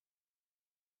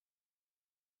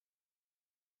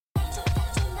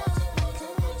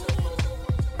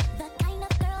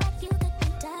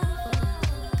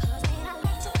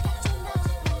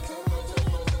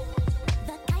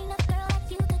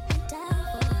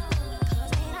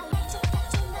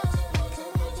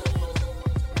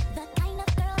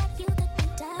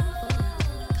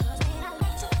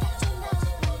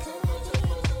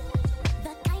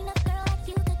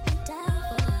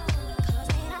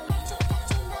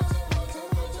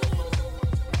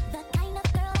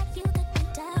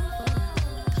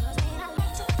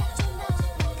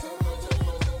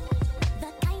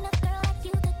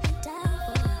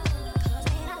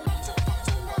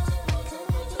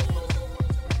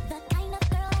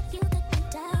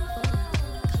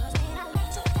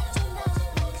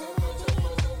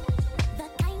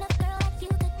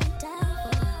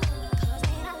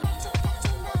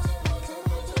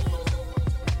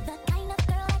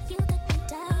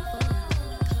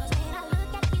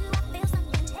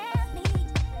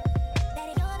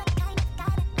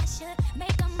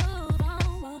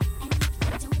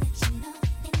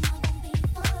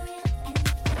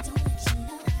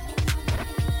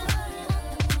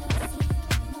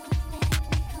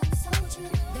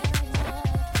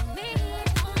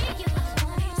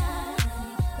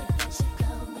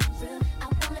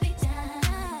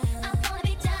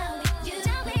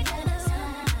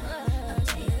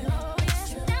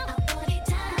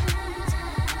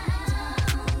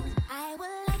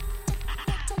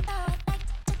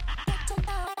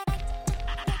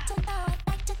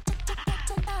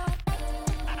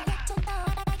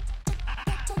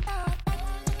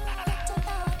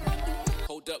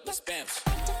up with Bumppp.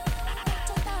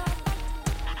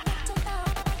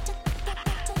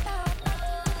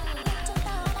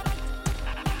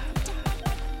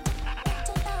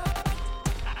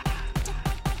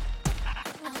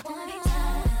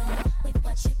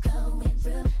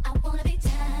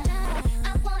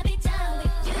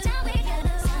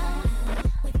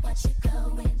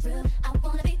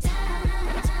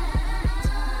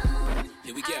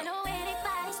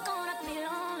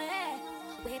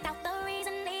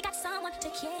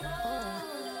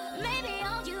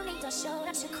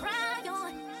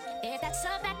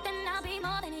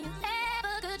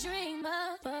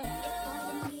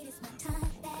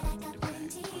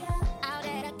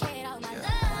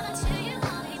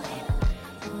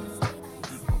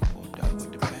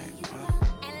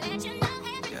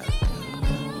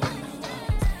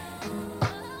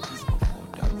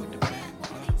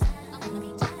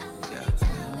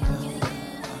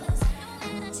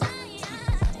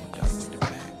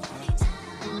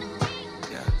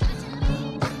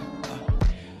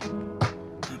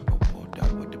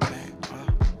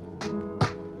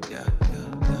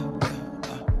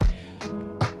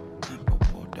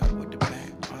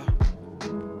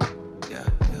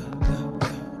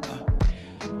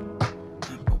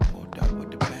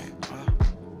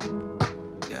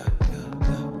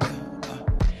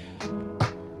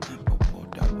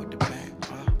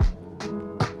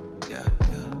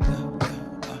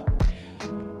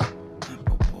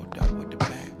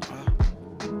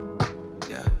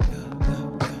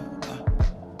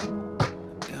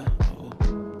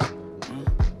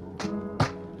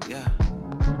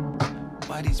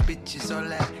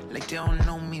 They don't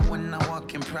know me when I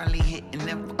walk in, probably hit and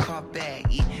never call back.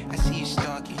 Yeah, I see you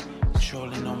stalking,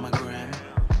 trolling on my gram,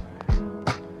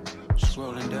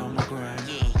 scrolling down the grind.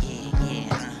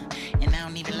 Yeah. And I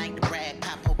don't even like the brag.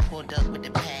 Pop pulled up with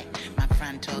the pack. My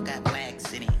front door got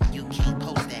wax in it. You can't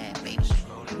post that, baby.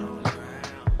 Scrolling on the ground.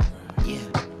 Yeah,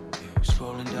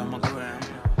 scrolling down my grind.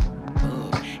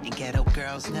 And ghetto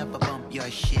girls never bump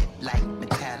your shit like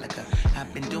Metallica.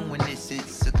 I've been doing this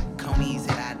since Coney's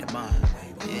at Adamant.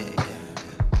 Yeah.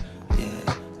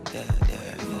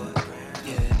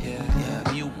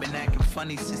 You've been acting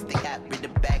funny since they got rid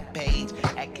of Backpage.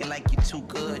 Acting like you're too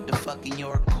good to fucking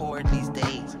your record these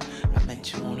days. I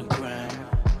met you on the ground,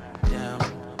 down.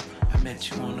 I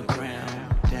met you on the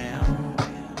ground, down.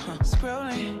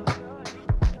 Scrolling.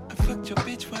 I fucked your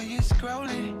bitch while you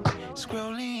scrolling.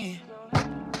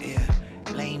 Yeah,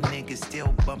 lame niggas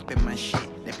still bumping my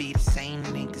shit. They be the same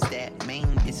niggas that main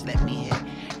bitch let me hit.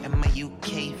 And my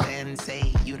UK fans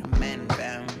say you the man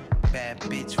found. Bad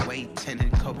bitch waiting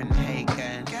in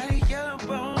Copenhagen. Got a yellow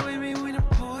bone with me when I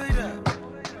pull it up.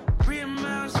 3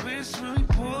 miles west when we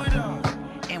pull it off.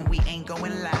 And we ain't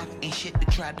going live, ain't shit to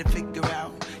try to figure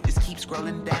out. Just keep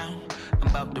scrolling down, I'm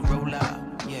about to roll up.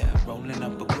 Yeah, rolling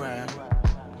up a ground.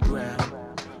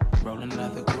 Rolling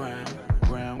another ground.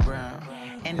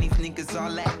 And these niggas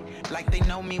all act like they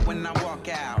know me when I walk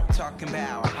out. Talking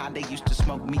about how they used to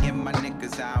smoke me and my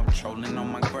niggas out. Trolling on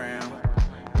my ground.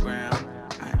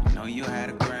 I didn't know you had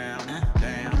a ground.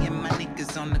 Damn. Me and my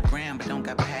niggas on the ground but don't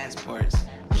got passports.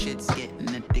 Shit's getting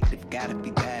addictive, gotta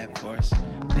be bad for us.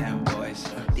 Damn boys,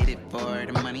 did it for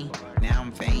the money. Now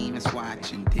I'm famous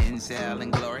watching Denzel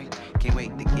and Glory. Can't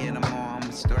wait to get them all on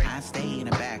my story. I stay in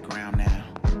the background now.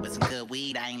 With some good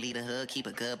weed, I ain't leave the hood. Keep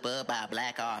a good bud by a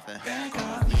black author. Black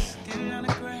author, still on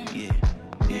the brain. Yeah.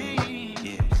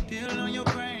 Still on your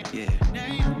brain. Yeah.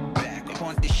 Back. I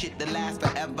want this shit to last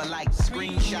forever like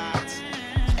screenshots.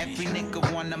 Every nigga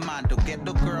wanna model. Get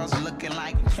the girls looking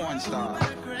like porn stars.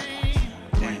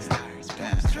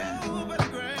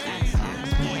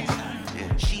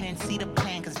 She didn't see the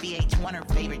plan cause VH1 her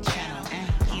favorite channel.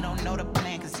 He don't know the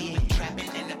plan cause he ain't trapping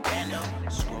in the bando.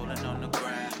 Scrolling on the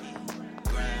ground.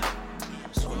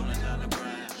 Scrolling on the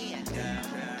ground. Yeah.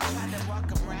 Try to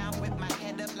walk around with my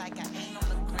head up like I ain't on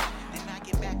the ground. Then I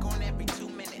get back on every 2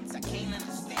 minutes. I can't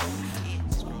understand. Yeah.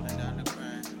 Scrolling down the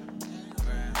ground.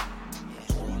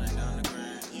 Scrolling down the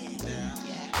ground. Yeah.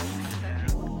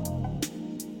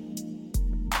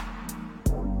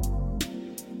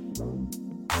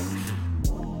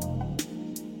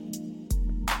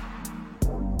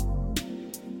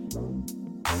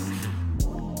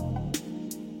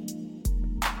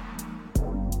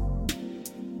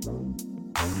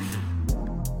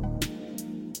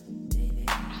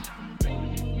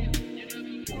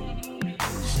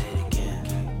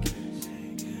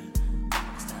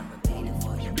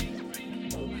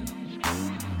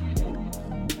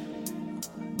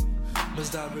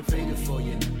 Stop repeating for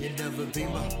you, it never be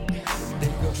my.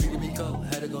 Then girl treated me cold,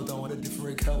 had to go throw on a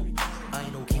different coat. I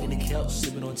ain't no king in the couch,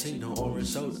 sipping on tea, no orange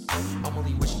soda. I'm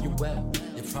only wishing you well,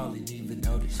 you probably didn't even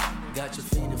notice. Got you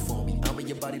feeling for me, I'm in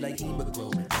your body like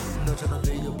hemoglobin. No trying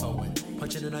to be a poet,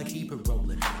 punching and I keep it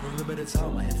rolling. Remember the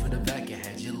time I hit from the back and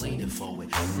had you leaning forward.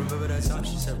 Remember that time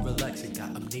she said relax and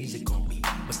got amnesic on me.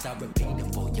 But stop repeating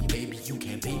for you, baby, you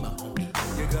can't be my homie.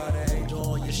 You got an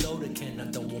angel on your shoulder, can I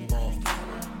throw him off?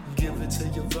 Give it to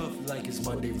you rough like it's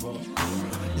Monday raw.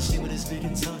 And she with his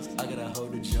speaking tongues, I gotta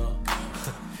hold the jaw.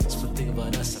 It's one thing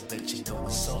about us, I bet you know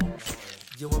what's up.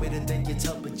 You want me to think you're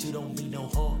tough, but you don't mean no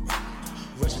harm.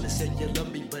 Rushing to say you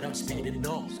love me, but I'm speeding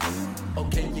off.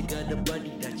 Okay, you got a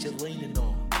buddy that you're leaning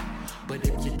on. But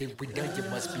if you think we done, you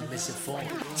must be misinformed.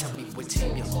 Tell me what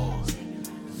team you're on.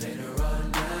 Later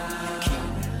on now,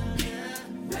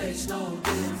 makes no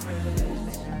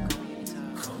difference.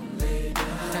 Come lay down,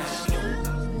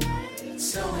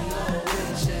 tell me your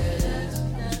wishes.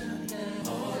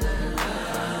 All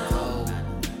around,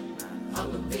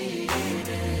 I'ma be in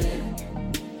it.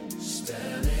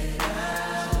 Spell it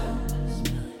out,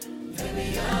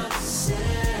 baby, I'm sad.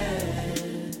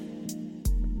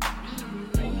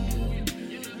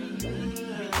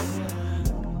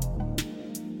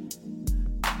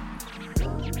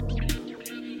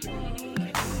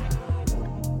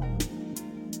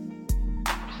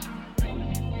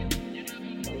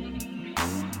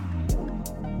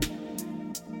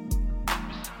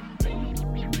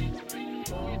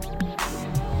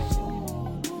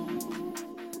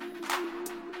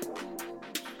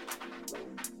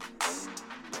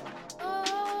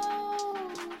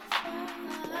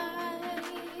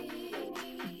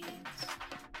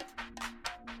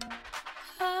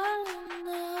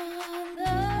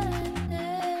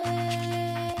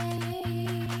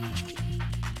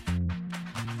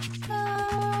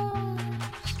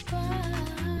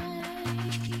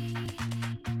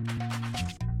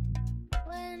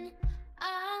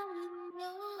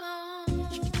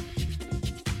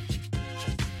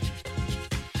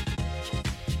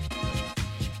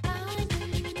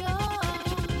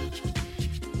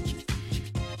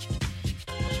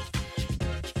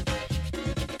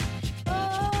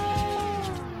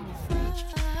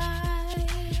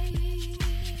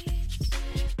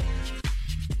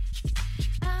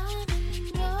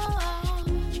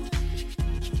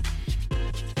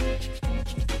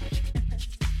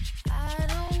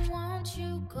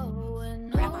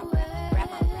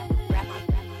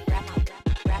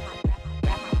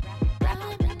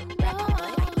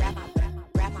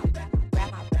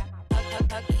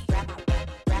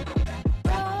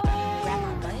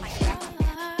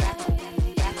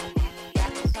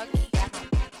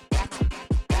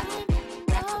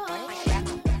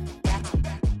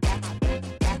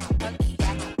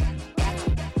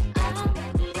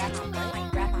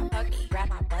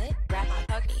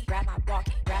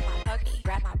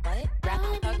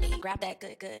 Grab that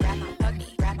good, good. Grab my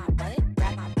buggy, grab my butt,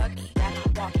 grab my buggy, grab my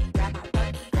walking, grab my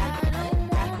buggy, grab my butt,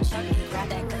 grab my buggy, grab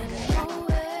that good, good. Grab my butt, grab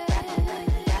my butt, grab my buggy, grab my butt, grab my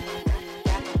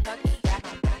butt,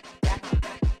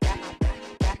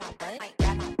 grab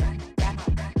my butt, grab my butt, grab my butt, grab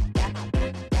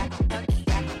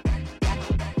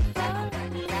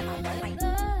my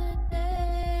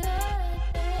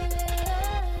butt, grab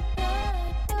my butt,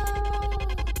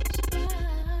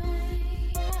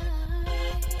 grab my buggy,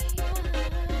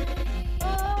 grab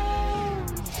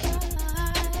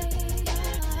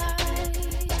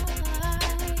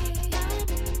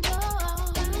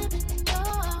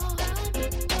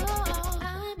my butt, grab my butt, grab my butt, grab my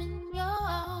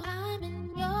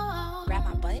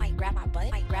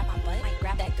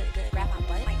butt.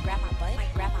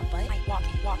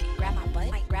 Walking, grab my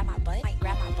butt, grab my butt,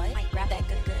 grab my butt, grab that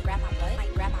good, good, grab my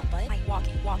butt, grab my butt, grab my butt,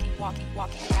 walking, grab my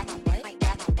butt, grab my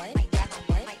butt, grab my butt,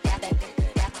 grab that good,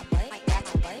 good,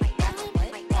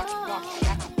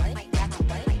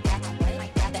 grab my butt,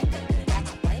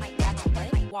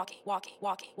 grab my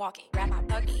butt, walking, grab my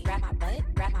buggy, grab my butt,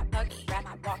 grab my buggy, grab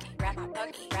my walking, grab my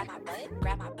buggy, grab my butt,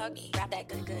 grab my buggy, grab that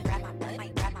good, good, grab my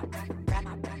butt, grab my butt, grab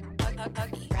my butt,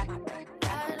 buggy, grab my butt,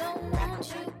 I don't want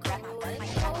you, grab my butt, grab my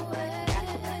butt, grab my butt,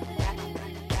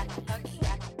 grab my butt, grab my buggy, grab my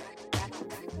butt, grab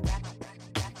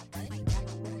my butt,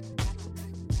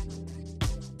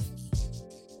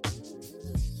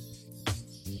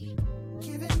 grab my butt.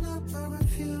 I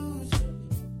refuse.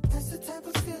 That's the type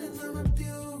of feeling I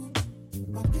rebuke.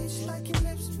 My bitch like your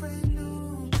lips brand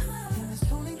new. And it's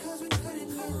only cause we couldn't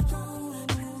get through.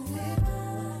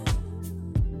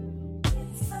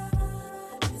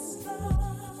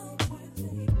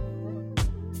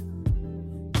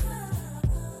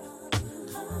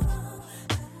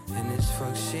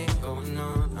 fuck shit going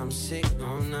on. I'm sick, no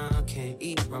I'm not. Can't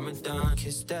eat Ramadan,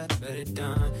 kiss that, better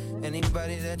done.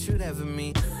 Anybody that you'd ever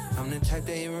meet, I'm the type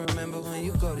that you remember when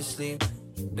you go to sleep.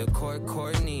 The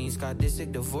court knees, got this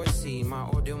sick divorcee. My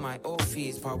order, my old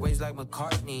fees, part ways like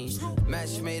McCartney's.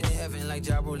 Match made in heaven like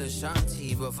Ja Rule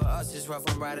Ashanti. But for us it's rough,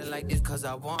 I'm riding like this cause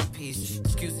I want peace.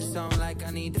 Excuses sound like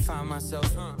I need to find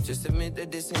myself. Just admit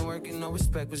that this ain't working, no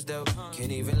respect was dealt.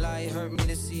 Can't even lie, it hurt me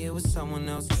to see it was someone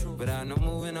else. But I know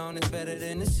moving on is better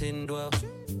than to sit and dwell.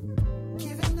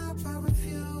 Giving up, I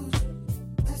refuse.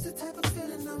 That's the type of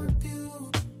feeling I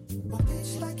refuse. My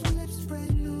bitch like your lips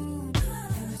brand new.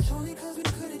 And it's only cause we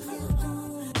couldn't get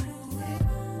through.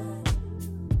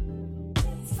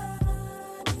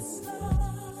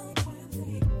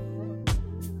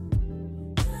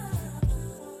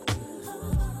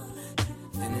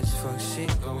 And it's fuck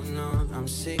shit going on. I'm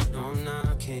sick, no I'm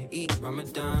not. Can't eat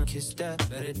Ramadan, kiss that,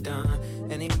 better done.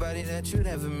 Anybody that you'd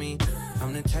ever meet,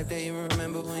 I'm the type that you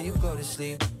remember when you go to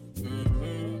sleep.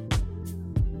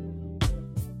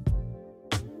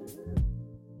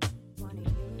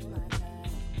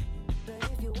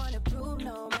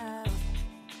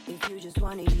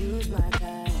 Wanna use my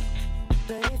time,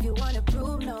 but if you wanna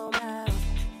prove no mouth,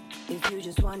 if you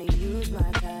just wanna use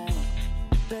my time,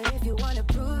 but if you wanna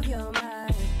prove your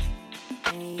mind,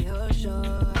 and you're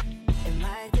sure it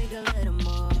might take a little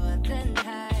more than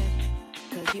time,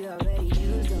 cause you already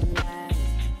used them lines.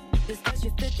 Just cause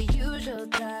you fit the usual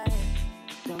type,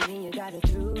 don't mean you got it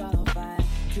through all fine,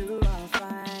 through all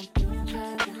fine. Just a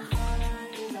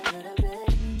heart is a little bit,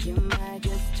 you might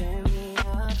just turn me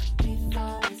off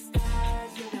before the start.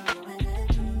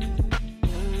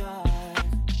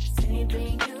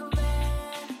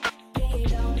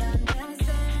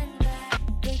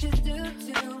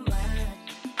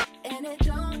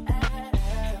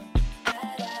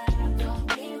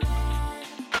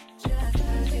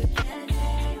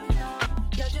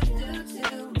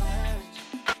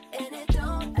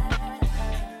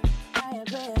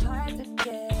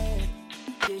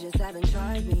 Haven't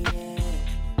tried me yet.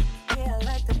 Yeah, I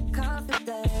like the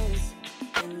confidence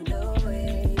in the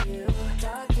way you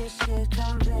talk your shit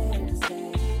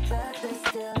convincing, but there's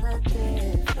still a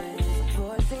difference.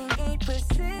 Forcing ain't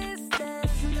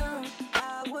persistence, no.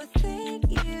 I would think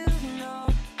you know.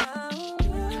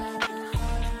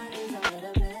 Is a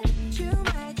little bit. You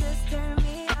might just turn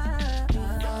me on.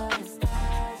 Before the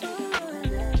stars,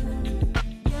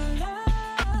 your love,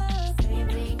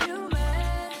 saving you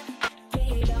mad.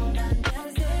 They don't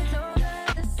understand, don't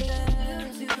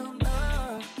understand you too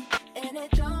much, and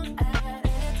it don't add, it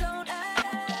don't add.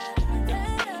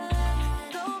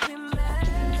 Don't be mad,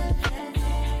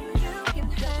 you can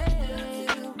have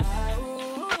you out,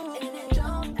 and it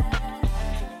don't add.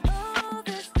 Oh,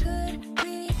 this could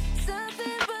be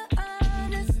something, but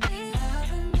honestly, I've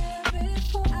been there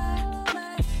before. I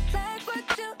might like what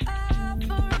you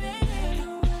offering.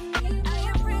 I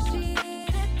appreciate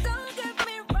it, don't get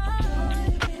me wrong.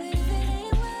 If it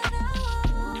ain't what I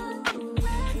want,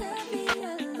 rather be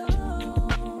alone.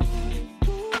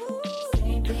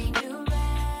 Same thing you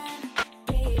meant,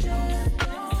 they don't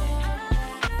understand.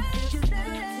 You just do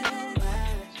too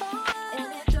much,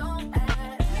 and it don't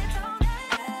add, it don't add.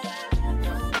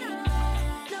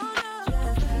 No,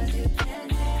 just cause you can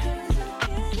have,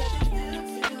 you just do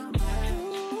too much,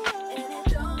 and it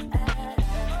don't add.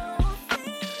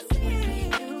 Same thing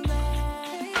you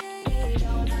meant, they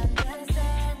don't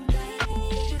understand.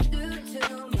 You just do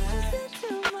too much,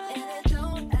 and it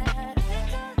don't add.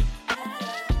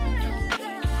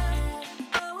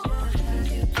 Just cause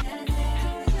you can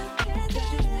have, you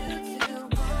just do too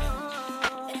much,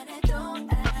 and it don't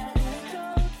add.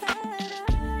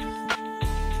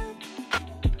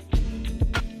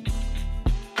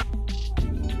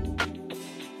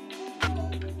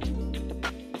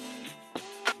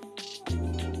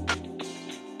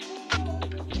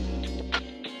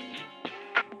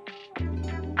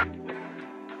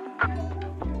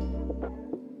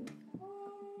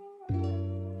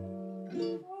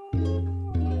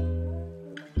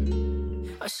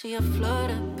 Oh, she a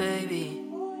Florida baby,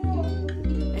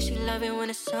 and she love it when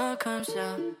the sun comes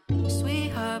out.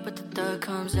 Sweetheart, but the thug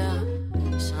comes out.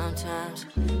 Sometimes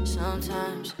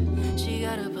she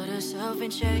gotta put herself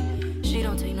in check. She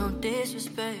don't take no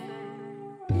disrespect.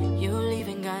 You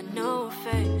leaving got no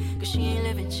effect, cause she ain't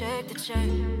living check to check.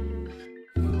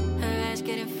 Her ass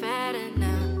getting fatter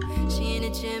now. She in the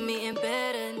gym eating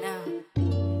better now.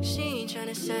 She ain't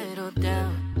tryna settle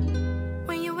down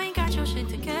when you ain't got your shit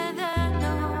together, no.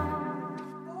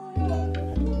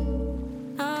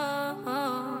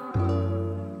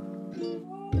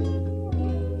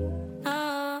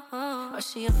 Oh,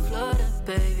 she a Florida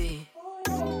baby,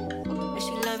 and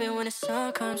love it when the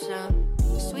sun comes out.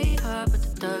 Sweetheart, but the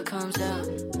thug comes out.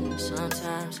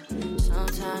 Sometimes,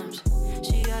 sometimes.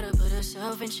 She gotta put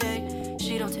herself in check.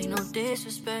 She don't take no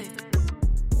disrespect.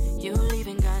 You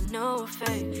leaving got no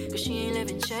effect, cause she ain't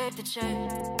living check to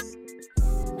check.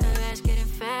 Her ass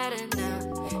getting fatter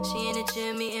now. She in the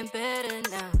gym eating better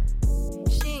now.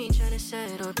 She ain't tryna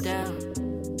settle down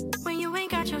when you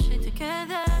ain't got your shit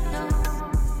together, no.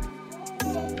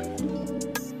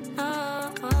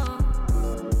 Oh, oh.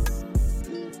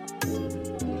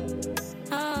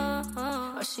 Oh,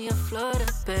 oh. Oh, she a Florida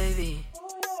baby,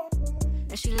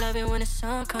 and she love it when the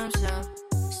sun comes out.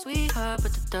 Sweetheart,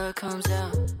 but the thug comes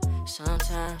out.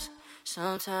 Sometimes,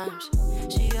 sometimes.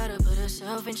 She gotta put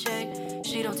herself in check.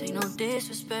 She don't take no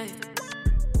disrespect.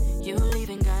 You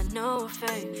leaving got no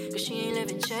effect, cause she ain't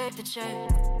living check to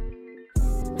check.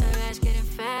 Her ass getting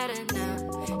fatter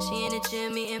now. She in the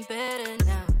gym eating better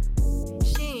now.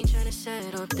 She ain't tryna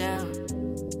settle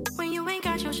down when you ain't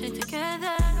got your shit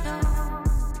together, no.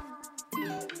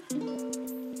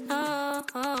 Oh,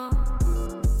 oh.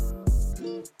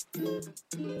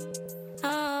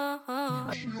 Oh,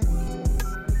 oh.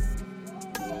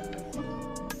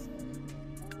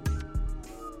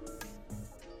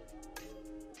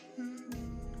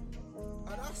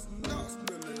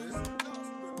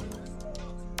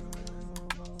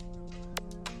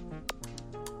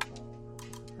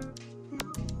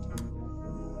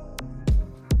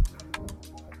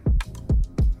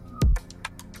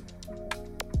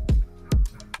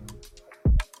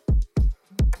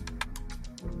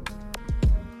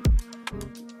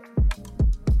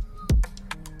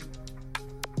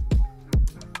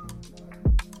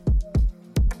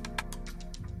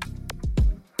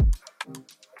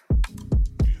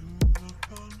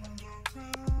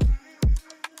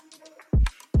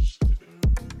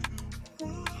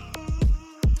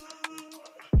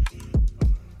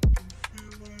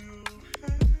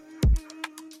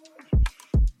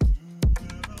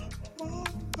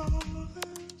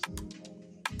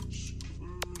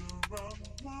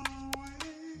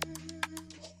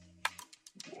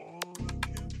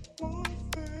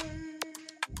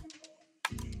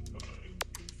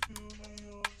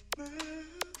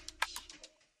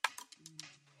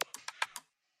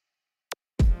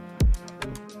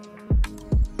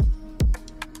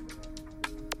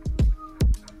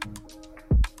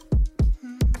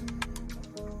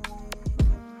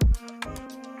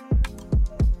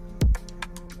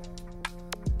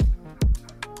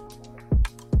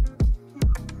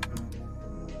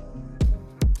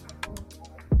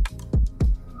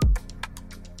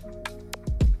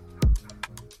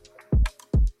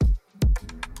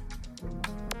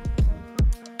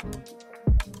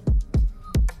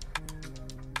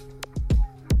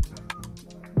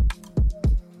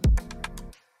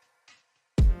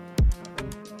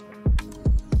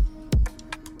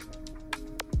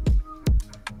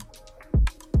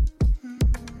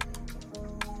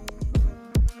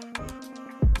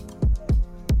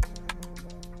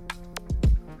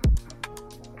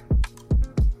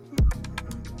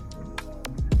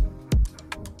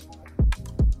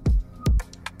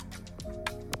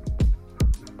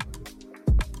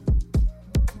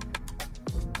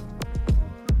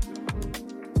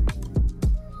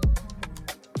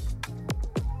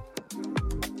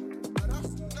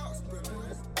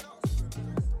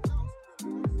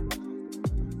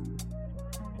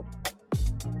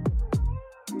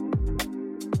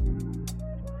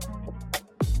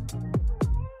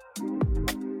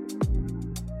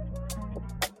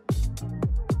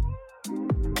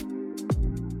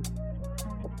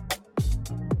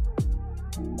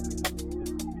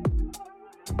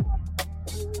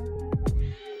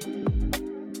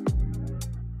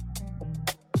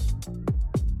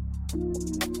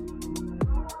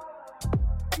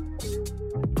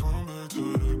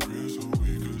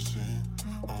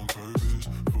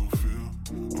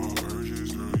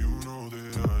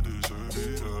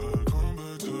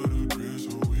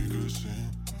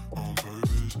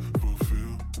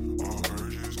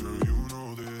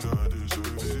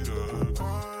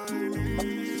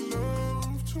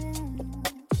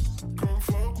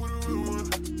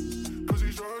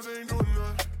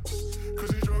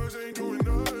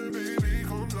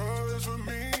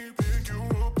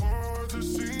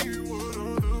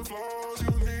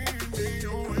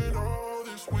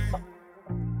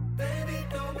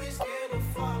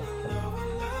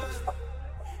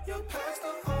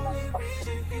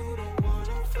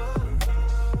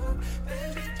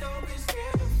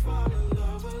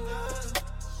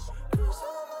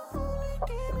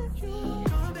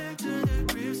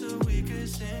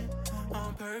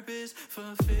 purpose,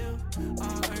 fulfill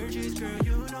our urges. Girl,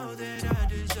 you know that I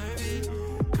deserve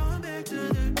it.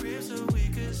 to the crib so we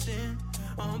could sin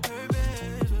on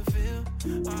purpose, but feel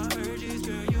our urges,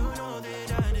 girl. You know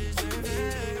that I deserve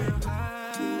it. Girl,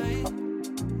 I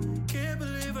can't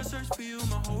believe I searched for you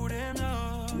my whole damn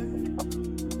life.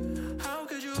 How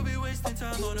could you be wasting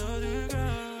time on other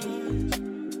guys?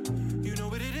 You know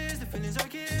what it is, the feelings I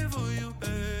get for you,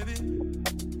 baby.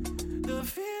 The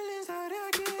feelings that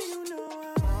I get, you know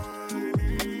I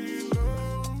need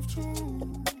love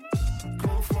too.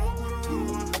 Come fuck with a real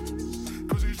one,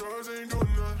 'cause these drugs ain't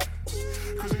doing nothing.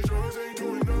 'Cause these drugs ain't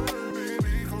doing nothing,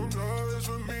 baby. Come dance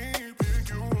with me, pick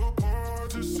you apart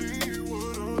to see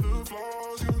what other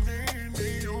flaws you need. Me,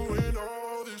 you, and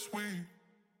all this week.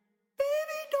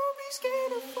 Baby, don't be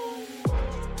scared of falling.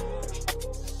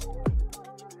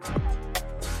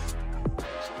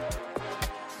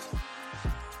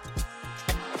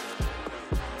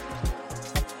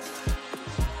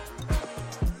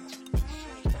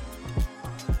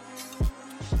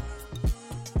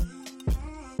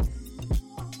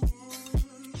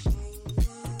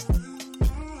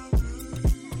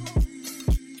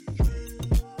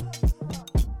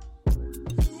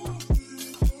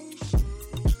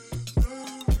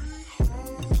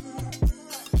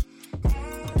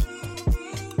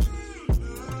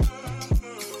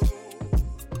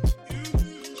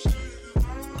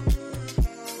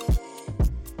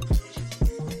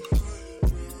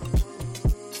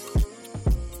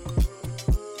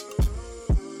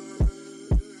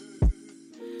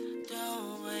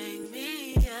 Don't wake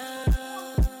me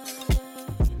up.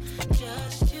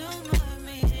 Just humor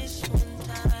me this one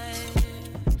time.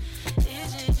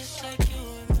 Is it just like you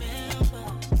remember?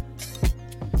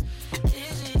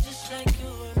 Is it just like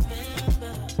you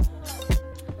remember?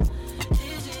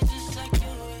 Is it just like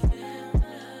you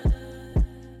remember?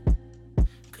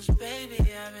 'Cause baby,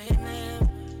 I remember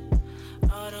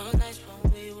all those nights when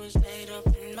we was laid up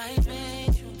in my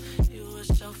bedroom. You were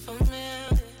so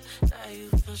familiar. Now you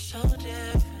feel so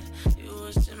different. You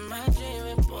was in my dream,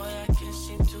 and boy, I can't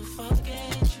seem to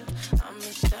forget you. I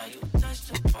miss how you touched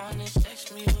upon and text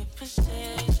me with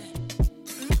precision.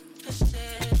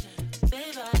 Precision.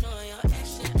 Babe, I know your ex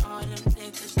and all them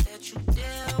niggas that you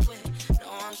deal with.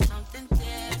 Know I'm something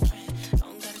different.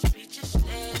 Don't gotta speak, just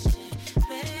listen.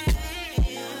 Baby,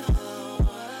 you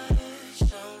were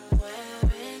somewhere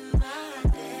in my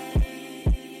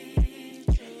daydream.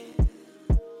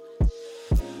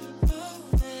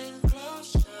 Moving close.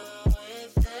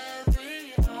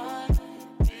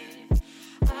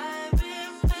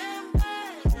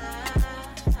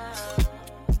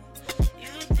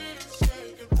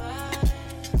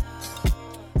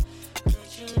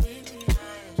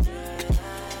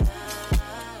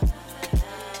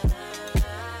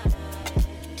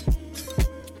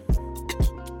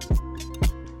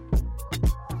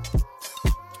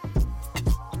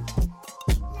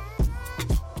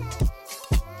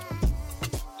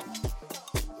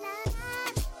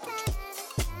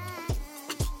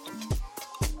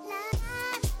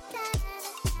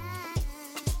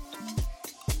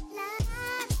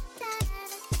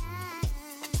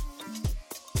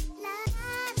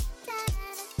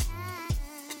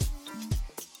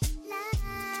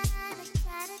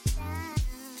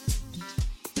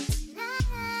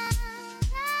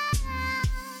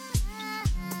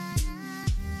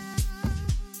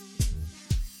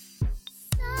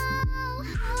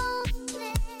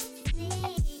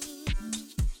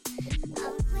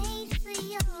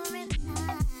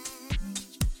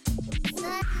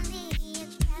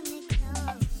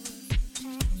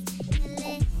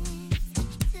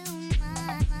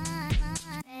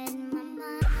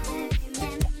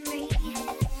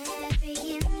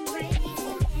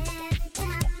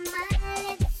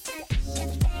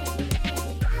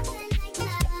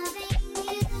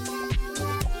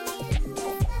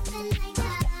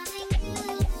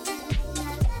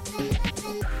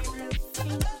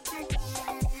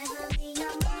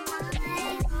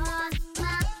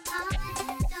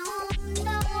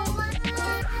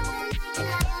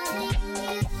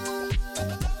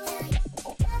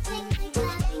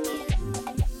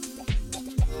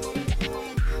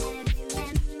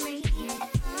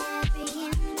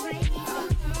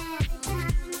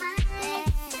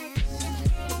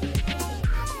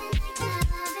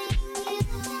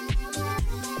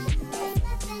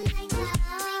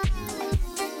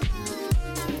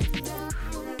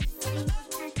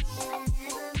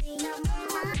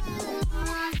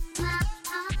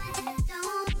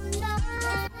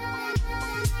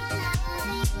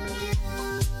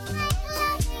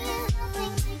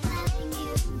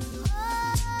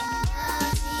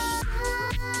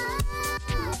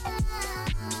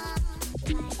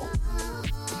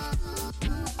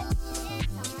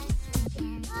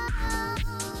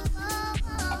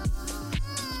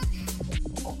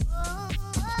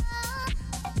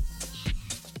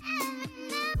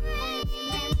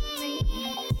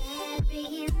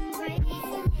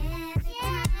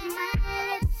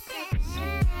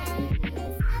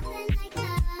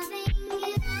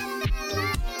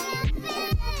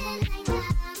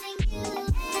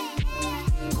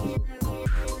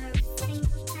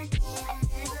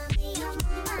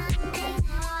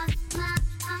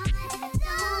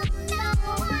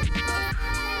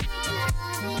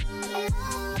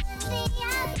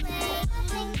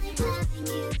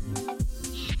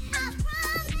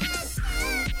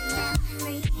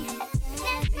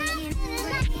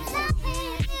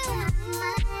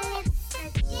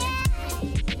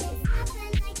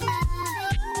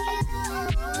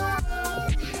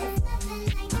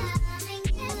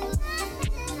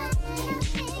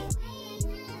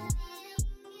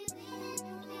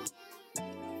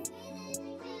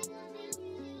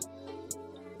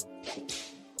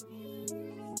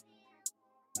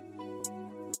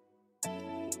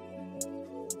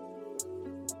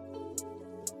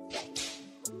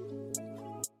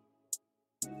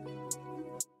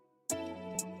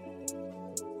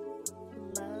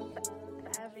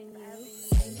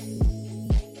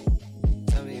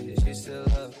 Tell me that she still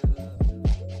love.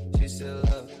 She still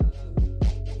love.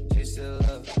 She still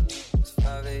love. It's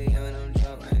 5 a.m. and I'm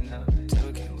drunk right now. Tell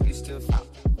me, can we still fuck?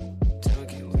 Tell me,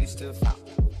 can we still fuck?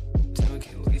 Tell me,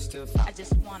 can we still fuck? I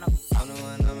just wanna. I'm the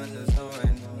one, I'm in the zone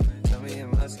right now. Tell me it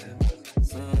must have.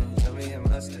 Tell me it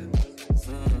must have.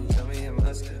 Tell me it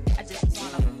must have. I just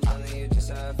wanna. Telling you just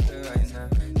how I feel right now.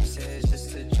 You say it's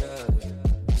just a drug.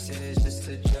 You say it's just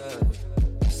a drug.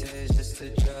 You say it's just a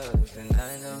drug. And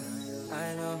I know,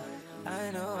 I know,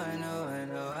 I know, I know, I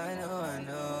know, I know, I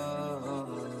know.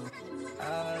 I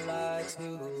lied to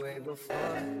you way before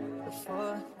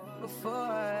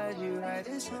I had you right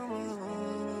this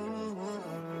room.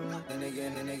 And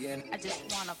again, I just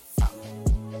wanna fuck.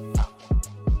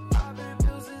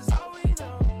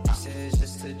 you say it's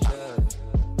just a drug.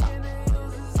 I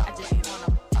just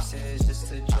wanna. You say it's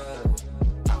just a drug.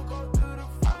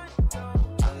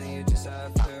 Telling you just how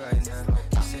I feel right now.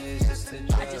 You say it's just a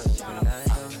drug. I just wanna. And I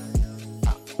know.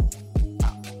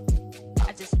 I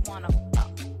just wanna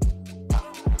fuck.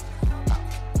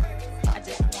 I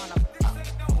just wanna fuck.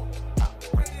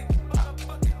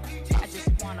 I just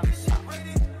wanna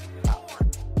fuck.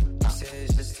 You say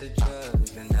it's just a drug.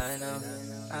 And I know,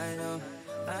 I know,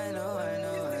 I know, I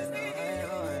know, I know, I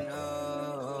know, I know.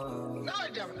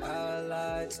 I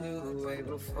lied to you way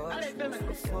before I had you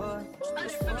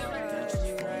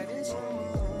right this room.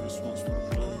 This one's for the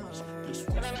blogs. This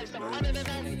one's for the ladies.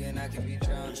 And again, I can be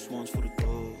drunk. This one's for the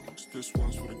dogs. This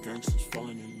one's for the gangsters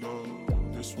falling in love.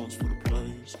 This one's for the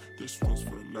players. This one's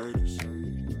for the ladies.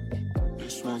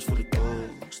 This one's for the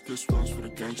dogs. This one's for the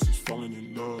gangsters falling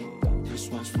in love. This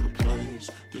one's for the players.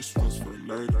 This one's for the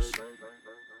ladies.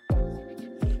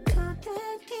 Cut the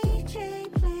DJ,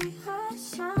 play her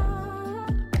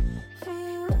song for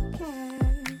you,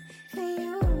 girl, for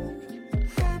you.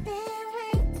 I've been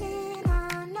waiting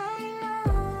all night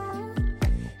long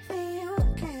for you,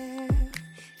 girl,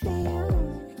 for you.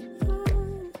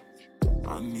 I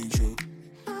need you.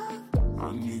 I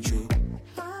need you.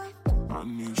 I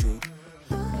need you.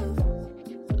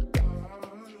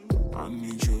 I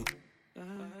need you.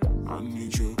 I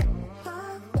need you.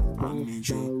 I need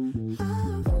you.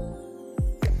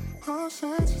 I'm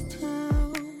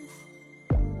sensitive.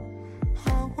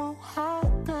 I won't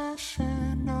hide that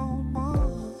shit no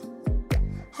more.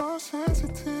 I'm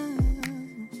sensitive.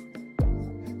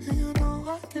 You know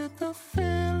I get the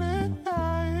feeling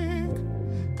like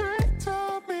they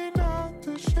told me not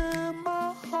to share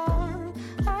my heart.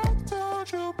 I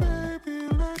told you, baby,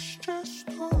 let's just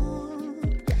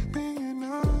start being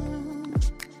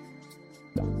honest,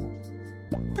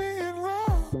 being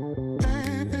raw,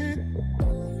 baby.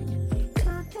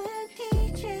 Cut the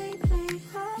DJ, play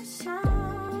her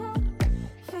song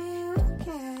for you,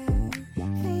 girl,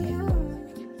 for you.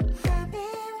 I've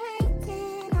been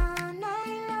waiting all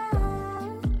night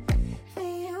long for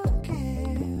you,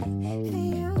 girl, for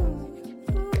you.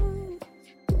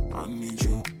 I need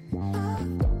you.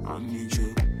 I need you.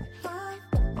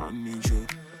 I need you.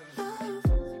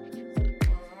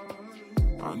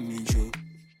 I need you.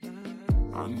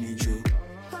 I need you.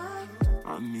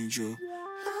 I need you.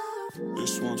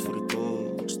 This one's for the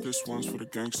dogs. This one's for the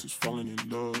gangsters falling in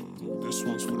love. This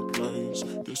one's for the players.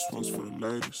 This one's for the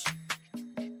ladies.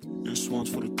 This one's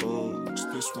for the dogs.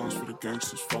 This one's for the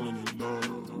gangsters falling in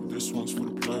love. This one's for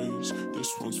the players.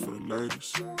 This one's for the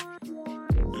ladies.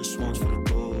 This one's for the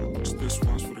dogs. This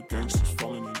one's for the gangsters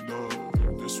falling in love.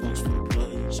 This one's for the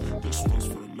players. This one's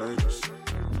for the ladies.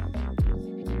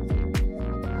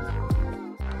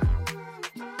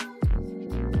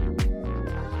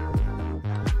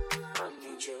 I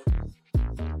need you.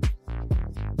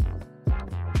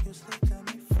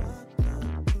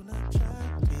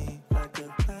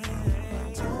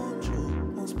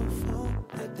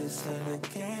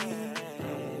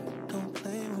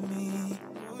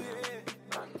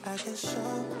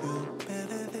 You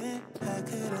better than I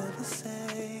could ever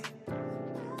say.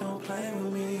 Don't play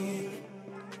with me.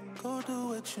 Go do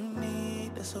what you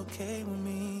need, that's okay with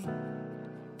me.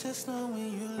 Just know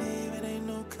when you leave, it ain't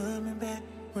no coming back,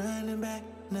 running back,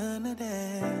 none of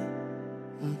that.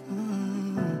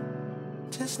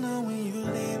 Just know when you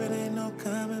leave, it ain't no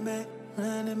coming back,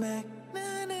 running back,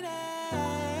 none of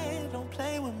that. Don't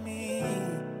play with me,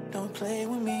 don't play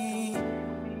with me,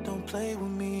 don't play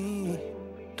with me,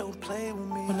 don't play with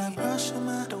me. When I brush your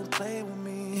mind, don't play with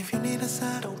me. If you need a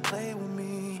side, don't play with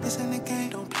me. This ain't the game,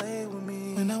 don't play with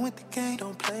me. When I'm with the gang,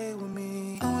 don't play with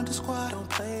me. I want the squad, don't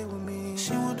play with me.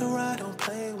 She want the ride, don't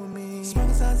play with me.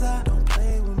 Smoking Zaza, don't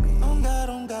play with me. On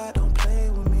God, don't play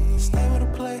with me. Stay with the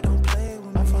play, don't play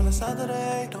with me. I'm from the south of the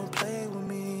A, don't play with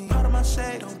me. Part of my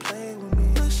shade, don't play with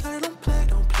me. Little shawty, don't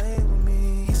play with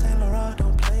me. East Saint Laurent,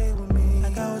 don't play with me. I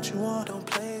got what you want, don't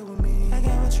play with me. I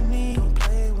got what you need, don't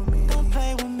play with me. Don't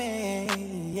play with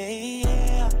me,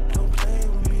 yeah. Don't play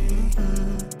with me,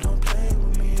 don't play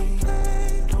with me.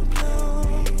 Don't play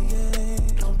with me, yeah.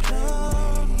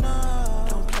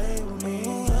 Don't play with me,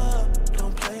 no.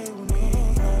 Don't play with me, don't play with me,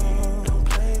 don't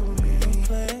play with me,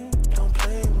 don't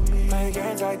play with me. Playing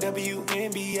games like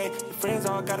WNBA. Your friends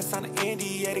all gotta sign an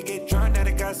NDA to get drunk. Now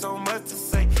they got so much to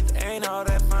say. They ain't all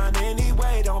that fine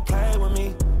anyway. Don't play with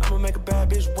me. I'ma make a bad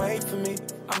bitch wait for me.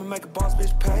 I'ma make a boss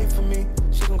bitch pay for me.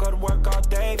 She can go to work all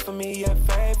day for me, yeah,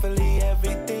 faithfully.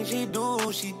 Everything she do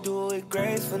it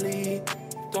gracefully.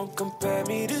 Don't compare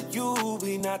me to you,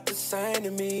 we not the same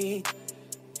to me.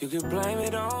 You can blame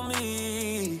it on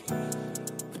me,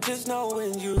 but just know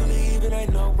when you leave, it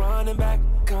ain't no running back,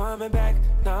 coming back,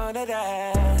 none of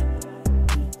that.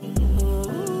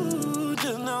 Ooh,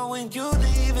 just know when you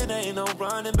leave, it ain't no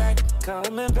running back,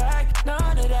 coming back,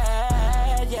 none of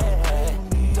that, yeah.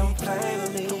 Don't play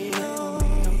with me.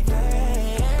 Don't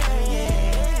play.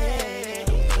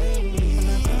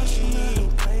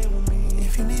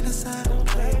 If you need a side, don't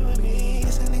play with me.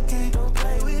 This ain't the game, don't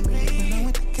play with me. When I'm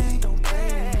with the gang, don't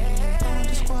play with me. I'm with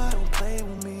the squad, don't play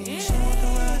with me. She want the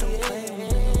ride, don't play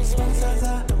with me. Smoke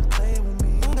Zaza, don't play with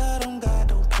me. On God,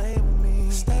 don't play with me.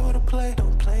 Stay with the play,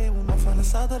 don't play with me. I'm from the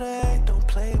south of the A, don't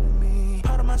play with me.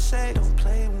 Part of my shade, don't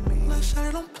play with me. Little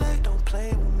shawty, don't play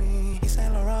with me. East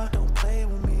Saint Laurent, don't play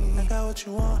with me. I got what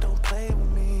you want, don't play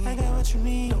with me. I got what you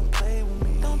need, don't play with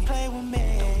me. Don't play with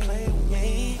me, don't play with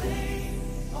me.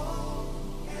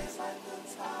 It's like the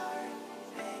tired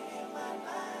thing in my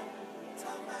mind.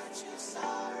 Tell about you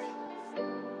sorry.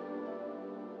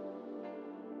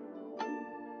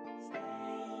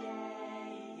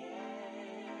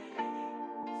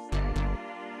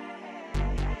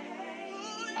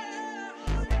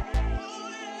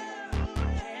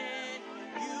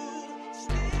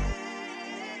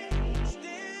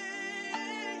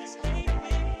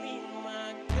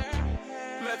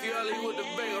 Matthew Ali with the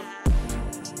banger.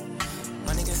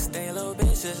 My niggas stay a little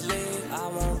bitch, just leave. I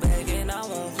won't beg and I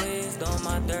won't please. Throw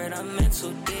my dirt, I'm in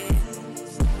too deep.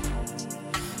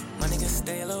 My niggas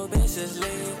stay a little bitch, just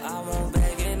leave. I won't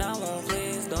beg and I won't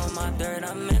please. Throw my dirt,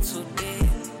 I'm in too deep.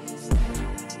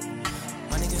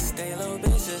 My niggas stay a little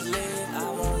bitch, just leave. I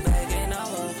won't beg and I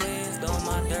won't please. Throw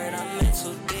my dirt, I'm in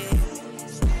too deep.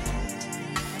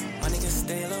 My niggas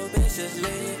stay a little bitch, just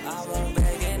leave. I won't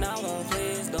beg and I won't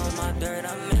please. Throw my dirt,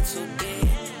 I'm in too deep.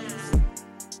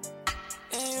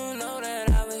 And you know that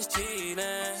I was cheating.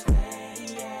 And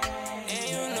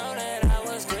you know that I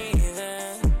was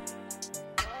grieving.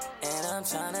 And I'm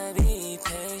tryna be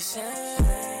patient.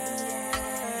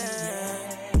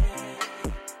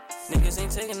 Niggas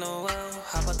ain't taking no well.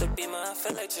 How about the beamer? I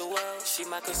feel like you well. She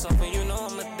my consultant, you know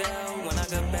I'm a Dell. When I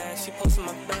got back, she posted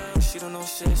my bell. She don't know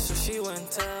shit, so she wouldn't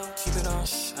tell. Keep it on,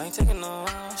 shh, I ain't taking no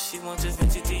out. She want your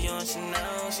Vinci Dior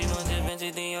Chanel. She want your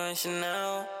Vinci Dior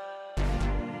Chanel.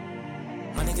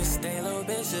 My niggas stay a little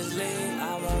bitch, just leave.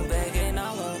 I won't beg and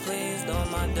I won't please. Throw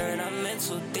my dirt, I'm in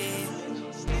too deep.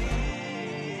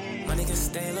 My niggas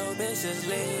stay a little bitch, just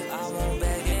leave. I won't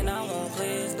beg and I won't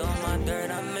please. Throw my dirt,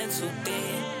 I'm in too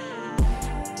deep.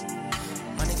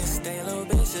 My niggas stay a little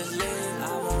bitch, just leave.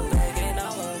 I won't beg and I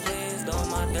won't please. Throw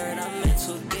my dirt, I'm in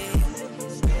too deep.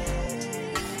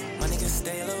 My niggas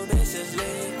stay a little bitch, just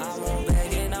leave. I won't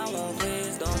beg and I won't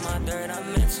please. Throw my dirt,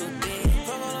 I'm in too deep.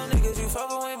 Fuck all them niggas, you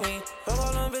fuckin' with me. Fuck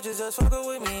all them bitches. bitches just fuckin'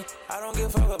 with me. I don't give a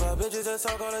fuck about bitches that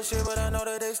talk all that shit, but I know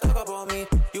that they stuck up on me.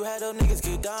 You had them niggas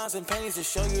get dimes and pennies to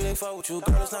show you they fuck with you.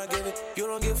 Girl, it's not giving. You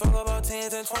don't give a fuck about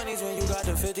 10s and 20s when you got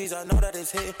the 50s. I know that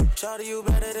it's hitting. Shawty, you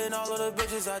better than all of the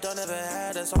bitches I done ever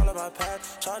had. That's all of my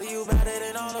past. Shawty, you better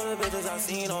than all of the bitches I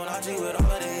seen on IG with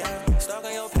all of they ass. Stuck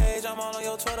on your page, I'm all on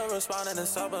your Twitter, responding and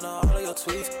stopping on all of your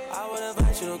tweets. I would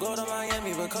invite you to go to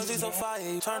Miami because you so fire.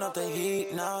 You turn up the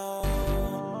heat now.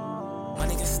 My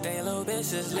niggas stay a little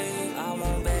bitch, just leave. I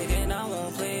won't beg and I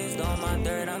won't please. Doing my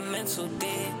dirt, I'm in too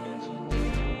deep.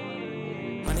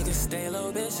 My niggas stay a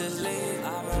little bitch, just leave.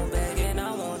 I won't beg and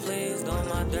I won't please. Doing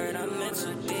my dirt, I'm in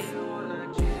too deep.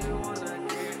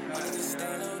 My niggas stay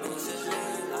a little bitch, just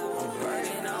leave. I won't beg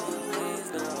and I won't please.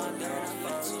 Doing my dirt, I'm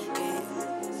in too deep.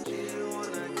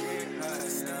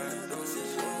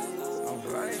 I'm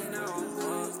right now,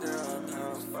 I'm still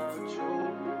about you.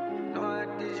 Know I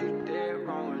did you dead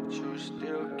wrong, but you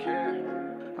still care.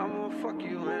 I'ma fuck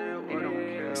you in it, we don't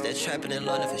care. It's that trapping in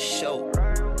London for sure.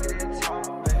 Right with it,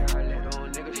 talk back, I let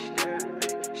on niggas stare.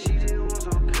 She just was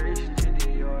on Christian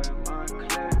Dior in my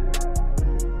class.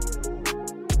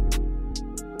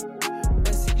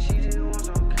 She just was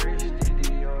on Christian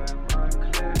Dior in my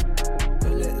class.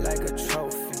 You look like a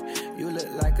trophy, you look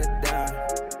like a dime.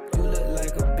 You look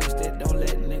like a bitch that don't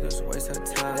let niggas waste her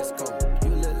time. Let's go.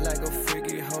 You look like a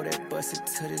freaky hoe that busted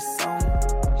to this song.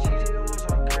 She just was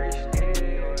on Christian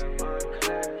Dior in my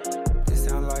class. This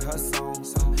sound like her song.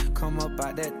 Come up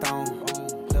out that thong.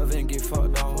 Love and get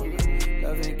fucked on.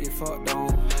 Love and get fucked on.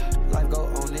 Life go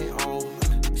on it on.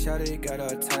 Shawty got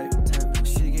her type.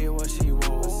 She get what she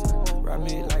wants. Ride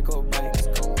me like a bike.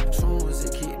 Shrooms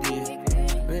it kicked in.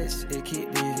 Bitch it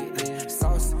kicked in.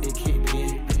 Sauce it kicked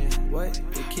in. What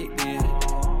it kicked in.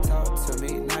 Talk to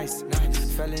me nice.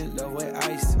 Fell in love with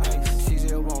ice. She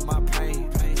just want my pain.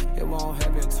 It won't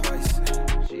happen twice.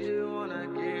 She just wanna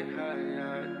get high,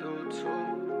 I do too.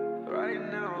 Right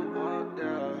now I'm walked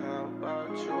out, how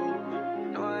about you?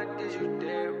 Know I did you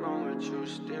dead wrong, but you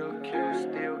still care.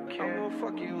 I'ma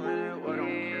fuck you in it, I don't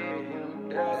care who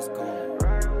there. Let's go.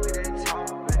 Right with it, talk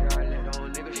back, I let on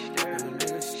niggas stare.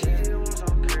 She just was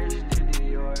on Christian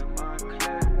Dior in my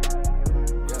class.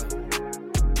 Yeah.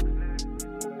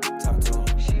 Talk to him.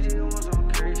 She just was on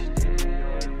Christian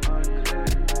Dior in my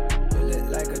class. You look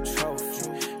like a trophy.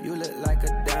 You look like a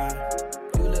dime.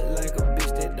 You look like a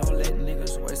bitch that don't let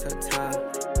niggas waste her time.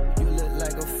 You look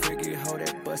like a freaky hoe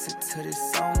that busted to this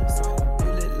song.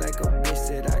 You look like a bitch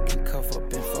that I can cuff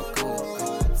up and fuck on.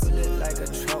 You look like a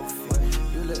trophy.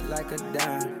 You look like a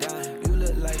dime. You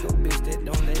look like a bitch that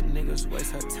don't let niggas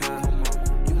waste her time.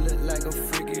 You look like a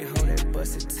freaky hoe that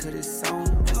busted to this song.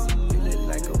 You look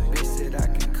like a bitch that I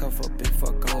can cuff up and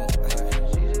fuck on.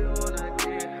 She just wanna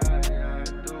get high, I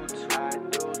do too.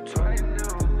 Right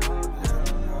now I'm walked out,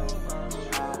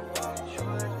 how about you? Know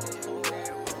I did you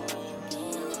dead wrong,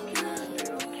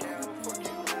 still care. Fuck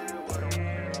you in it, I don't care who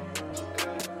there.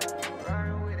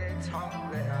 Right with that talk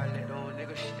back, I let on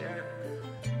niggas stare.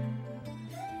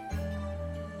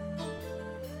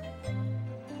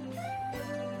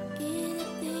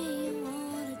 Anything you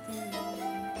wanna do.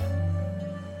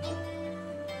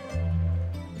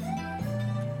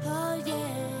 Oh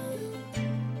yeah.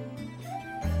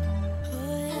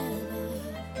 Oh yeah, babe.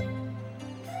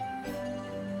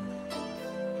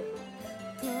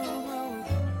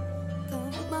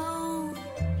 Come on.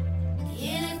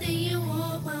 Anything you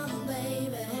want, mama,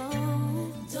 baby.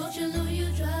 Don't you know you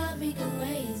drive me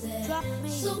crazy?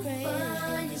 So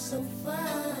fine, you're so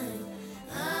fine.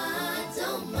 I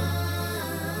don't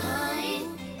mind.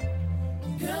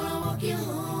 Girl, I'll walk you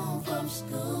home from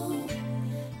school.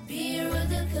 Beer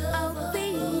under cover.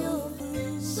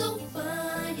 So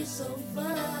fine, you're so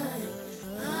fine.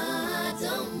 I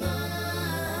don't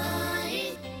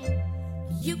mind.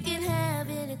 You can have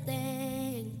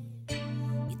anything.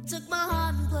 You took my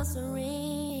heart and plus a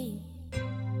ring.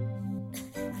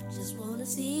 I just wanna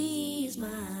see you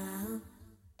smile.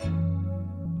 I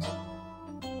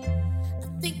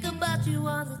think about you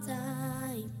all the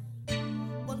time.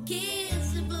 One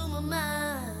kiss to blow my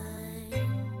mind.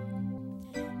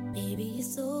 Baby, you're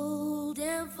so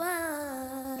damn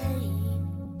fine.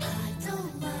 I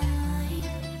don't mind.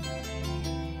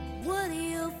 What do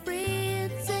your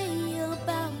friends say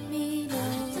about me? No. I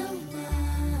don't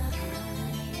mind.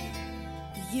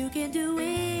 You can do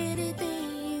anything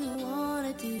you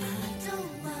wanna do. I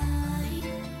don't mind.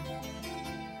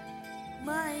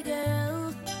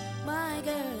 My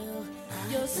girl,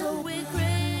 you're so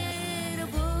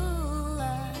incredible. I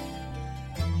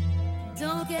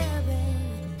don't care,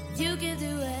 babe. You can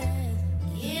do it.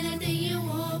 Anything you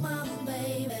want, mama,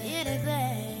 baby.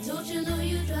 Anything. Don't you know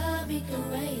you drive me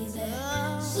crazy?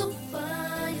 So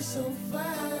so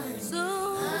fine. So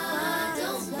I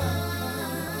don't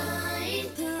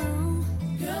mind.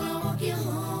 Girl, I'll walk you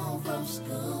home from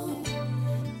school.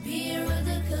 Beer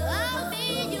undercover. I'll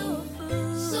be your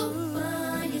fool. So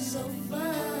fine, you're so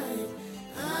fine.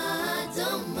 I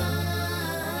don't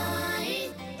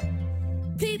mind.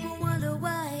 People wonder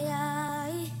why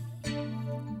I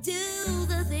do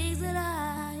the things that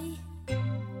I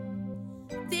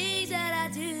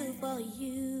do for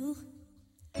you.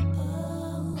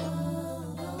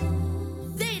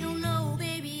 They don't know,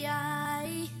 baby,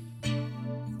 I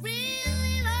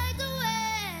really like the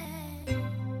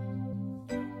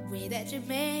way that you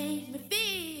make me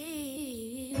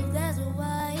feel. That's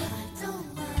why I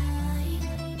don't mind.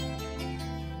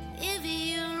 if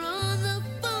you're on the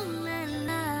phone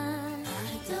and I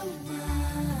don't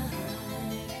mind.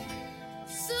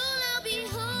 soon I'll be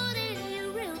holding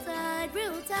you real tight,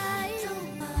 real tight. I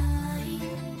don't mind.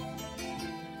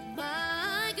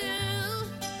 My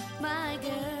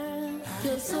girl,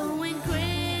 you're so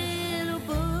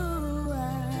incredible. I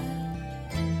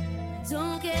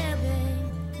don't care,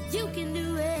 babe, you can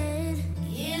do it.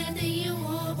 Anything you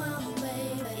want, mama,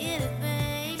 baby.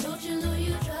 Anything. Don't you know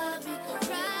you drive me crazy?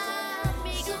 Drive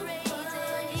me So crazy.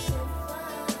 fine, so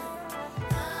fine.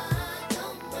 I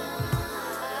don't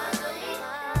mind.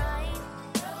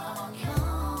 I'll walk you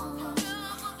home.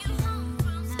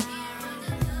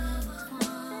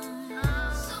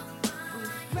 So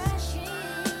Refreshing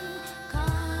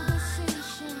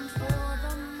conversation for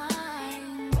the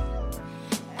mind.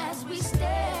 As we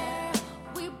stare,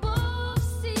 we both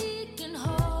seek and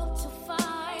hope to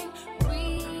find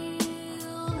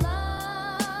real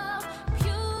love,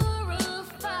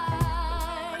 purified.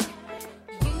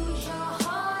 Use your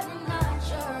heart and not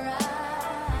your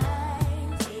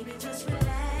eyes. Baby, just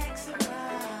relax and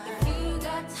ride. If you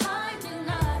got time, then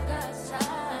I got time.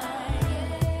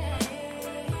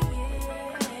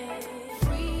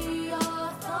 Free your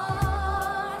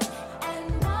thoughts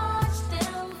and watch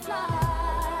them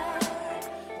fly.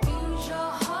 Use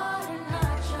your heart and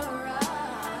not your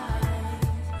eyes,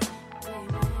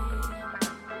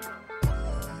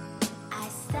 I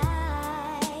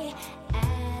sigh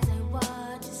as I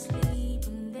watch you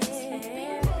sleeping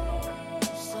there.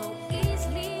 So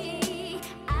easily,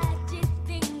 I did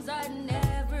things I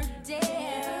never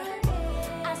dare.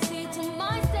 I say to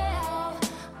myself,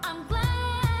 I'm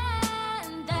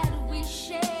glad that we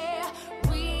share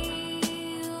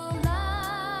real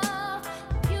love,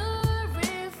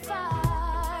 purified.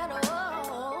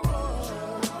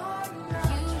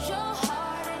 Use your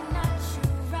heart and not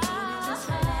your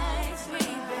eyes,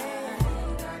 baby.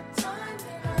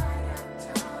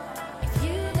 If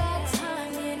you got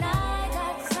time, then I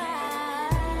got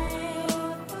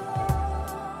time.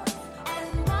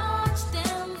 And watch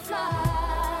them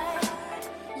fly.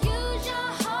 Use your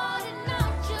heart and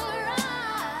not your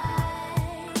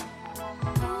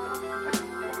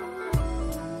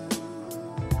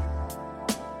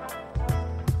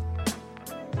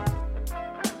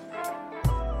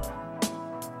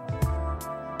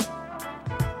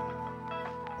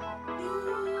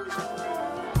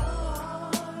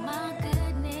My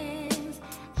goodness,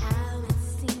 how it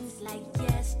seems like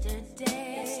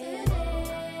yesterday.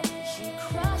 She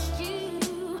crushed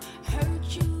you, hurt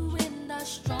you in the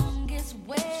strongest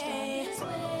way.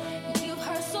 Give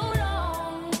her so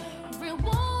long,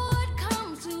 reward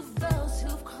comes to those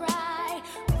who've cried.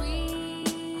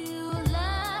 Real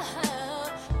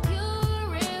love,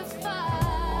 purified.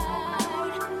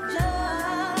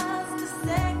 Just a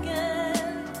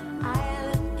second, I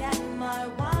look at my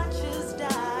watch's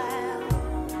dial,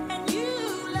 and you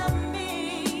love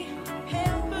me,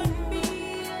 helping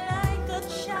me like a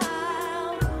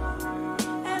child.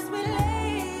 As we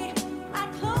lay, I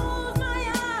close my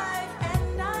eyes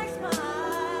and I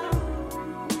smile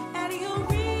at your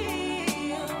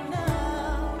real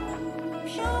love,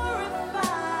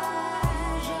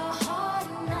 purified. Your heart,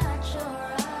 not your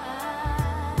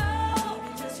eyes. Baby,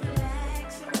 just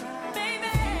relax and ride. Baby,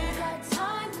 if you got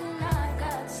time, then I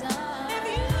got time. If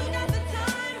you got the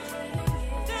time,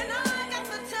 then I got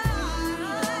the time.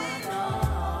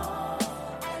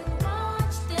 And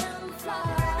watch them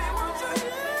fly. Baby, won't you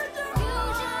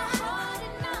use your heart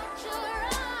and not your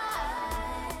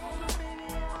eyes.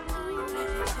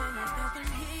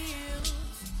 Nothing heals,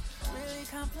 really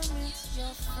compliments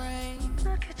your frame.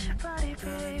 Look at your body,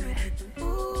 baby.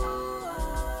 Ooh,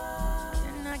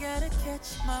 and I gotta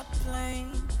catch my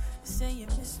plane. You say you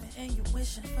miss me and you're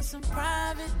wishing for some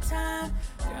private time.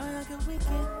 Girl, how could we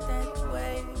get that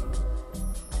way?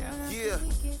 Girl, how Yeah, could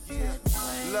we get that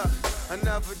way? Look,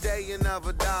 Another day,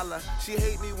 another dollar. She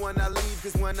hate me when I leave,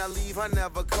 cause when I leave, I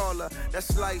never call her.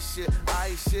 That's light shit,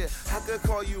 I shit. I could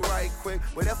call you right quick,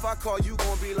 but if I call you,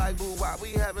 gon' be like, boo, why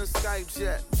we haven't Skyped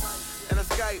yet? And a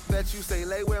Skype bet you say,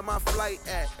 lay where my flight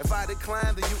at. If I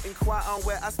decline, then you inquire on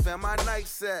where I spend my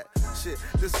nights at. Shit,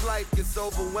 this life gets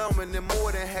overwhelming and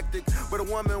more than hectic. But a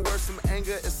woman worth some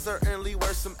anger is certainly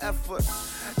worth some effort.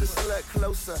 Just look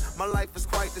closer, my life is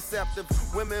quite deceptive.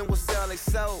 Women will sell their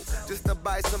soul just to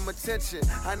buy some attention.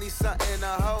 I need something to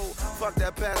hold, fuck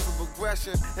that passive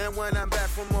aggression. And when I'm back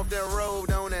from off that road,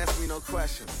 don't ask me no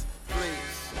questions,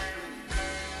 please.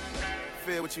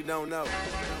 Fear what you don't know.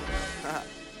 I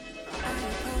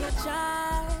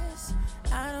apologize,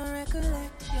 I don't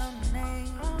recollect your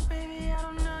name. Oh baby, I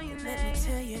don't know your name. Let me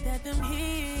tell you that them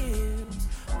heels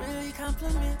really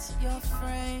compliment your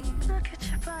frame. Look at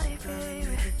your body,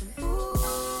 baby. Ooh,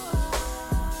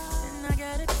 and I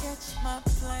gotta catch my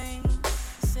plane.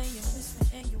 Say you miss me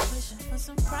and you're wishing for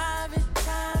some private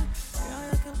time. Girl,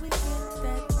 how could we get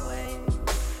that way?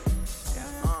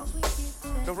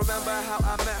 Don't remember how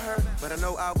I met her, but I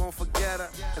know I won't forget her.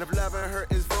 And if loving her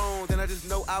is wrong, then I just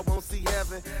know I won't see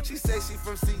heaven. She say she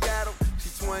from Seattle,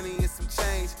 she's 20 and some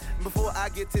change. And before I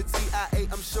get to TIA,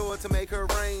 I'm sure to make her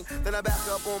rain. Then I back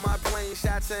up on my plane,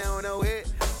 Chi-Town, no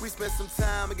hit. We spent some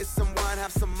time and get some wine,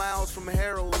 have some miles from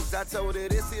Harold's. I told her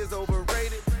this is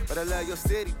overrated, but I love your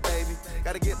city, baby.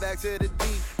 Gotta get back to the D.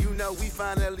 You know we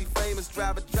finally famous.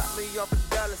 Driver, drop me off at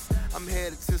Dallas. I'm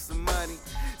headed to some money.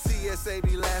 TSA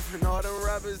be laughing, all the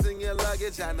rubbers in your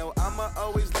luggage. I know I'ma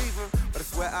always leave them, but I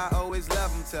swear I always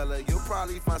love them. Tell her you'll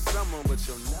probably find someone, but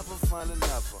you'll never find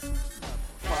another.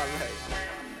 Parlay.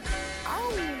 I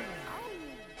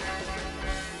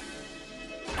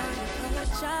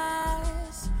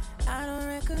apologize, I don't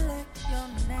recollect your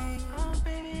name. Oh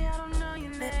baby, I don't know your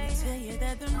name. Let me tell you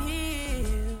that them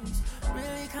heels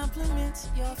really compliment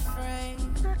your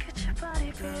frame. Look at your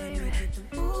body, baby.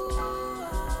 Ooh,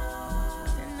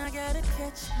 then I gotta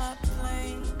catch my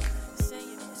plane. Say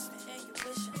you miss me and you're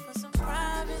wishing for some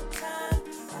private time.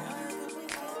 Girl, how could we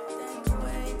get that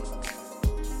way?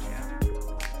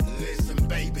 Listen,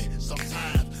 baby,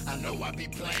 sometimes I know I be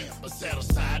playing, but set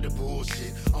aside the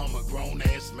bullshit. I'm a grown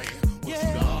ass man. Want you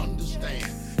to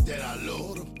understand that I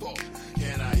love the book.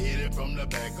 Can I hit it from the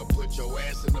back or put your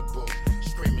ass in the book?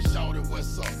 Screaming, shout it,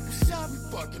 what's up? We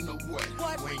fucking the what?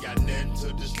 We ain't got nothing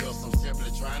to discuss. I'm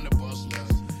simply trying to bust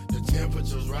nuts. The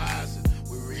temperature's rising,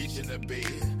 we're reaching the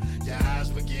bed. Your eyes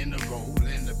begin to roll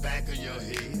in the back of your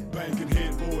head. Banging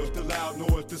head boys, the loud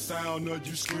noise, the sound of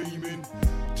you screaming.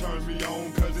 Turn me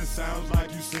on cause it sounds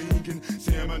like you singing.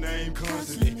 Saying my name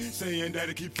constantly, saying that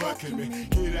it keep fucking me.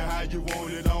 Get it how you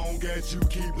want it on, guess you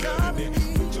keep loving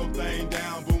it. Put your thing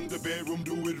down, boom, the bedroom,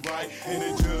 do it right. And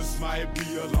it just might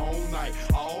be a long night.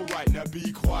 Alright, now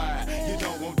be quiet. You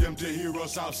don't want them to hear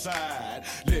us outside.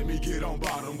 Let me get on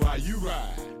bottom while you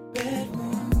ride.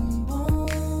 Bedroom,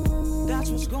 boom. That's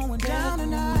what's going down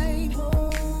tonight.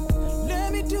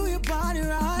 Let me do your body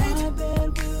right. My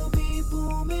bed will be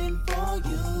booming for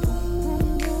you.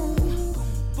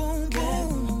 Boom,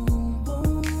 boom,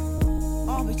 boom.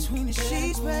 All between the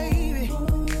sheets, baby.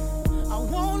 I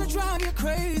wanna drive you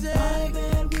crazy. My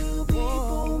bed will be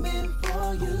booming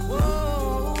for you.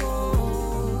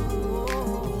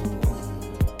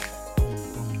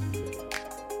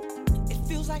 It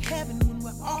feels like heaven when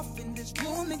we're off in this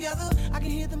room together. I can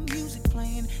hear the music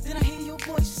playing, then I hear your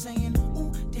voice saying,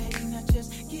 ooh, daddy, now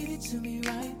just give it to me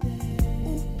right there.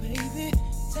 Ooh, baby,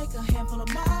 take a handful of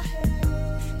my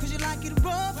hair. Cause you like it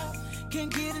rough,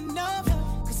 can't get enough.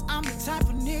 Cause I'm the type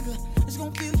of nigga that's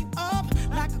gonna fill you up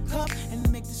like a cup and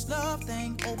make this love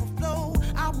thing overflow.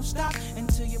 I won't stop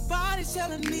until your body's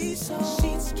telling me so.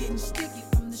 Sheets getting sticky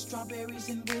from the strawberries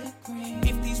and whipped cream.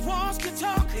 If these walls could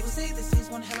talk, they would say this is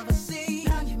one hell of a scene.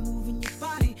 Now you're moving your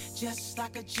body just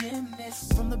like a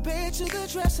gymnast. From the bed to the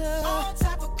dresser, all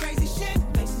type of crazy shit.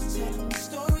 Faces telling me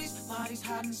stories, bodies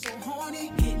hiding so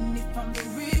horny. Hitting it from the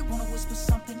rear, wanna whisper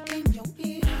something in your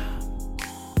ear.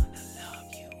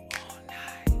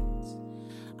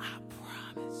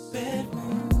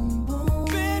 Bedroom, boom.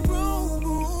 Bedroom,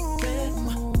 boom.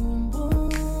 Bedroom,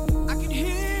 boom. I can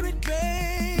hear it,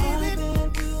 baby. My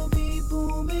bed will be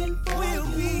booming for we'll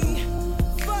be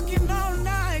fucking all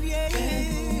night, yeah.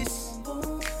 Bedroom,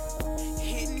 boom.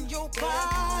 Hitting your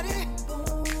body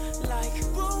like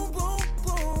boom, boom,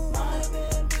 boom. My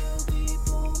bed will be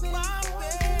booming. My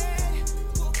bed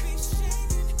will be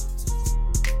shaking.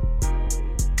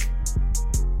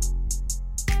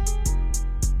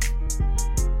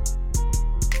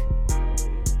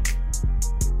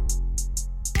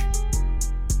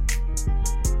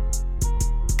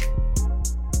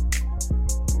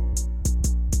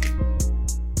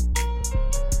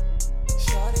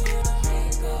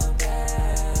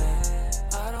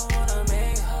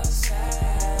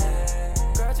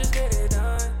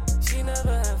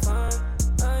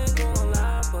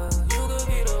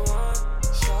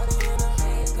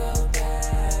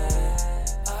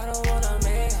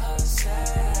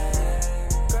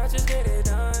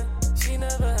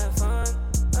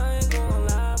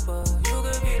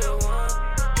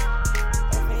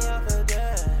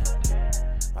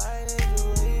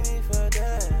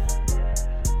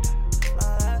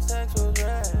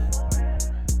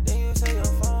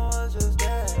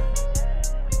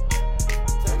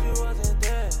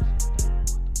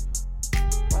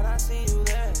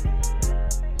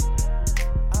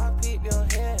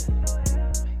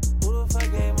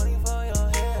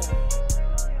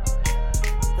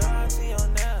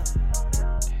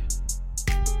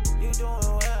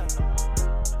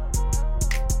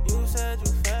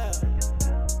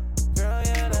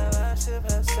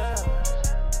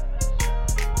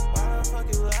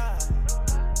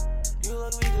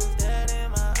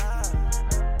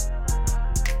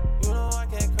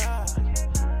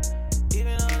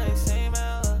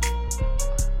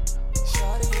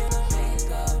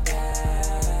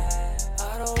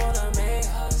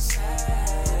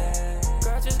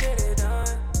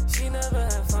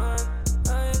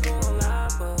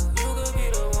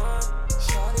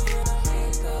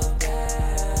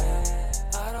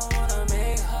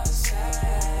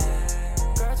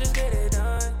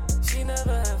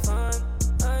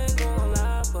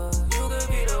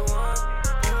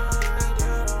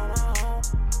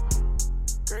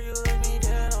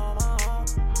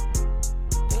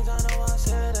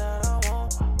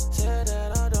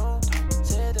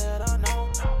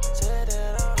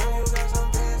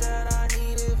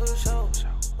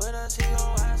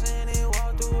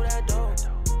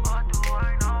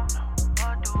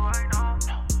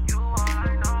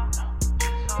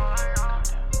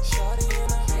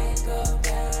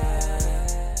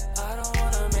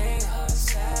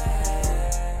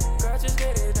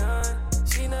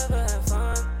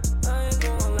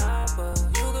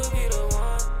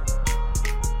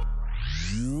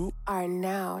 are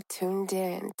now tuned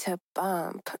in to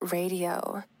Bumppp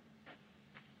Radio.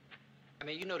 I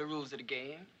mean, you know the rules of the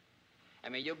game. I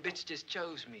mean, your bitch just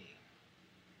chose me.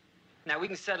 Now, we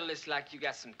can settle this like you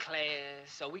got some class,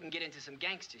 so we can get into some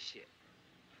gangster shit.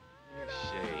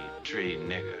 Shade tree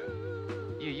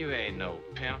nigga. You ain't no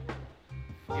pimp.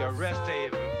 You're a rest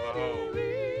haven for hoes.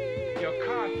 You're a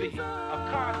car thief. A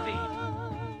car thief.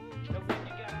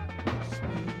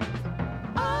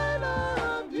 I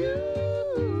love you.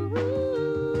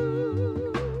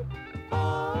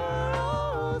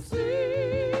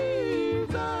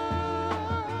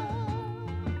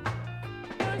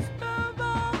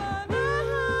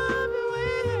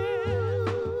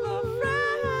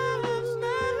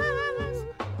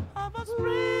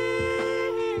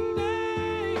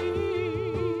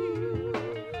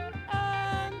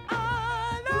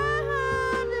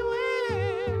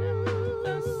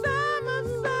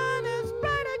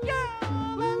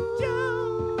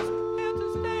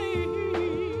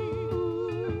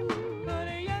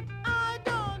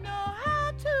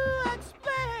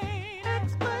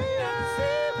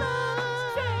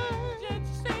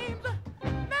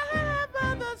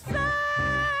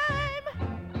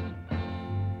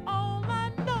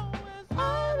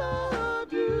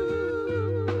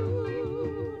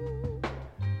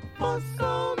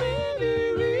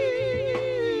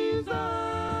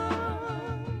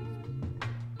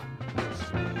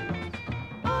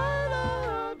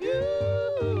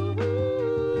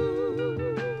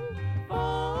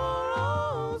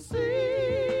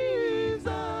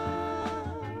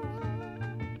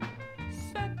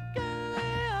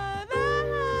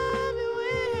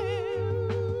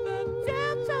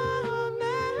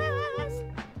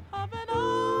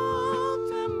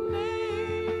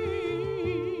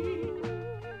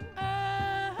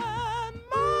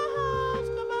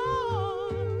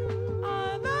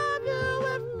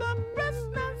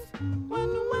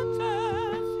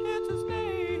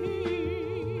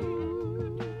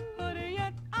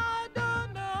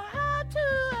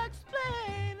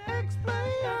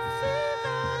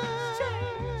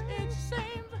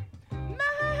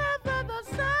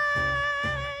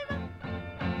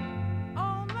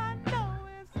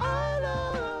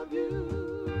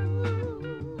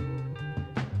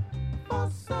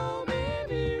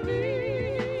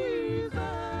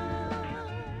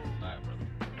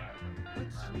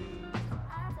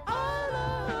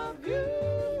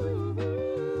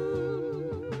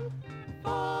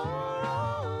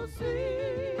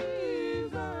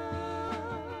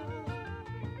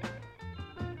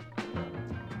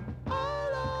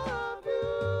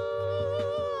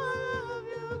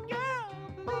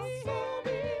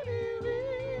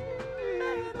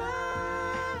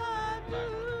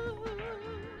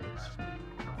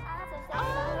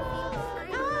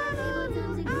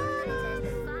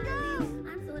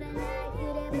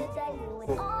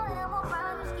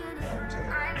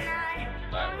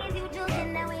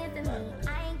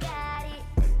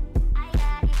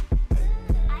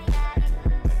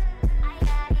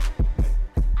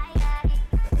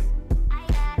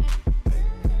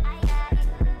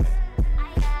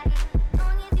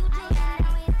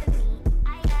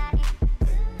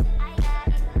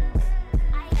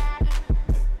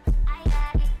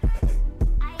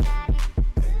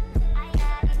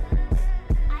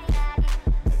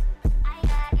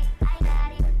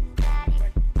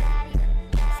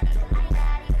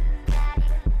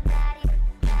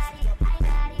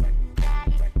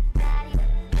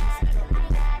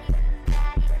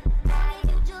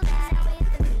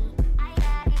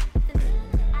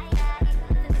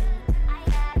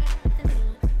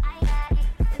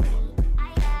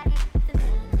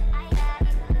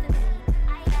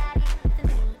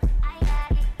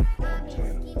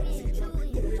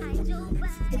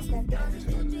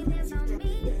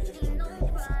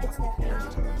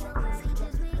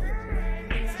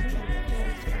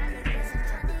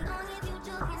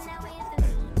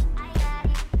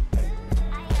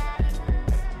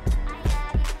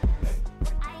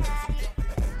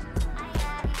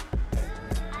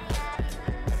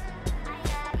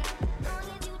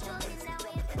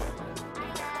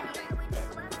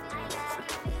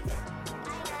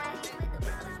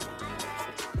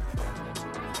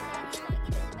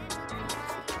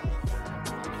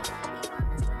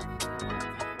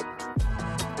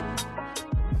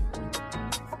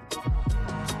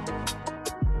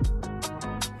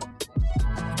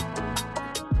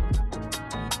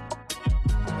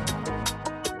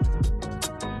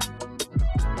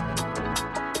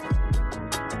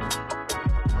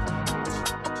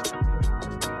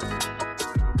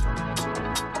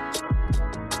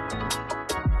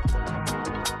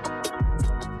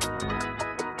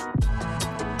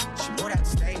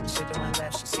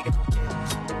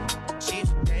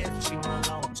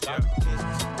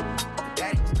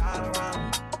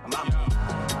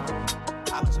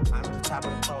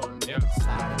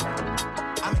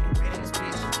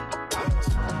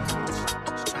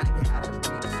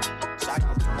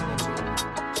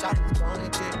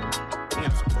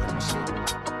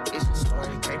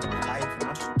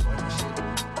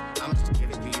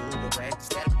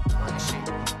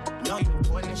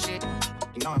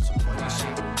 know I'm supporting this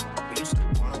shit. We used to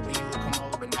want when you would come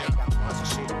over, but now you got more and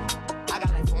shit. I got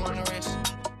like 4 on the wrist,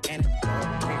 and a door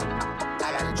crib.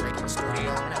 I got a drink in the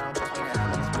studio, and I don't just mean that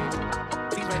I'm in this bitch.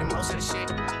 Please read the most of the shit,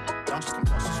 don't just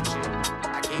compose some shit.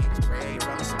 I gave this prayer, you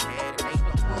run me some head, and make me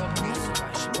look cool.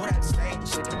 She moved out the state, the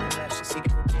shit that went left, she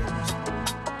seeking forgiveness.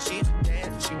 She's a dad,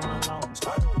 but she went alone,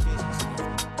 started a business.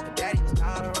 Her daddy was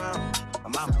not around, my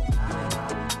mama was not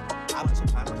around. I was just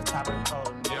climbing the top of the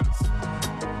pole, and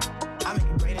I make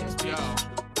it great in this bitch.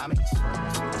 I make it smart in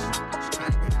this bitch. She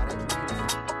trying to get out of the bitch.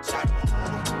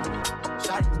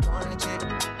 Shotty was born in a chick.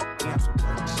 We have some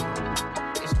good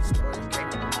shit. It's a story, came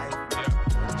from life.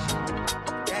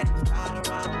 Daddy's not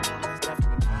around, mama's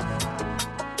definitely not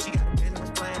around. She got a business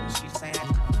plan, but she just ain't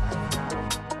acting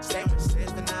right. Stay with her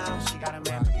sister now, she got a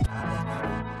man, but he not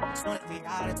around. Soon as we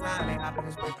out of time, they hop in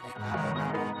his whip and they not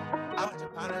around. I was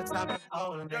just on the top of the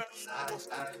pole and make it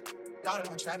slide. Thought I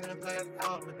was trapping to play a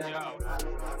call, but then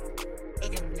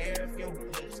look in the mirror if you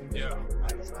want to listen.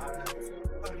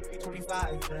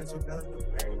 25, feeling too good,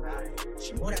 look very right.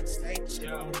 She moved out the state, she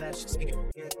on the left, she's taking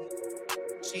forgiveness.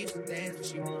 She used to dance, but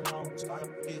she went home, started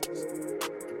a business.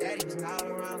 Her daddy was not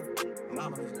around, my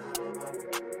mama was not around.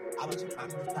 I was just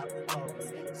climbing the top of the pole.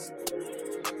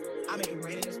 I make it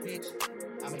rain in this bitch,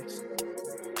 I make it slow.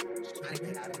 Just trying to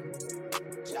get out of here.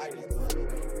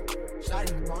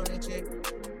 Shotty was born in a chick.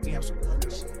 We have some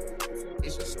good shit.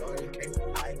 It's a story, came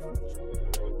from life.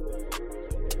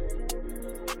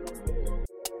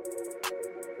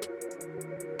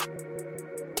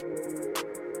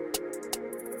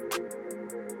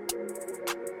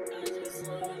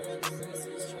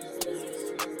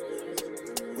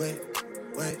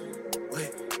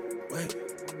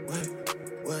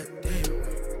 What, damn,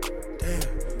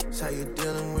 that's how you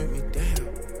dealing with me, damn,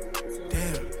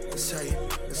 that's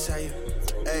how you,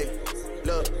 hey,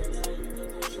 look,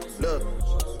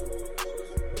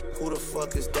 who the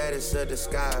fuck is that? It's a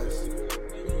disguise,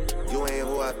 you ain't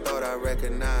who I thought I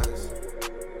recognized,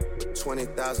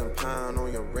 20,000 pounds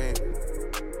on your rent,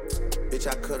 bitch,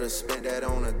 I could've spent that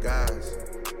on the guys,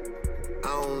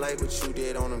 I don't like what you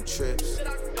did on them trips,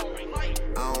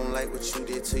 I don't like what you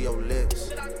did to your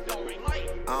lips,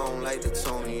 I don't like the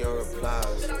tone of your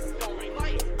replies,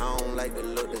 I don't like the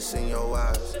look that's in your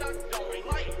eyes,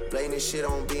 blame this shit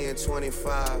on being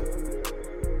 25,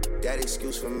 that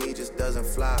excuse for me just doesn't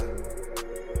fly,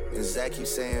 and Zach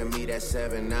keeps saying me that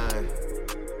 7'9",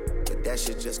 but that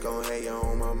shit just gon' hate you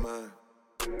on my mind,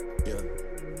 yeah.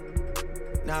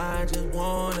 Now I just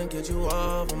wanna get you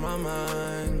off of my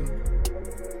mind,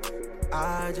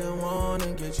 I just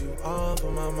wanna get you off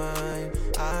of my mind,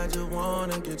 I just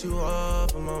wanna get you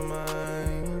off of my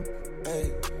mind,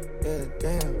 hey, yeah,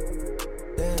 damn,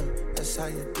 that's how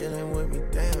you dealing with me,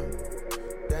 damn,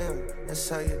 that's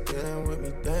how you dealing with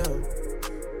me, damn,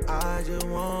 I just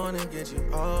wanna get you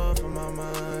off of my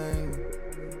mind,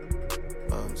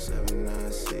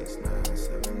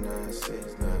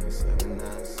 7969796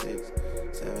 796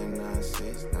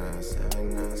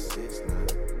 7969796.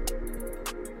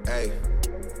 Hey,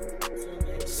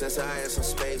 since I had some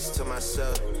space to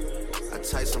myself, I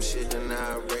typed some shit and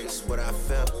I erased what I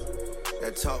felt.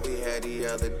 That talk we had the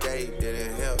other day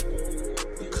didn't help,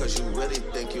 because you really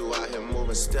think you out here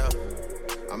moving stealth.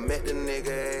 I met the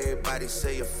nigga, everybody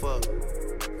say you fuck,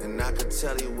 and I could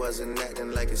tell he wasn't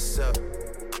acting like himself.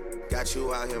 Got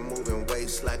you out here moving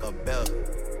waist like a belt.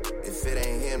 If it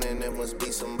ain't him, then it must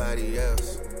be somebody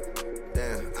else.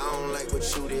 Damn, I don't like what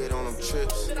you did on them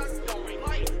trips,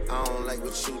 I don't like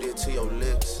what you did to your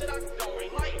lips,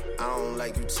 I don't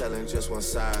like you telling just one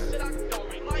side,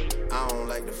 I don't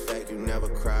like the fact you never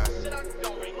cried.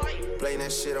 Blame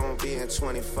that shit on being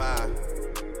 25,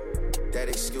 that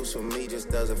excuse for me just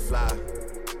doesn't fly.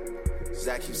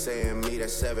 Zach keeps saying me that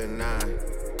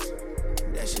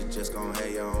 7'9", that shit just gon'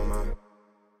 hate you on my...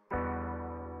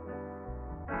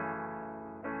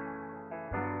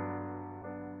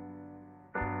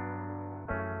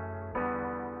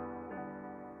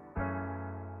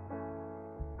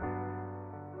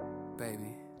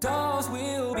 Doors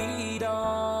will be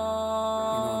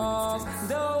doors,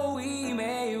 though we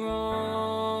may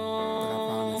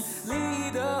roam.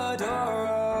 Leave the door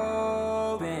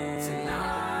open.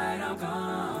 Tonight I'm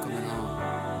coming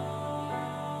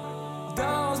home.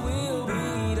 Doors will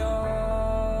be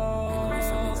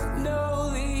doors,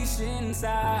 no leash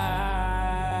inside.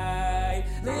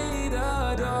 Leave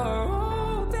the door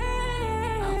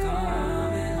open. I'm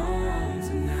coming home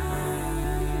tonight.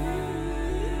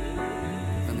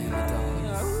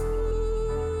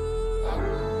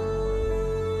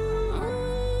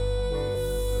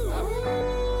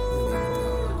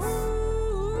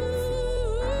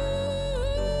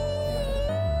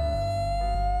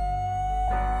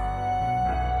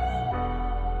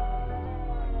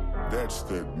 That's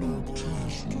that new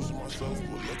tease. Losing myself,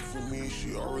 but lucky for me,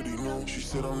 she already knew. She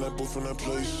said I'm that boy from that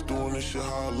place, doing this shit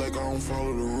how I like, I don't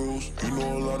follow the rules. You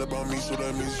know a lot about me, so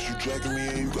that means that you dragging me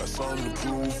and you got something to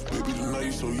prove. Baby, tonight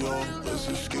you so young, let's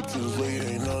just skip to this late,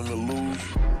 ain't nothing to lose.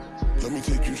 Let me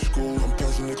take you to school, I'm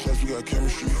passing the class, we got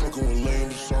chemistry. Fucking with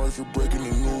lames, sorry for breaking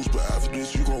the news, but after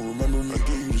this you gon' remember me. I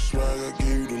gave you the swag, I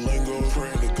gave you the lingo.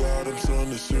 Praying to God, I'm something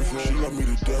to sin for. She love me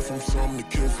to death, I'm something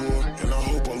to kill for. And I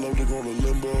hope I love to go to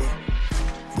limbo.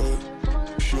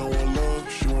 But she don't want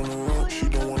love, she wanna rub. She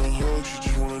don't wanna hug, she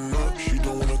just wanna nut. She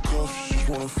don't wanna cuff, she just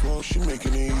wanna fuck. She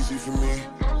making it easy for me.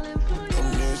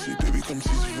 I'm Nancy, baby, come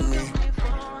tease it for me.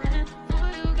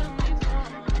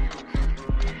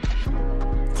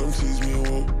 Come tease me,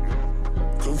 whoa.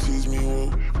 Come tease me, whoa.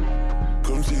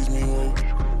 Come tease me, whoa.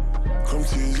 Come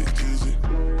tease it, tease it.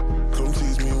 Come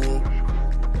tease me, whoa.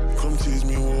 Come tease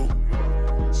me, whoa.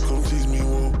 Come tease me,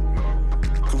 whoa.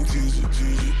 Come tease it,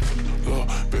 tease it.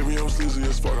 Baby, I'm sleazy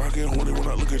as fuck. I get horny when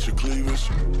I look at your cleavage.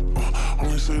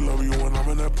 Only say love you when I'm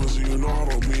in that pussy. You know I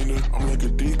don't mean it. I'm like a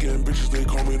deacon. Bitches, they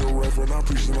call me the reverend. I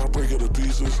preach and I break it to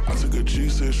pieces. I took a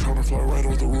G6, trying to fly right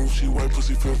off the roof. She white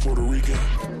pussy, feel Puerto Rican.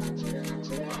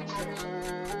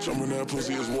 Jumping that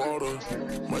pussy is water.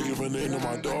 Might give a name to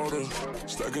my daughter.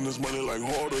 Stacking this money like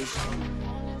hoarders.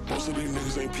 Most of these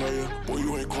niggas ain't playin'. Boy,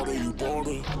 you ain't caught it, you bought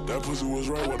her. That pussy was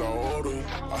right what I ordered.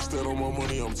 I stand on my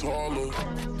money, I'm taller.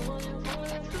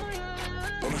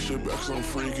 Throw that shit back, so I'm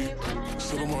freaky.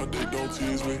 Sit on my dick, don't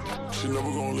tease me. She never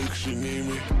gonna leave 'cause she need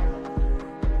me.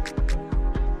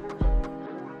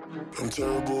 I'm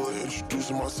terrible at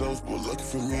introducing myself, but lucky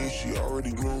for me, she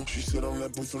already knew. She said I'm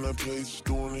that boy from that place,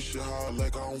 doing this shit how I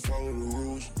like, I don't follow the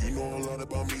rules. You know a lot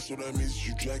about me, so that means that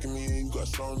you jacking me and you got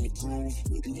something to prove.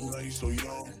 Even though you so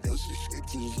young, let's escape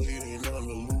to this late, ain't nothing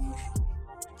to lose.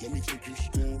 Let me take you to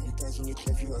school, I'm passing the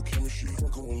class, you got chemistry.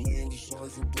 Fucking with lames, sorry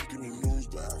for breaking the news,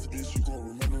 but after this you gon'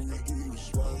 remember me. I give you the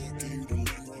swag, I give you the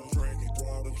lingo. Praying to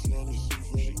God, I'm something to sin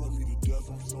for. She love me to death,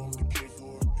 I'm something to kill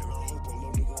for. And I hope I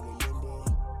love to go to limbo.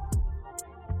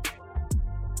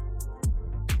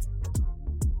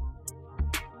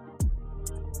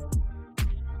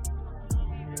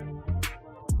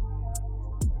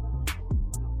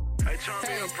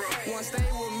 Hey, wanna stay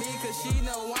with me cause she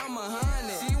know I'm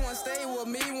 100. She wanna stay with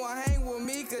me, wanna hang with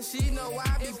me cause she know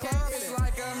I be pumping. It's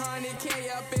like 100K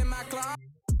up in my closet.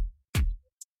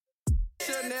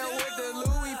 Chanel with the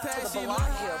Louis pass, she like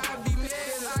I be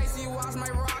mixing icy watch my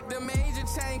rock the major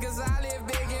chain cause I live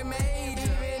big and made.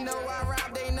 Even though I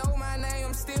rap, they know my name,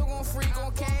 I'm still gon' freak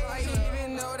on K. Like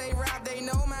even though they rap, they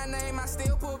know my name, I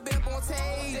still put Bumppp on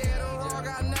tape. Did a wrong,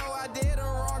 I know I did a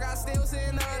wrong, I still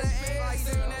send her the A. Like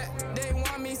sing that, they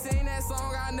want me sing that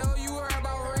song, I know you heard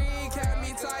about Reed. Kept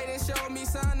me tight and showed me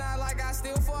something, not like I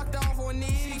still fucked off on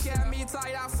knee. She kept me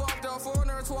tight, I fucked off on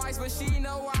her twice, but she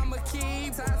know I'm a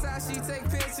keep. Sometimes she take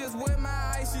pictures with my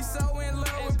eyes, she so in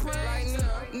love with print.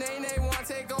 Like Nene want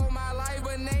take over my life,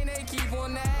 but Nene keep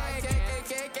on that. Like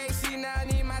KKK, she not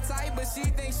need my type, but she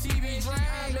think she be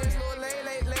dragged. This little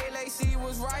Lele, she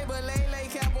was right, but Lele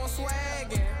kept on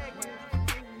swagging.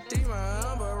 She my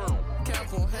number,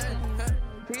 kept on head.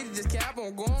 He just kept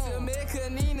on going. To me,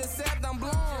 couldn't even accept I'm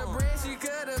blown. She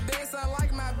could've been something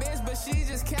like my bitch, but she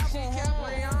just kept on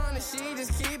Rihanna, she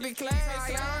just keep it clean.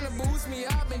 Rihanna boost me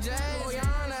up and jazz.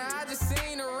 Rihanna, I just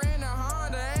seen her in a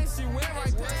Honda and she went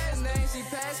right past. Then she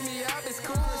passed me up, it's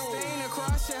cool. Christina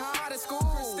crushing hard at school.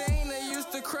 Christina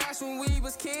used to crush when we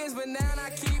was kids, but now I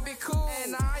keep it cool.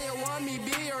 And Naya want me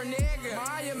be her nigga.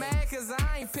 Maya mad cause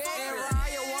I ain't picked. And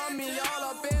Raya want me all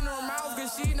up in her mouth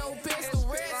cause she no pistol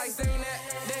rich. Like sing that,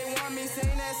 they want me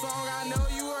sing that song, I know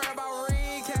you heard about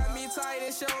Reed. Kept me tight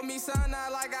and showed me something,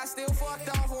 not like I still fucked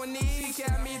off on knee.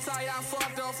 Kept me tight, I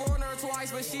fucked off on her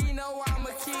twice, but she know I'm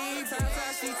a keep.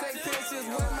 Sometimes she take pictures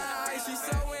with my eyes, she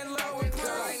so in love with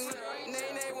her.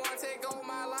 Nene wanna take over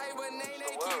my life, but Nene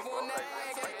keep on that.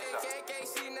 KKK,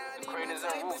 she not even Creators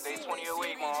and Roof, they 20 a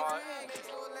week, man.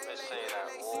 Let's say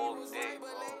that all day, bro.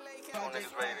 Y'all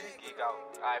niggas ready to geek out.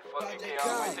 Alright, fuck it,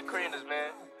 y'all. With the creators,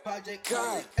 man.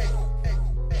 God.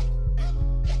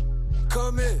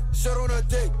 Come in, shit on a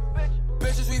dick.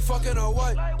 Bitches, we fucking or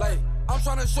what? Like, I'm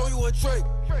tryna show you a trick.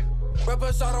 Rep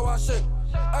inside of our shit.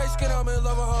 Ice skin, I'm in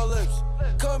love with her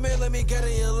lips. Come in, let me get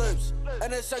in your lips.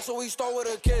 And then sex, so we start with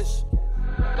a kiss.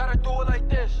 Gotta do it like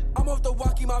this. I'm off the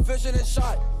walkie, my vision is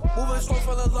shot. Moving slow,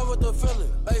 fell in love with the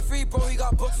feeling. Like, free bro, he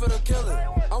got booked for the killing.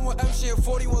 I'm with MC and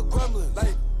 41 Gremlins.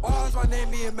 Like, why is my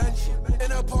name being mentioned?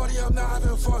 In a party, I'm not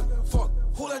having fun. Fuck.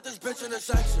 Who let this bitch in the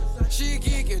section? She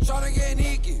geeking, tryna get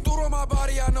sneaky. Through on my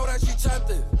body, I know that she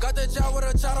tempted. Got the job with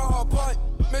a chat on her butt.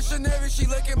 Missionary, she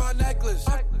licking my necklace.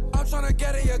 I'm tryna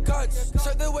get in your guts.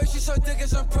 Said the way she suck dick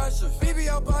is impressive.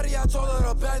 BBL body, I told her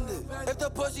to bend it. If the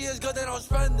pussy is good, then I'll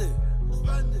spend it.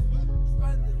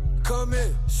 Come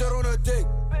in, sit on a dick.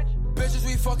 Bitches,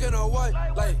 we fucking or what?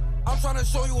 Like, I'm tryna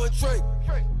show you a trick.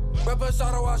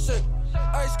 Reposado, I shit.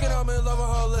 Ice skin, I'm in love with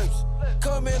her lips.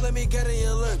 Come in, let me get in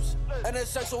your lips. And then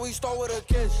sex, so we start with a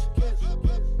kiss.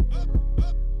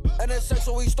 And then sex,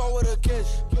 so we start with a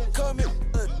kiss. Come in,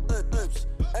 lips.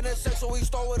 And then sex, so we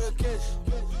start with a kiss.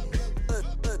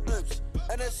 Lips.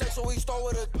 And then sex, so we start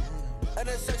with a. And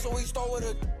then sex, so we start with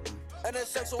a. And then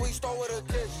sex, so we start with a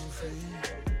kiss.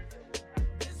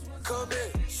 Come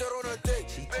in, sit on a dick.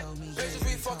 Bitches,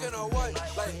 we fucking or what?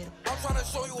 Like, I'm tryna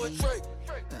show you a trick.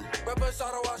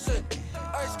 Reposado, I shit.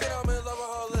 Ice skin, I'm in love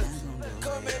with her lips.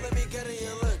 Come in, let me get in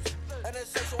your lips. And then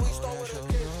sex, so we start with a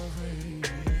kiss.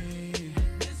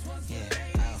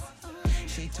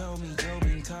 She told me you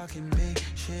been talking big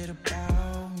shit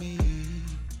about me.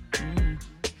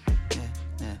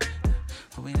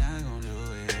 But we not gon' do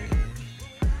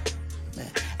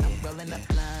it. I'm rolling up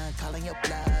blunt, calling your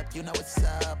bluff. You know what's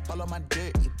up, all on my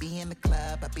dirt. You be in the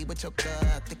club, I be with your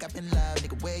club. Think I'm in love,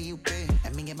 nigga, where you been?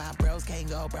 And me and my bros can't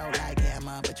go bro like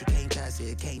hammer, but you can't touch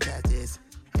it, can't touch this.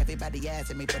 Everybody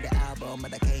asking me for the album,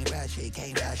 but I can't rush it,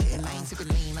 can't rush it. And I ain't sipping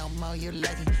lean no more, you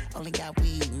lucky. Only got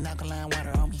weed and alkaline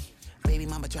water on me. Baby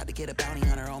mama tried to get a bounty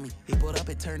hunter on me. He pulled up,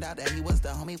 it turned out that he was the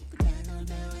homie.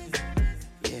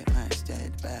 Yeah, I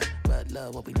stand back, but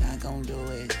love, what we not gon' do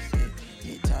is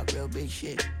yeah, talk real big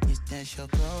shit. Is that your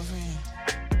girlfriend?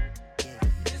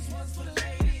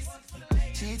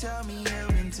 She told me you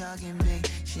been talking big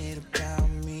shit about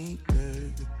me,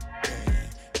 girl. Yeah,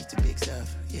 it's the big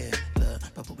stuff, yeah, love,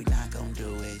 but what we not gon'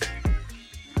 do is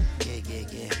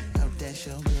yeah. Hope that's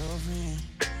your girlfriend.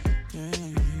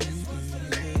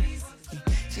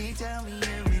 She tell me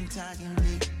you been talking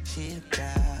big shit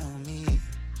about me.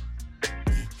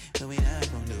 But we not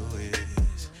gon' do it.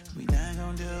 We not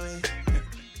gon' do it.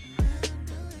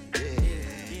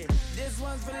 Yeah. This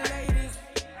one's for the ladies.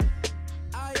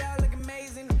 All y'all look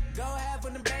amazing. Go half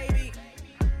on the baby.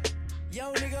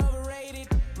 Yo, nigga overrated.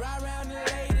 Ride around the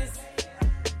latest.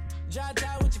 Drop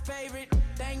out with your favorite.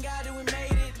 Thank God that we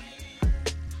made it.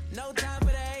 No time for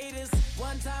the haters.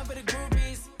 One time for the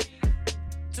groupies.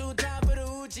 Two time for the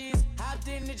hoochies. Hopped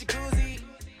in the jacuzzi.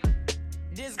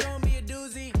 This gon' be a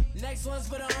doozy. Next one's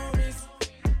for the homies.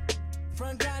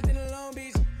 Front Compton and Long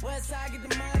Beach. West side get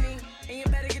the money. And you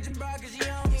better get your bra cause she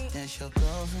on me. That's your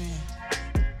girlfriend.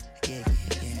 Yeah.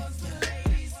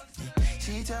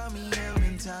 She told me you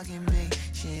been talking big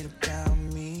shit about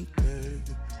me, girl.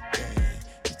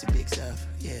 Yeah, it's the big stuff,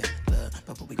 yeah, love,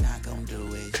 but what we not gon' do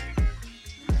is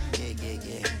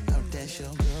yeah. Hope that's your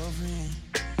girlfriend.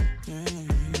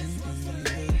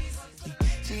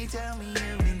 She tell me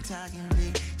you been talking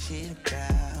big shit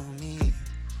about me.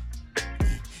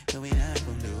 But we not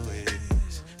gon' do it.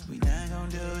 We not gon'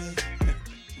 do it.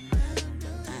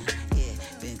 Yeah,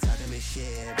 been talking big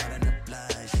shit, ballin' the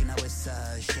blood. She know it's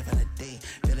us, shit for the day.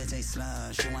 Feelings ain't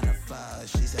slum, she wanna fuck.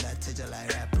 She said I touch her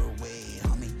like rapper way.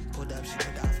 Homie, pulled up, she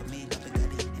put out for me. Double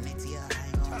gutty, and they tell her I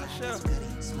ain't gon' lie. It's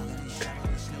goody, smoking and shovel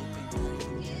with Snoopy.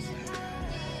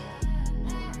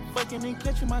 Fucking and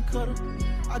catching my cutter.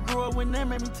 I grew up when that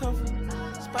made me tougher.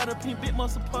 Spider pink, big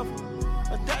muscle puffer.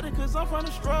 Adapted cause I'm from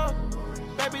the struggle.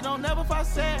 Baby, don't never fight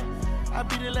sad. I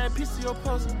beat the last piece of your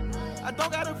puzzle. I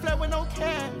don't got a flat with no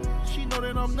cash. She know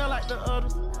that I'm not like the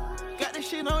others. Got this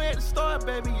shit on at the start,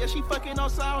 baby. Yeah, she fucking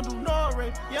outside, I don't do no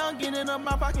rape. Yeah, I'm getting in her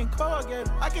mouth, I can corrugate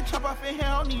her. I can chop off in here,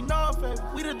 I don't need no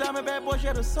favor. We the diamond bad boys,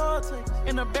 yeah, the soul tape.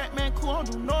 In the Batman cool, I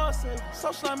don't do no save.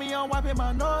 So slimy, I'm wiping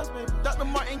my nose, baby. Dr.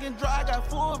 Martin can dry, I got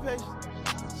full patience.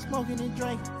 Smoking and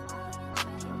drinking.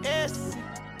 SC.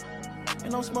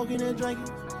 And I'm smoking and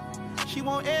drinking. She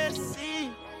want SC.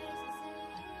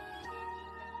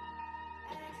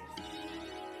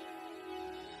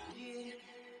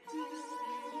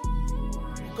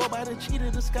 Go by the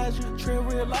cheetah, disguise you. Trail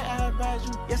real light, I advise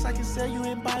you. Yes, I can sell you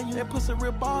and buy you. That pussy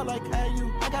real ball like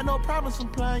IU. I got no problem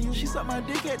supplying you. She sucked my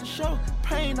dick at the show.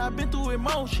 Pain, I been through it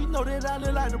more. She know that I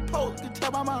look like the Pope. You can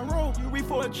tell by my robe. You reach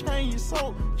for a chain, you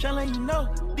sold. Just let you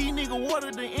know, these niggas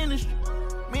water the industry.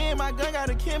 Me and my gun got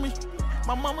a chemistry.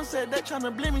 My mama said they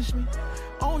tryna blemish me.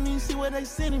 I don't even see where they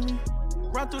sending me.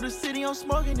 Run through the city, I'm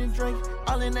smoking and drinking.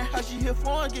 All in that house, you hear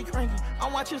phone get cranky. I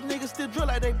watch his niggas still drill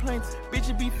like they planes.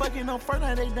 Bitches be fucking on first,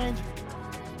 now they danger.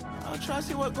 I'm tryna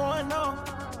see what's going on.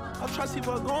 I'm tryna see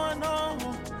what's going on.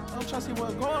 I'm tryna see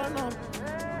what's going on.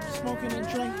 Smoking and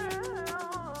drinking.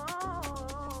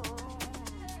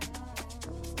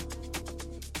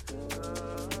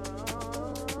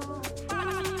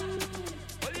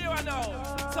 What do you want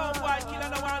now? Some boy killer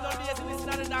no one no days to listen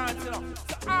to the dance, you know.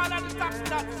 So all of the top of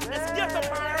that, let's get up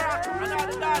and rock. And all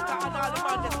the data and all the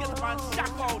man, let's get up and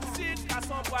shock out. See it, cause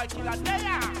some boy killer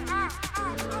there.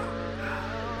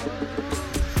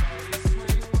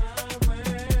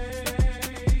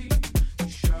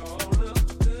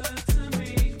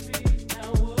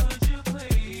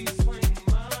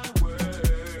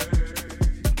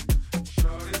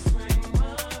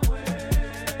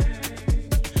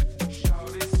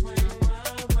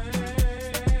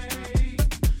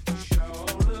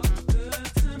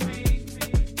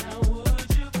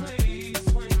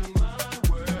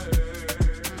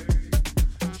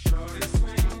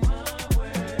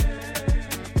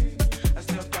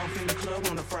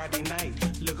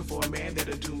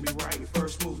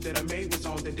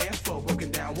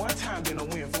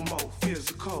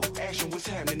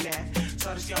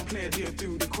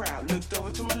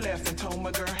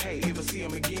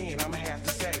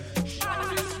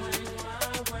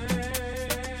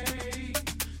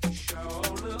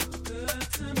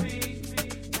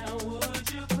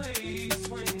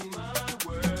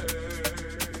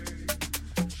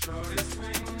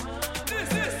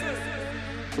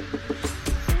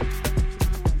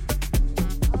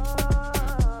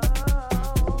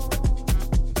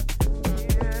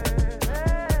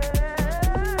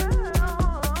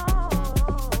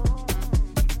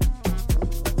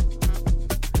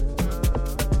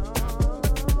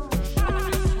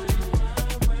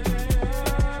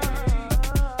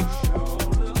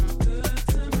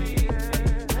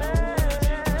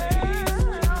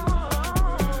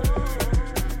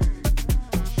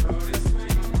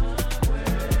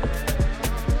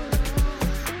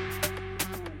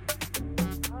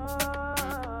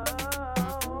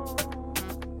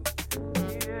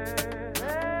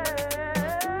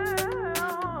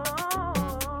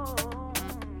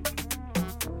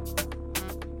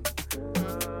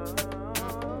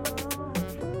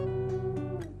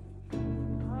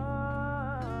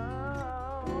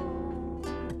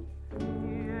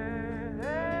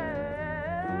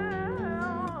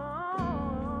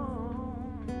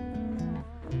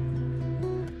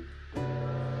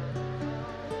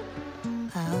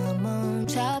 I'm on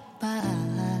top,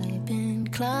 I've been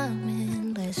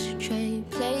climbing. Let's trade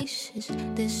places,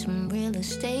 this some real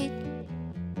estate.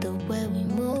 The way we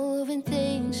moving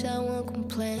things, I won't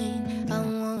complain. I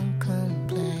won't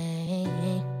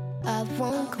complain. I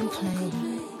won't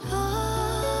complain.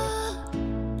 Oh,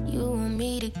 you want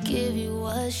me to give you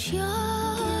what's yours.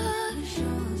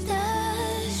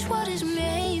 That's what it's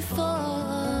made for.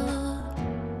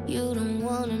 You don't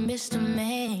wanna miss the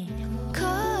main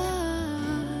card.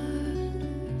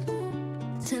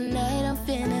 Tonight I'm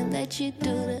finna let you do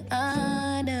the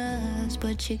honors,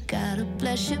 but you gotta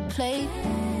bless your plate.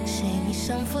 Save me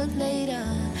some for later.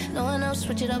 No one else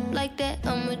switch it up like that.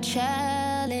 I'm a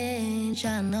challenge.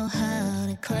 I know how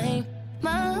to claim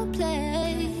my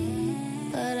place.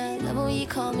 But I love when you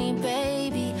call me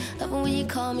baby. Love when you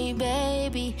call me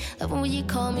baby. Love when you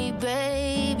call me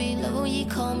baby. Love when you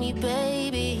call me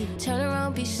baby. Turn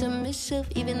around, be submissive.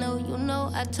 Even though you know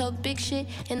I talk big shit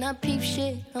and I peep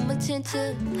shit, I'm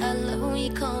attentive. I love when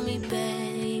you call me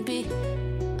baby. Baby.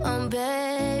 Love when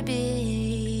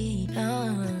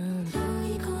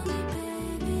you call me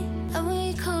baby. Love when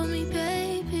you call me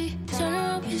baby. Turn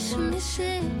around, be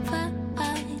submissive.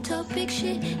 I talk big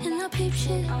shit and I peep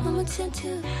shit. I'm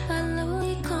attentive. I love when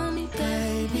you call me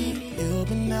baby. You've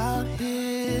been out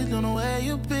here, don't know where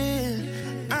you've been.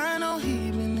 I know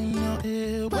he been in your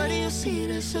ear. What do you see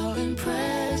that's so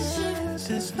impressive?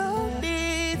 There's no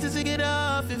need to take it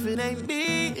off if it ain't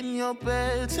me in your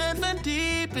bed. 10 foot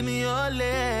deep in your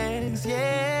legs.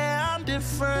 Yeah, I'm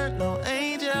different, no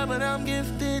angel, but I'm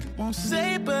gifted. Won't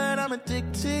say, but I'm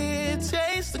addicted.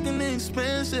 Taste looking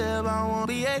expensive. I won't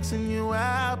be Xing you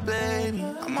out, baby.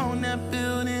 I'm on that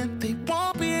building. They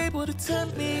won't be able to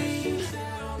tempt me.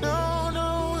 No,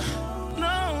 no,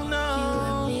 no, no. You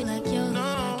love me like you're no.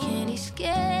 I can't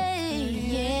escape.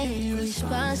 Yeah,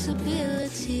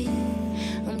 responsibility.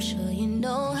 I'm sure you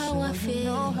know how I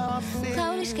feel.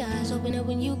 Cloudy skies open up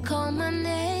when you call my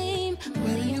name.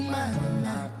 Will you mind or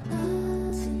not?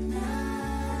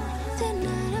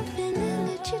 Tonight I'm finna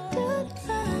let you do the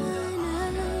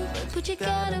fine. But you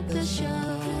gotta bless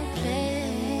your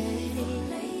play.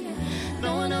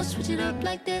 No one else switch it up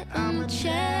like that. I'm a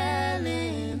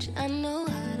challenge. I know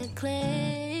how to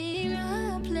claim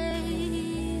my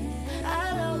place.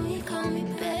 I love when you call me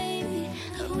baby.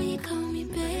 Love when you call me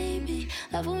baby.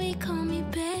 Love when you call me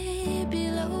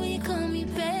baby. Love when you call me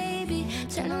baby.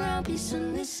 Turn around, be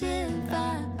submissive.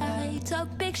 I talk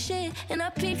big shit and I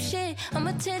peep shit. I'm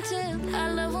attentive.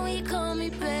 I love when you call me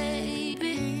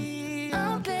baby.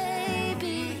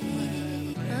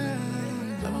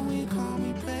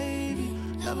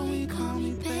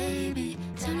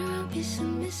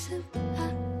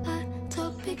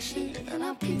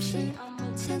 my peeps and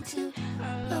I'm attentive.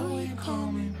 I love when you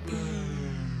call me babe.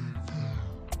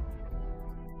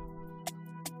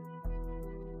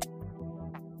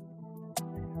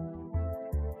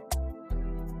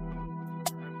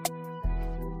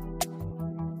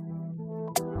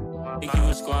 Think you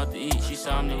was go out to eat, she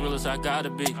said I'm the realest I gotta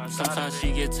be. Sometimes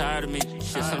she get tired of me,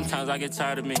 shit, sometimes I get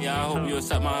tired of me. Yeah, I hope you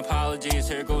accept my apologies.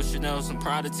 Here goes Chanel, some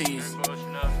Prada tees.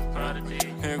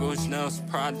 Here goes Chanel, some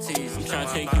Prada tees. I'm trying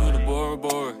to take you to Bora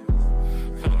Bora.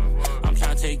 I'm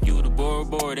trying to take you to Bora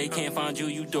Bora. They can't find you,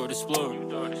 you door to explore.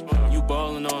 You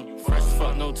ballin' on 'em, fresh as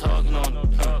fuck, no talking on 'em.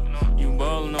 You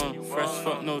ballin' on 'em, fresh as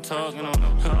fuck, no talking on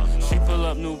 'em. She pull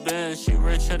up new Benz, she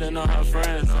richer than all her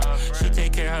friends. She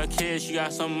take care of her kids, she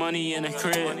got some money in the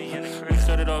crib. We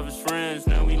started off as friends,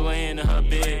 now we layin' in her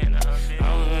bed.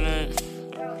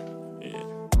 Yeah.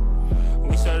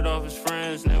 We started off as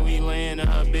friends, now we layin' in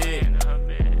her bed.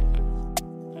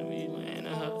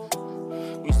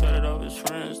 We started off as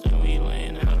friends, then we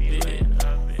layin' in her bed.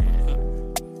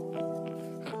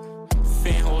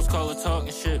 Fan hoes call her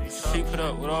talking shit. She put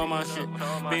up with all my shit.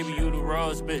 Baby, you the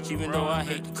rawest bitch, even though I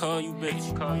hate to call you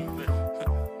bitch.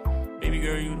 Baby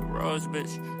girl, you the rawest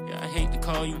bitch. Yeah, I hate to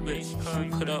call you bitch. She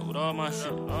put up with all my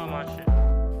shit.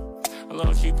 I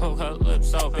love she poke her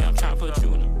lips out, babe. I'm tryna put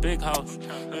you in a big house.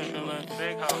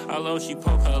 I love she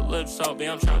poke her lips out, babe.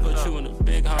 I'm tryna put you in a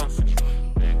big house.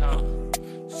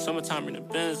 Summertime in the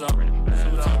Benz out.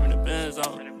 Summertime in the Benz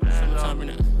out. Summertime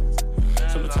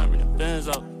in the Benz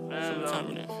out.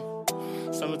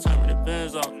 Summertime in the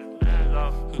Benz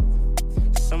out.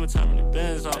 Summertime in the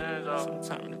Benz out.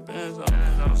 Summertime in the Benz out.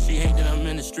 She hate that I'm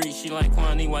in the street. She like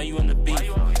Kwani, why you in the beef?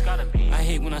 I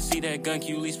hate when I see that gun, can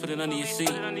you at least put it under your seat?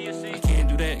 I can't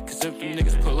do that, cause if them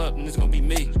niggas pull up, then it's gonna be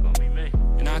me.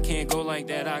 And I can't go like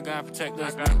that, I gotta protect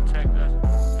us, man.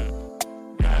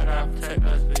 I gotta protect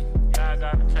us, baby. God,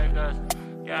 God protect us.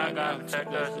 Yeah, God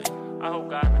protect us. I hope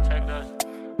God protect us.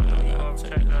 God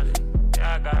protect us.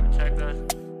 Yeah, God protect us.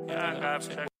 Yeah, God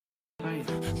protect us.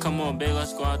 Come on, babe,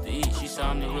 let's go out to eat. She said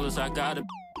I'm the realest I gotta be.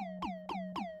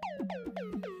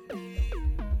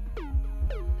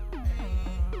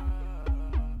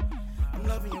 I'm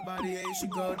loving your body, yeah, you should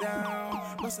go down.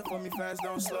 Bust it for me fast,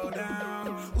 don't slow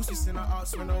down. Uzi send our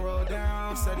arts when they roll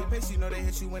down. Steady pace, you know they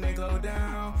hit you when they glow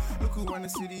down. Look who run the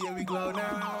city, yeah, we glow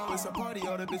now. It's a party,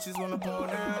 all the bitches wanna pull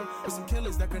down. With some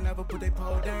killers that can never put they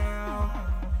pole down.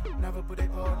 Never put they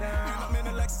pole down. I'm in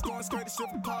a Lexus going straight to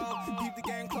strip Paul. Keep the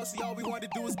game closely, all we want to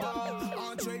do is ball.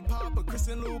 Andre Papa,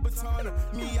 Christian Louboutin.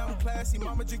 Me, I'm classy,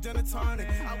 mama drink gin and tonic.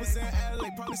 I was in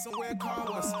LA, probably somewhere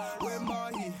Converse. With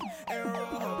Mahi, and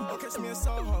Rojo. Oh, catch me in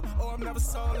Soho, oh, I'm never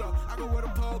solo. I go where the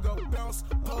pogo, bounce,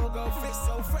 pogo. Fit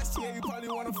so fresh, yeah, you probably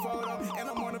want a photo. And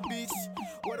I'm on the beach,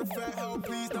 where the fat hoe,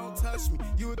 please don't touch me.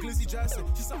 You a glizzy dresser,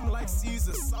 she's something like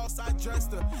Caesar. Sauce, I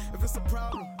dressed her. If it's a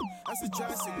problem, let's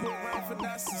address it. Quick round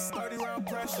finesses, 30 round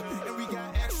pressure, and we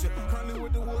got extra. Currently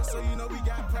with the wood, so you know we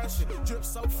got pressure. Drip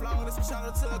so flawless. Shout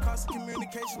out to constant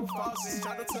communication with forces.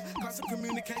 Shout out to constant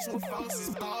communication with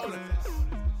forces. Ballin'.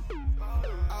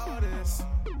 All this,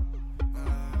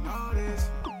 all this,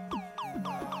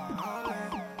 all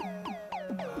that,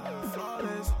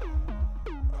 flawless.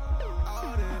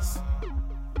 All this,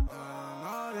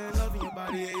 all this. Loving your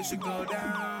body, yeah, it should go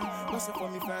down. Bust it for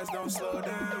me fast, don't slow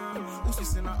down. Uzi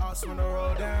send our arts when they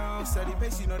roll down. Steady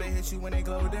pace, you know they hit you when they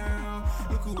glow down.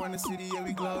 Look who run the city, yeah,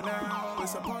 we glow now.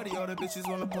 It's a party, all the bitches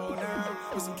wanna pull down.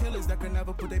 With some killers that can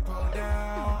never put they pole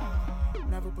down.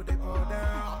 Never put they pole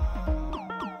down.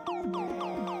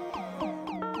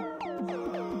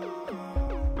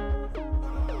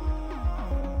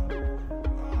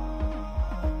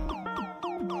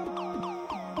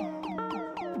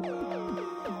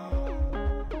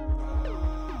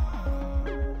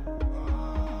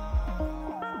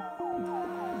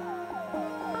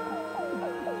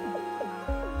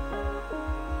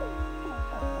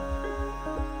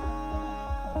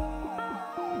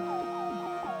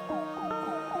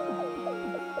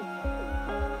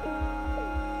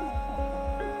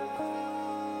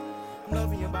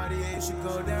 Body, yeah, it should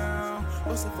go down.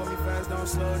 Bust it for me fast, don't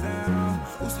slow down.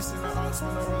 Uzi send our arts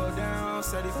when they roll down.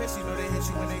 Steady pace, you know they hit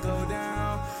you when they go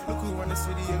down. Look who run the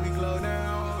city, yeah, we glow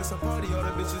now. It's a party, all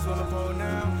the bitches wanna pole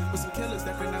now. With some killers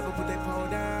that can never put they pole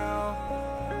down.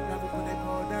 Never put they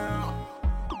pole down.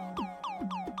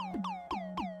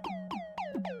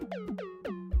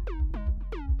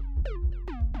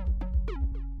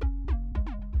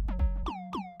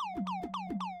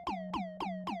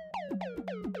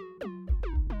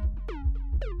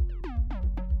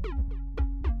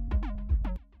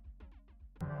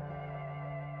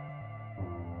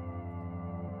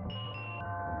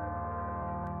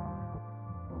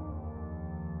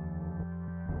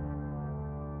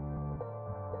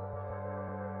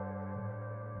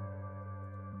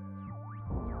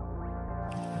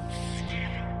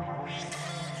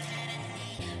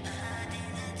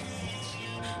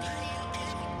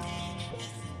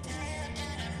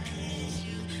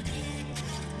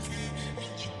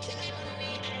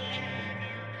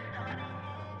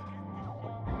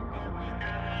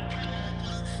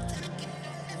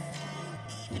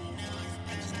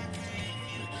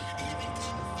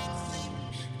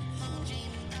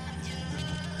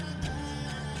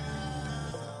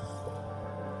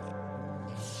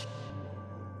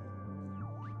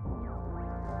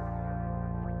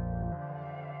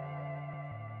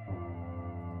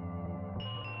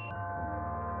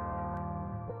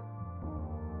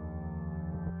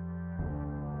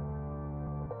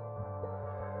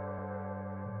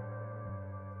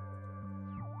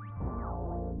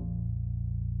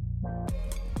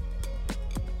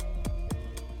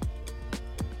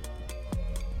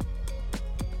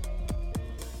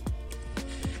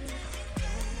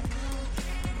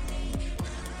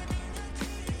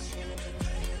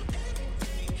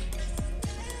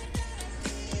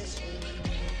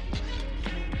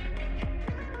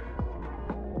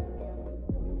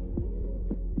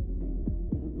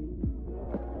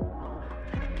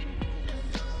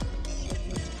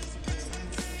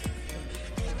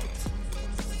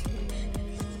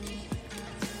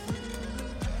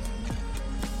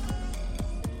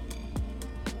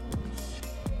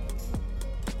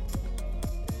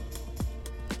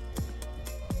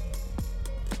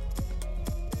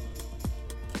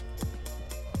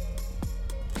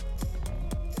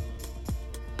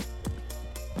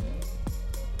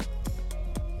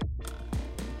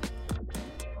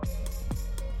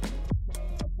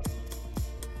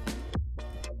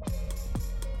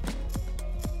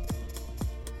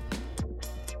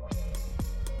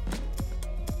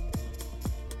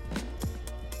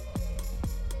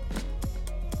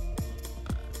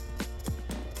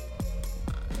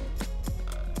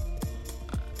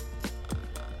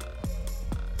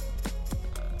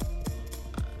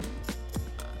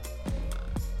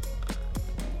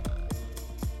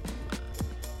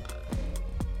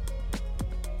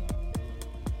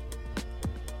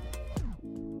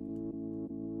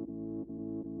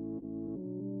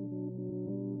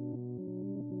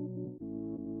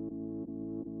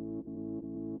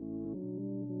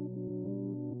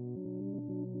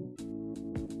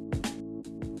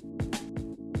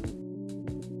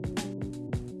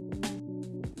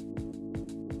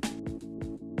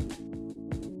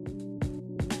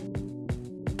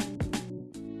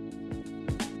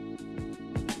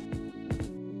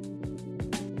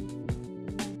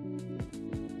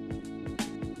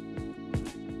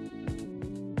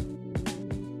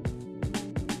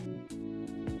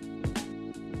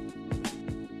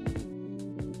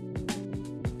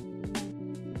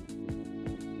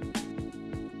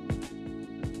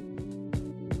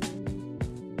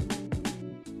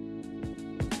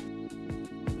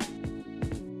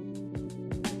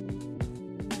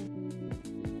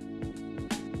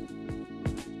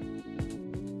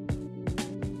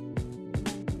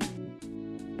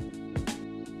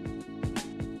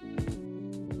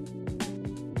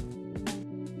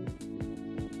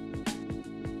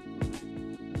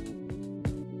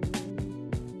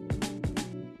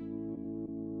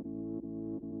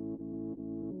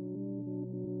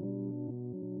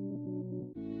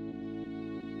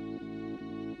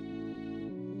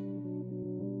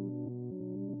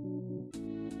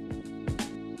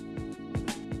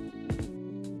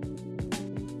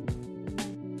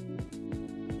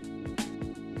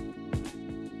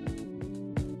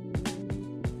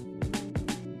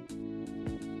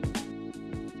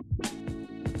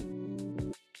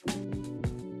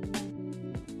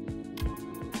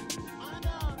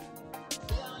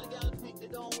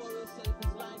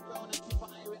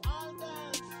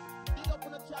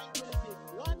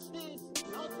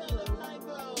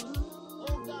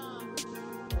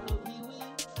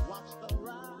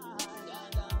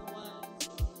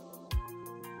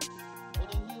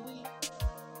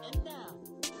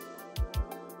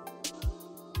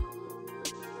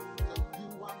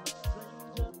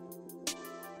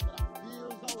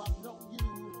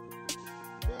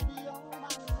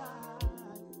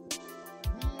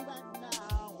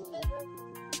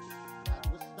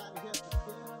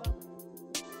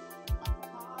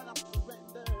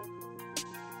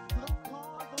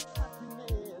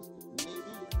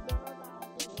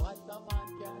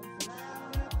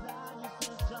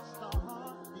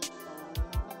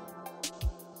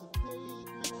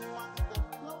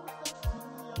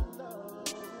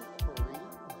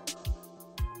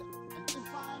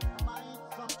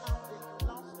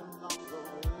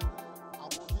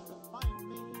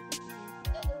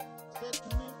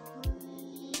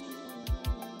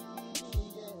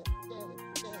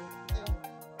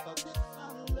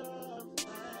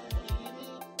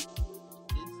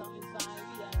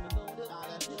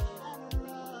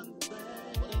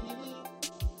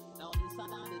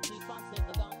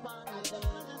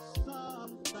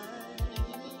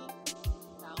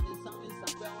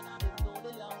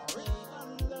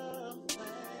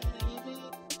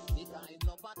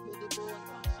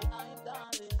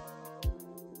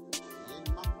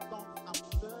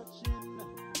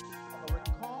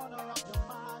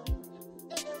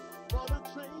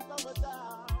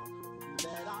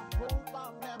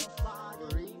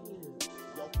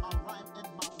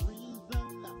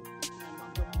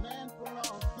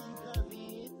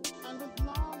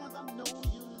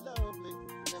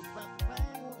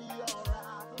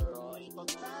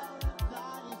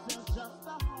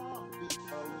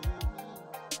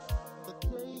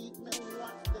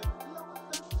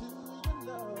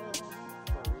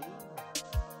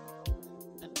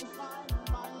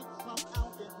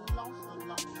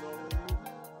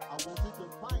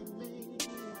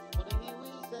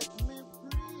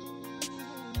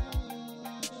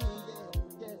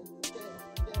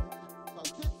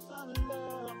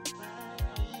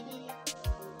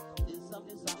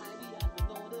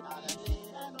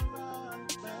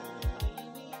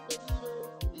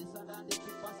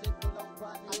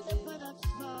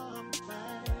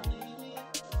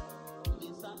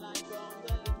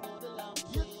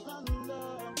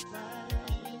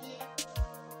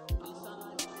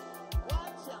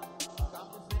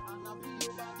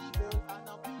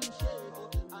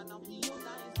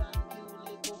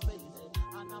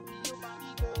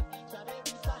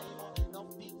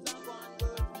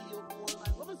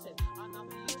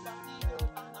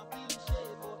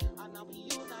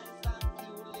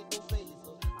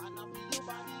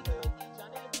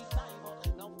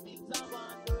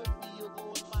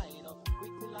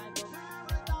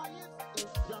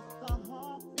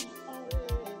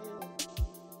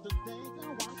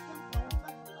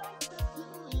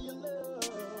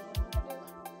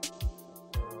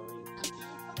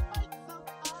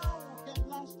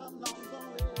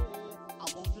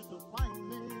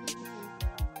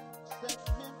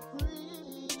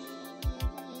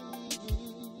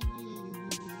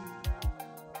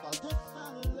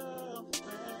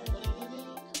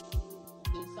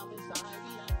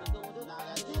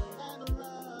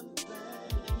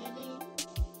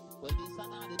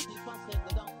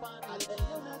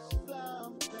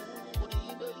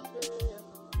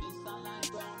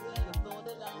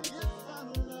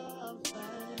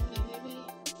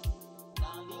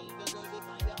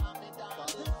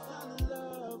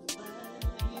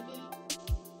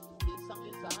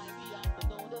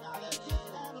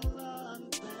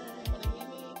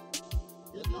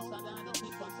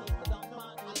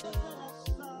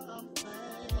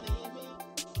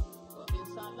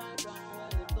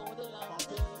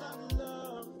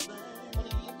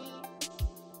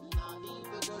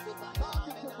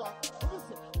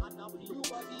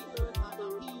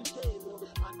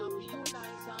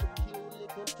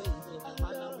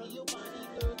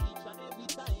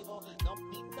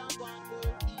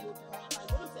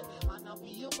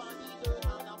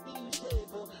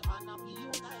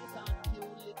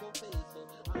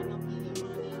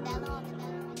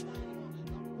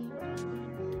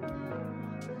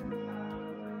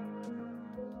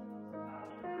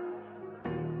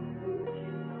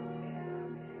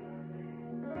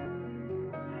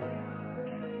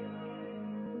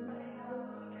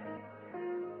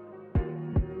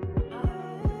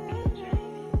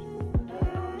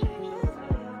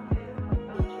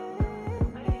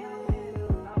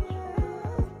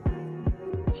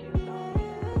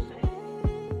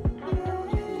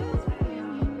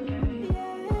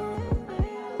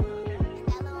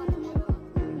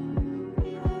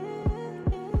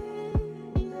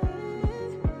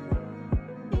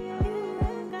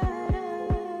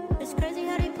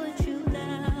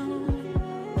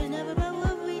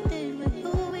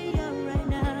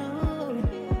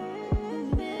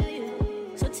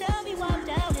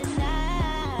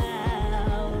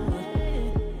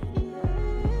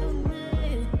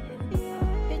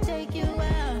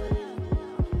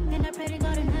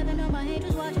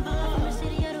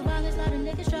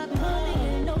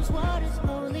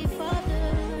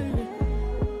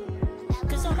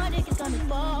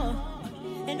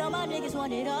 All my niggas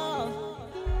want it all.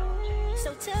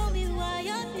 So tell me why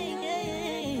you're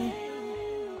thinking.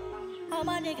 All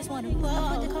my niggas want to ball.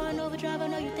 I put the car in overdrive, I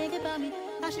know you think about me.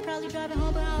 I should probably drive it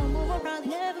home, but I don't move. I've probably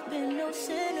never been no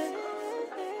sinner.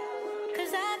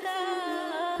 Cause I go.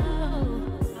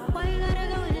 Why you gotta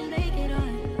go and just make it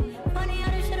on? Funny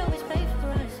how this shit always pay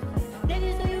for us.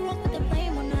 Niggas know you walk with the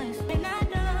blame on us. And I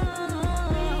know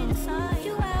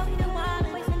you out here wild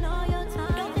and wasting all your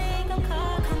time. Don't think I'm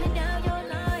caught coming down your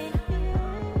line.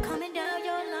 Coming down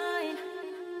your line.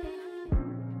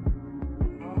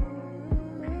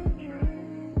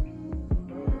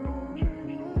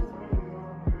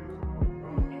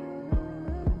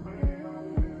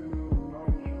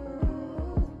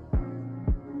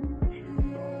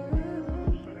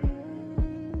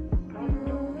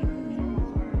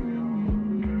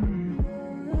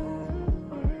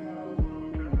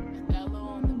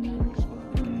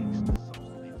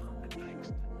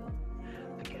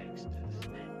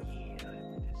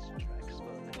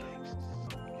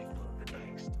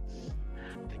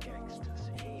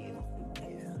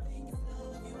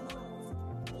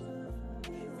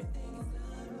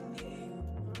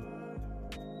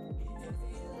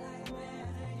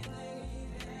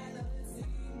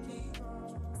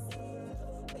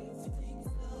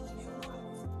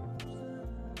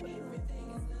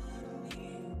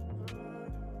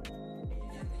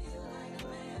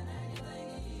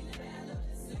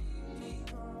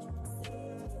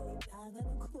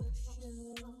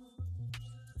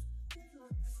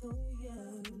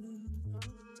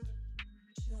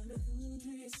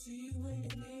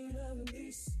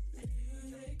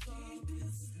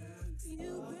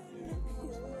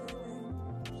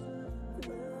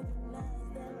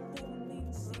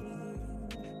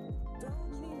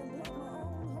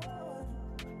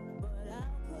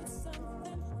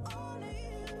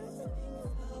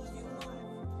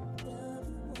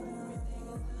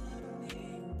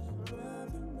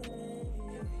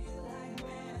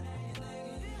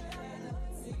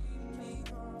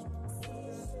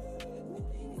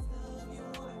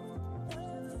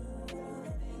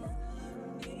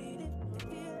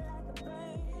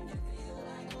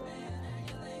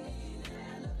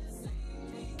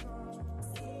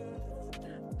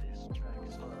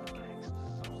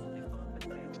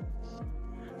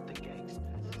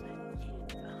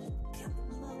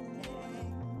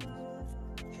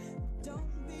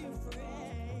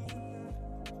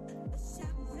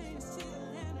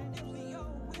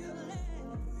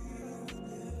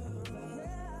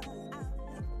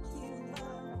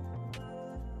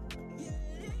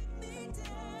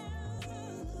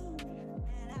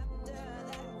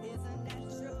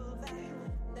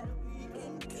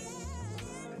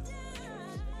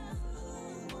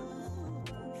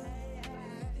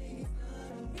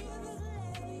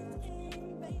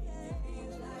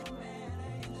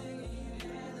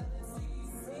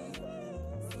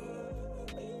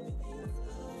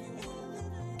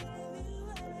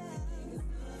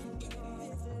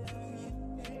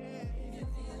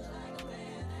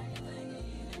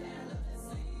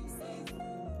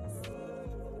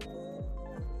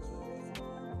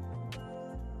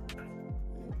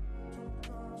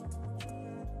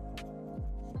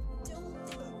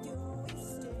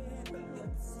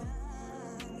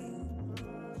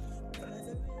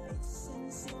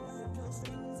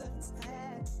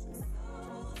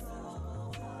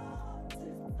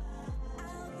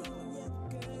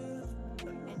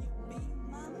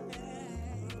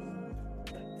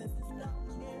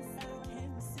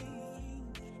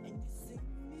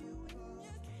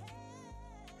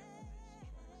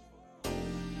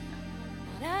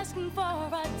 Asking for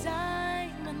a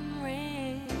diamond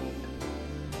ring.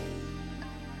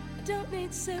 I don't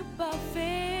need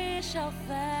superficial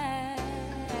things.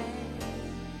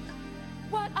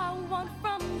 What I want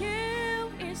from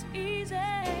you is easy.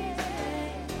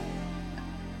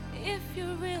 If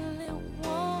you really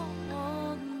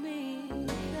want me,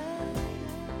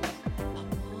 I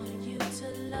want you to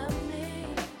love me,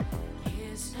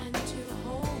 kiss and to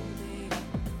hold me,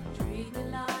 treat me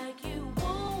like you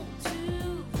want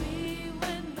to be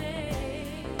with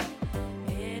me.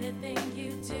 Anything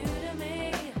you do to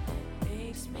me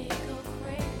makes me go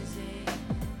crazy.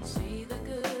 See the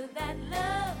good that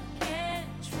love can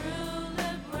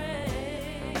truly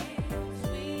bring.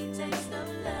 Sweet taste of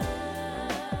love.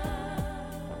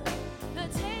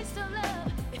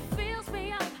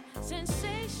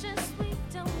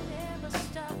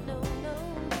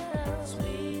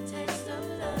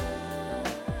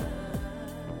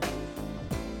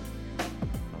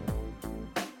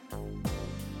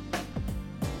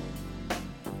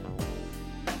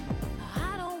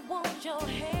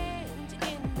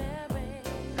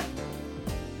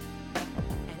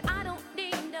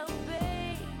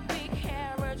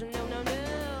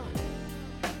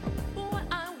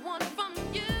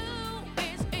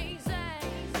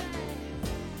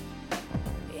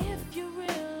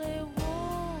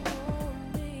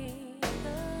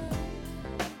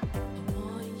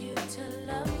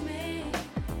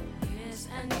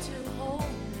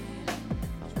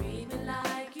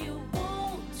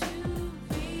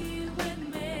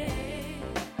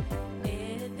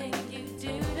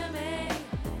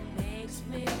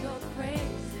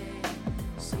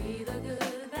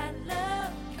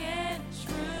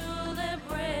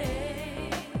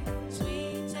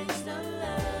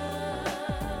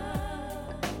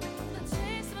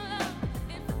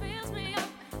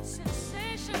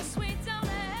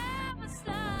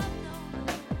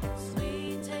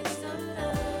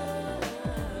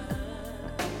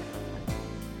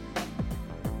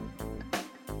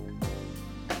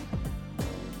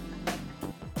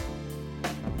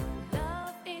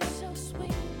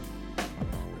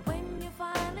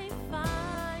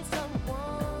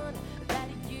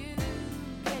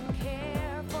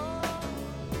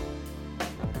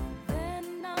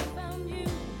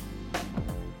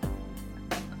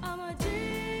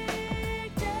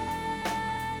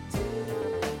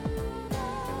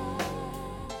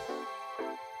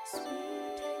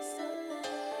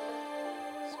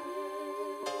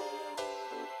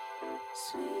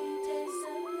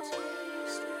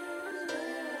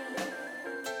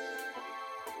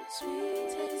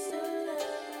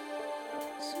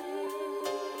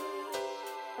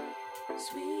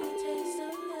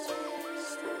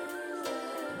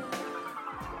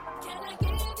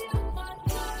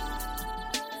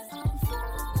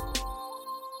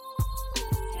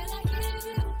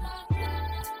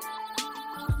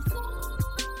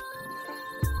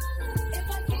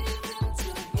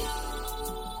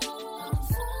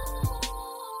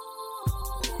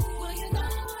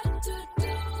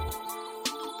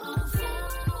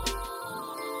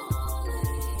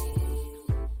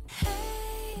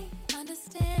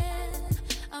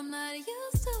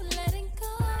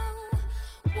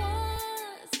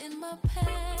 my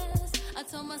past. I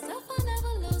told myself I'll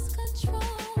never lose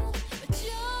control, but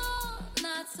you're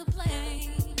not to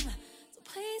blame. So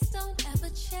please don't ever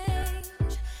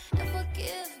change, and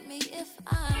forgive me if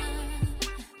I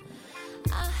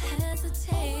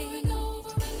hesitate.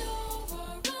 Over and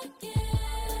over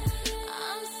again,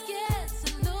 I'm scared to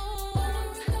lose.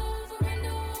 Over and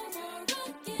over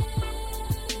again,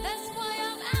 that's why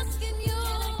I'm asking you.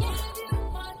 Can I give you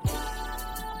my time?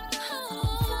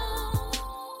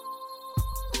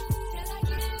 Can I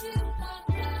give you my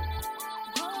time?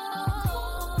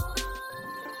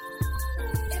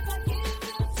 If I give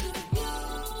it to you,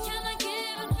 can I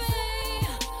give it,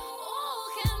 babe? Oh,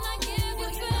 can I give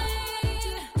it, babe?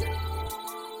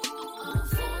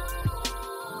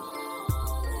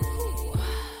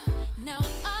 Now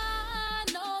I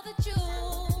know that you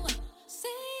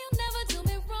say you'll never do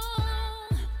me wrong,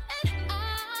 and I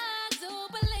do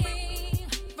believe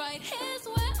right here's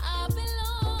where I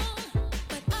belong.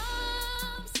 But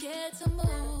I'm scared to move.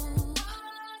 I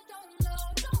don't know.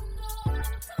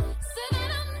 Said I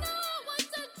don't know what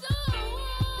to do.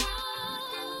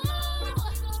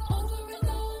 Over and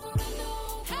over and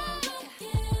over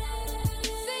again.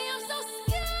 See, I'm so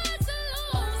scared to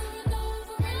lose.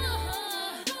 Over and over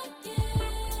again.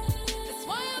 That's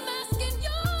why I'm asking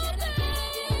you,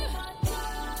 babe.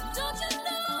 Don't you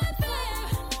know it, babe?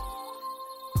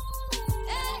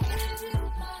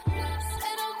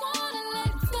 Said I wanna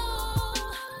let go,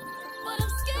 but I'm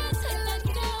scared to let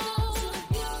go.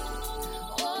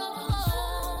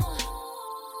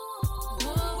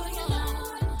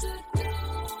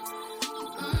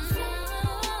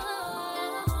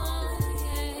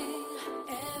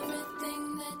 Everything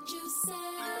that you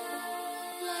said,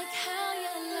 like how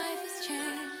your life has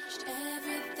changed,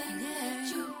 everything that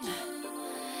you do,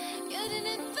 you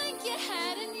didn't think you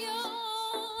had in you.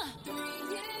 3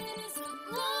 years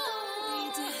ago, we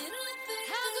didn't think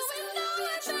how do we know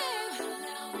it, babe?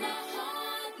 Now my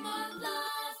heart, my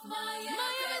life, my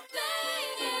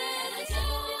everything, and I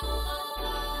tell you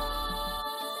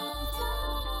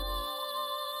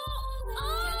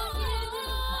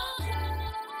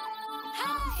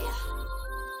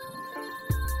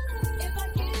if I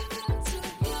give it to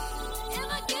you, if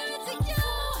I give it to you,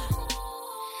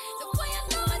 the way I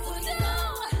know it's to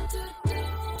do.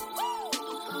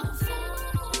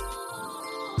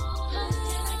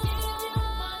 Can I give you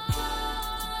my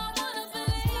time? Wanna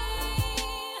believe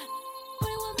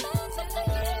we were meant to be.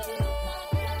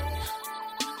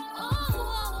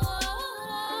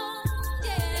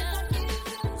 Yeah.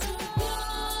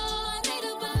 I need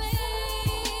to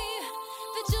believe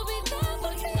that you'll be there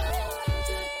for me.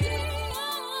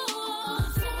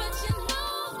 But you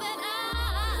know that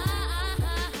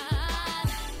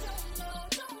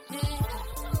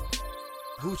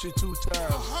Gucci 2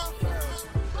 times.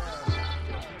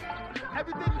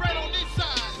 Everything right on this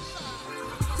side.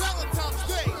 Valentine's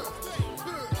Day.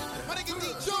 My nigga D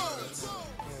Jones.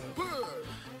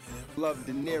 Love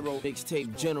De Niro,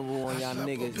 mixtape general on y'all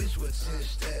niggas. Bitch with 10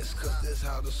 stats, cause that's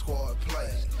how the squad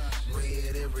play.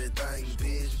 Red everything,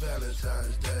 bitch,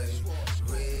 Valentine's Day.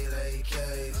 Red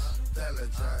AKs,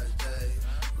 Valentine's Day.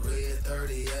 Red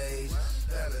 38s,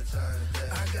 Valentine's Day.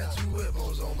 I got 2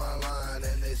 Whippos on my line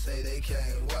and they say they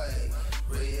can't wait.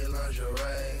 Red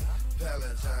lingerie,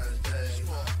 Valentine's Day.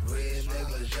 Red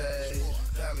negligee,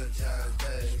 Valentine's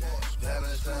Day.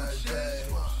 Valentine's Day,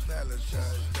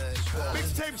 Valentine's Day.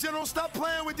 Mixtape General, stop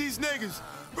playing with these niggas.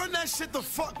 Run that shit the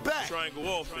fuck back.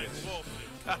 Triangle offense.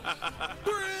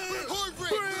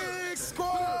 Brick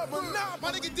Squad,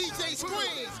 my nigga DJ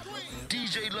Scream.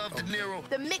 DJ Love De Niro.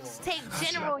 The mixtape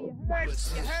general, you heard?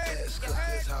 Cause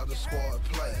that's how the squad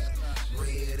play.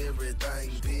 Red everything,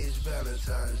 bitch,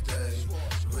 Valentine's Day.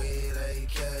 Red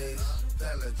AKs,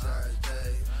 Valentine's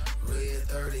Day. Red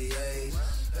 38s,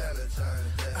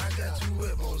 Valentine's Day. I got 2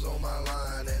 Whippos on my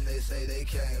line and they say they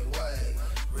can't wait.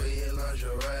 Red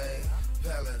lingerie,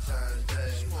 Valentine's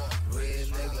Day. Red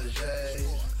negligee,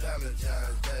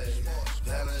 Valentine's Day.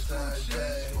 Valentine's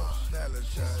Day,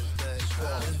 Valentine's Day.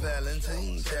 It's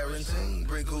Valentine, Tarantine,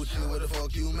 Brick Gucci, what the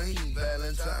fuck you mean?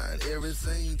 Valentine,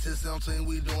 everything, 10-17,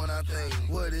 we doing our thing.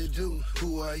 What it do?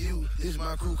 Who are you? It's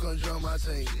my crew, come join my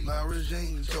team. My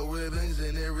regime, so ribbons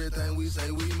and everything we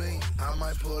say we mean. I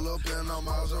might pull up in on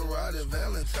Maserati,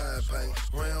 Valentine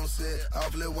paint. Round set,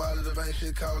 off lit water, the bank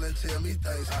shit call and tell me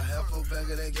thanks. I have a bag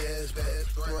of that gas bag,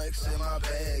 Thrax in my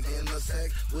bag, in the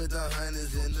sack with the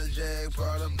honeys in the jag,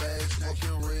 Prada bag,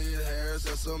 smoking red hair,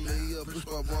 so some of me up, push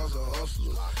my bars are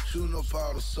hustlers. Shooting up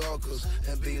all the suckers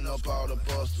and beating up all the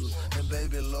busters. And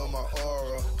baby love my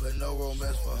aura, but no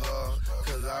romance for her.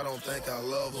 Cause I don't think I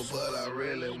love her, but I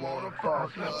really wanna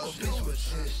fuck her. Bitch with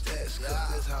shit stats, cause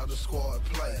that's how the squad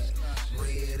plays.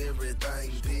 Red everything,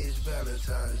 bitch,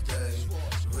 Valentine's Day.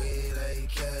 Red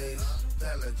AKs,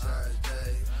 Valentine's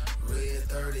Day. Red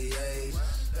 38,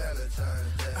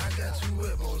 Valentine's Day. I got 2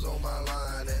 weapons on my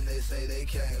line and they say they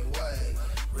can't wait.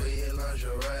 Red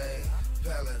lingerie,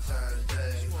 Valentine's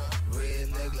Day. Red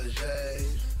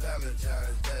negligee,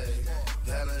 Valentine's Day.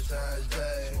 Valentine's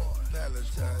Day,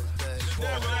 Valentine's Day.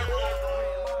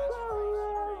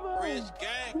 Rich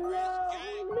gang, rich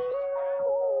gang.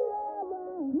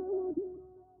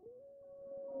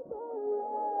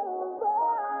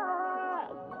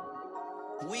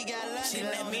 We got love. She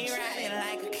let me ride it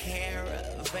like a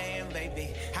caravan,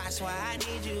 baby. I swear I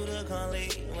need you to come lay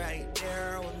right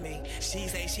there with me. She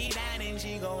say she down and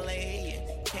she gon' lay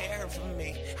and care for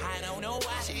me. I don't know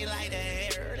why she like the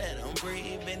air that I'm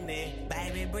breathing in.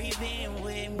 Baby, breathe in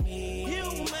with me.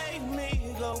 You make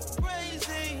me go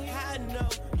crazy. I know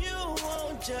you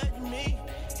won't judge me.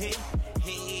 Hey,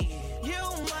 hey. You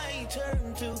might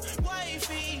turn to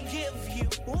wifey, give you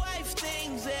wife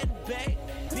things and baby.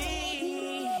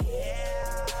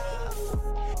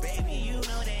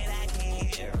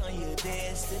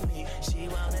 Destiny. She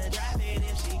wanna drop it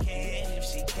if she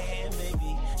can,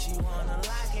 baby. She wanna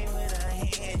lock it with her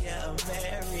hand, yeah,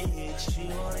 marriage. She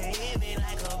wanna hit me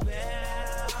like a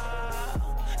bell.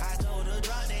 I told her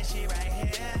drop that shit right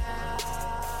here.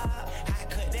 I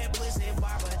cut that pussy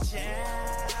barber chair.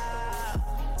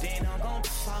 Then I'm gon'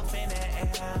 pop in the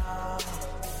air.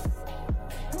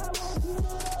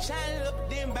 Shine up,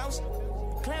 then bounce.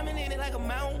 Climbing in it like a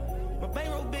mountain. My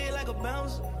bankroll big like a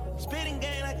bounce. Spitting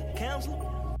game like a counselor.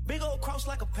 Big old cross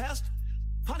like a pastor.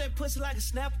 Pop that pussy like a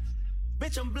snapper.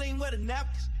 Bitch, I'm bling with a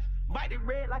napkins. Bite it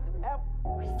red like an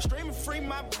apple. Streaming free,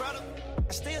 my brother.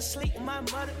 I still sleep with my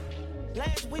mother.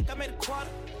 Last week I made a quarter.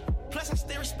 Plus I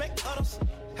still respect others.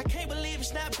 I can't believe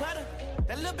it's not butter.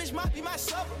 That little bitch might be my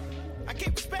supper. I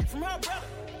get respect from her brother.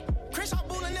 Chris all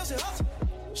bull and Nilsson hustle.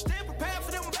 Still prepared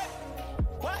for them back.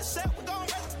 What I said, we gon'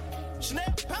 rest.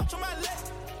 Chanel pouch on my leg.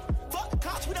 Fuck the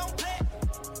cops, we don't play.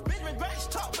 Benjamin Brash,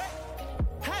 talk back.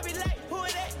 I be like, who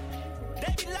is that?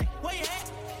 They be like, where you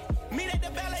at? Meet at the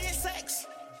ballet and sex.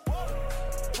 Whoa,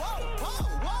 whoa, whoa,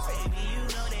 whoa. Baby, you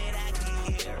know that I can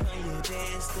hear on your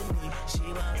destiny. She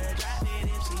wanna drop it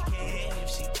if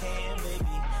she can,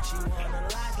 baby. She wanna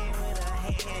lock it with her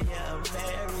hand, yeah,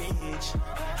 marriage.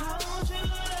 I want you to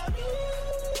love me.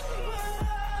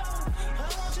 I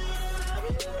want you to love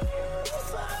me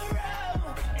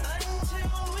forever.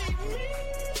 Until we meet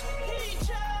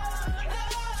each other.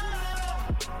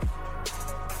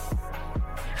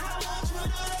 I want you to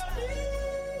love me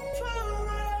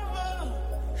forever.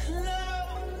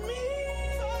 Love me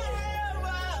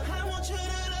forever. I want you to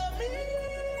love me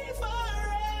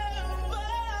forever.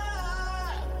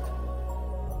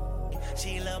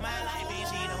 She love my life and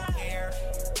she don't care.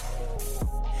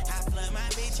 I flood my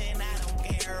bitch and I don't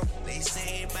care what they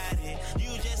say about it.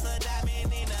 You just a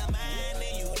diamond in the mind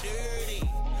and you dirty.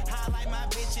 I like my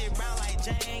bitch it brown like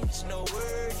James, no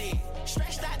wordy.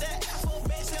 Stretched out the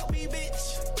alphabet, help me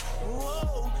bitch.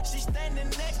 Whoa, she standing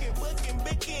naked, looking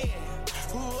big.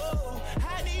 Whoa,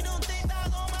 I need them things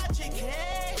on my chicken.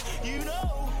 You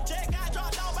know, check out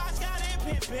drop no box, got it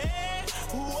pimpin'.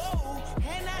 Whoa,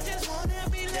 and I just wanna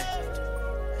be loved.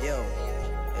 Yo,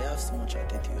 I have so much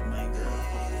attitude, my girl.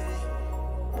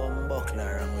 Bumppp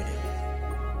around with it.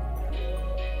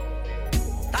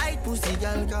 Tight pussy,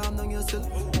 girl, calm down yourself.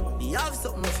 You have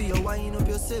something for you, wind up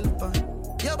yourself.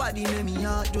 Your body make me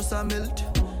heart just a melt.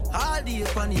 All day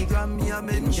on the gram, me a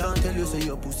mention. Tell you say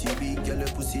your pussy big, girl, your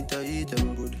pussy tight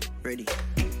and good. Ready?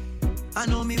 I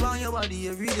know me want your body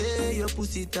every day. Your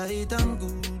pussy tight and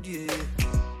good, yeah.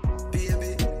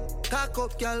 Baby, cock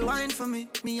up, girl, wine for me.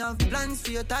 Me have plans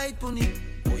for your tight pony.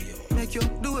 Make you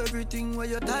do everything where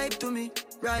you type to me.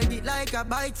 Ride it like a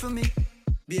bike for me.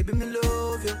 Baby, me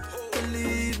love you,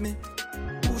 believe me.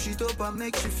 Push it up and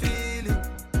make you feel it.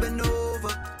 Bend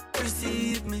over,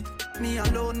 receive me. Me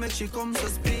alone make she come so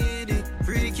speedy.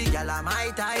 Freaky gal, I'm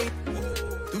my type.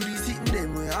 Do the sitting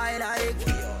them where I like.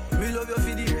 Me love you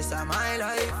for the rest of my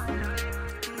life.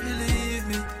 Believe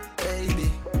me, baby.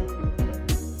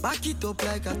 Back it up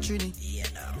like a trini.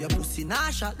 Your pussy nah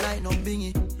shot like no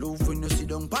bingy. Love when you sit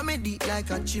down pa me deep like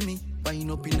a chimney.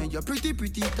 Wind up in your pretty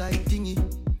tight thingy.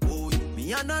 Oh,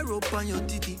 me and a rope on your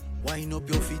titty. Wind up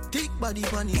your feet, thick body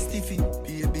pan is stiffy.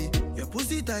 Baby, your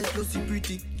pussy tight, pussy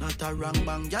pretty. Not a wrong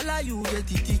bang, gyal, you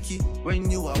get it ticky.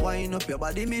 When you a wind up your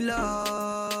body, me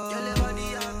love. Gyal, your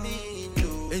body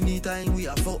we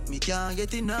a fuck, me can't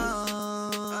get enough.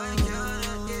 I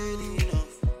can't get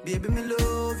enough. Baby, me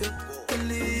love you,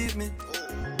 believe me.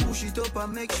 Push it up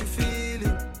and make she feel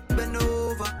it. Bend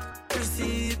over,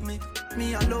 receive me.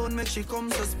 Me alone make she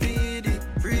come so speedy.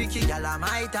 Freaky gal are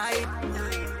my type.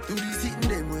 Do the sitting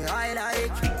them way I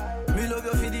like. Me love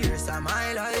you for the rest of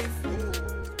my life.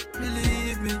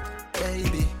 Believe me,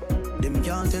 baby. Them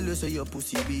can't tell you so your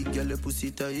pussy big, girl, your pussy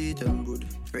tight and good.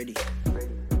 Ready?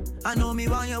 I know me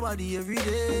want your body every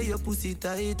day. Your pussy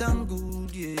tight and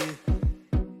good, yeah.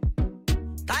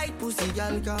 Tight pussy,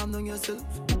 girl, calm down yourself.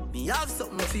 Me have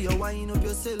something for you, wind up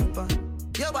yourself.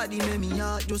 Your body make me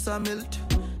heart just a melt.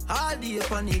 All day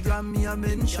upon the gram, me a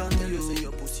mention. Tell you say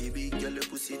your pussy big, girl, your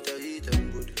pussy tight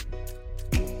and good.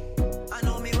 I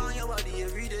know me want your body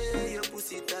every day. Your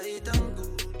pussy tight and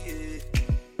good, yeah.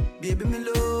 Baby, me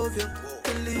love you,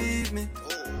 believe me.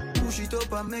 Push it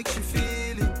up and make she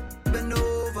feel it. Bend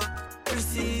over,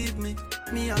 receive me.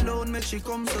 Me alone make she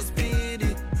come so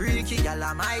speedy. Freaky gal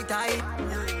are my type.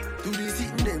 Do the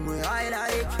sitting them way I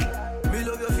like. Me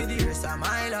love you for the rest of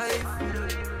my life.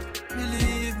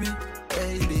 Believe me,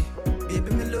 baby.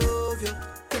 Baby, me love you,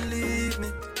 believe me.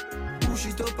 Push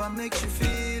it up and make she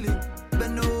feel it.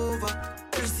 Bend over,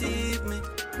 receive me.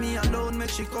 Me alone make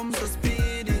she come so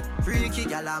speedy. Freaky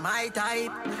gal are my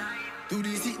type. Do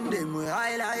the sitting them way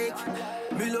I like.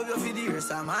 Me love you for the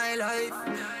rest of my life.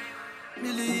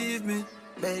 Believe me,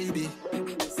 baby.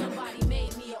 Somebody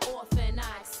made me an orphan,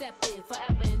 I accepted.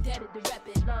 Forever indebted to rep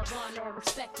it, love on and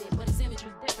respected. But his image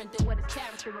was different than what his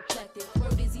character reflected.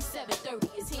 Word is he's 730,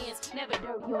 his hands never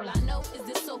dirty. All I know is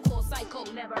this so-called psycho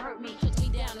never hurt me. Took me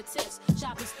down to tips,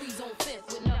 shopping sprees on Fifth.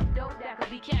 With enough dope that could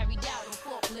be carried out on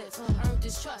forklifts. Earned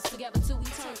his trust together till we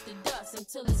turned to dust.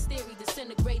 Until his theory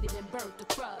disintegrated and burnt the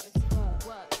crust.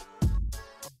 What?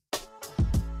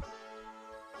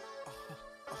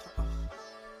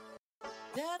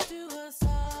 Death do us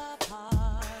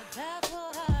apart, that's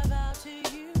what I vow to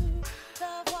you.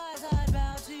 Love-wise I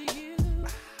vow to you.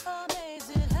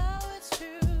 Amazed at how it's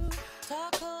true.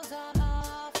 Talk goes on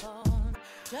our phone,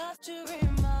 just to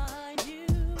remind you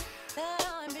that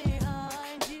I'm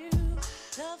behind you.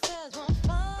 The feds won't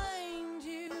find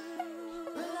you.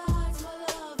 Relax, my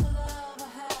love, the love I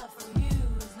have for you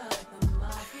is like the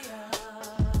mafia.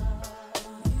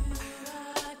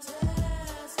 I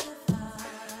testify.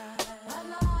 I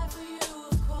lie for you,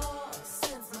 of course,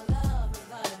 since my love is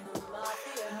like the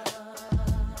mafia.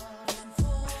 And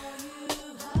for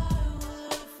you, I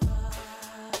would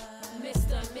fight.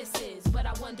 Mr. and Mrs., but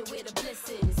I wonder where the bliss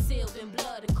is. Sealed in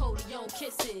blood and Codeon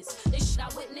kisses. This shit I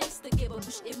witnessed to give a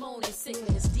bitch moaning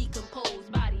sickness.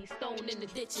 Decomposed bodies thrown in the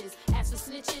ditches. As for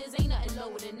snitches, ain't nothing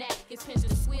lower than that. It's pinching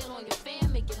the squeal on your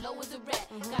fam, make it low as a rat.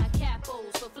 Got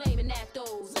capos for flaming at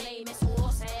those lame ass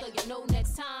horse. So you know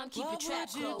next time, keep your trap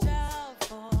What would you closed. die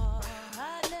for?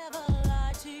 I'd never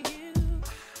lie to you.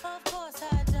 Of course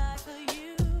I'd die for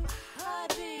you. I'd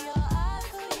be your eye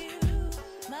for you.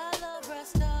 My love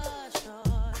rest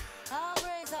assured. I'll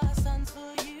raise our sons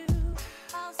for you.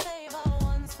 I'll save our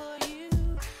ones for you.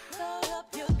 Load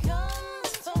up your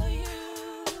guns for you.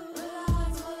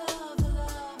 Relax, my love, the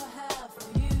love I have for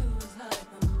you is like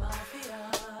the mafia.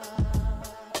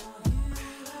 You,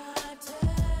 I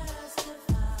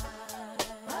testify.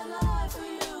 I lie for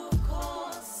you, of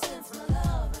course, since my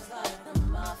love is like the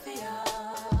mafia.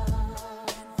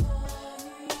 And for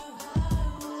you, I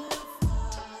would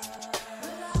fight.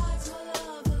 Relax, my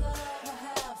love, the love I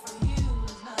have for you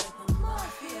is like the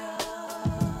mafia.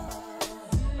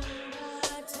 You,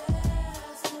 I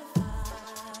testify.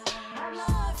 I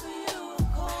lie for you, of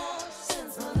course,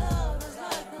 since my love is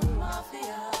like the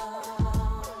mafia.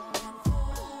 And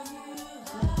for you,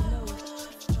 I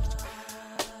would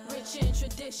fight. Rich in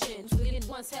traditions, we didn't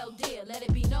once held dear. Let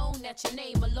it be known that your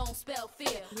name alone spell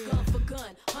fear. Gun for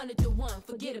gun, 100 to 1,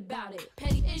 forget about it.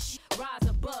 Petty ish, rise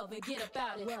above and get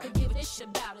about it. Forgive a shit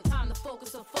about it. Time to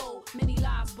focus or fold. Many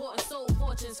lives bought and sold,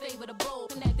 fortunes favor the bold.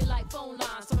 Connected like phone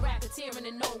lines, from racketeering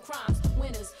and known crimes.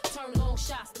 Winners turn long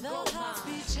shots to No gold hearts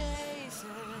be mines. chasers.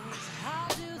 I'll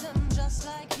do them just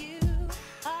like you.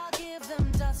 I'll give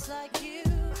them dust like you.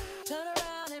 Turn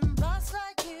around and bust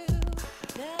like you.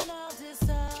 Then I'll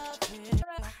disappear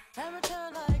and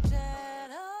return like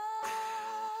Jedi.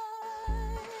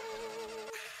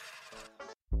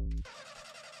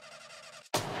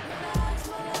 Relax,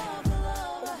 my love, the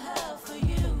love I have for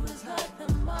you is like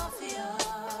the mafia.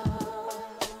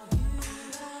 You,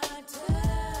 I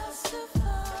testify.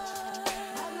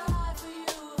 I lie for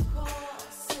you, of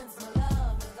course, since my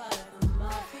love is like the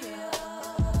mafia.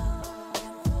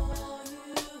 And for you,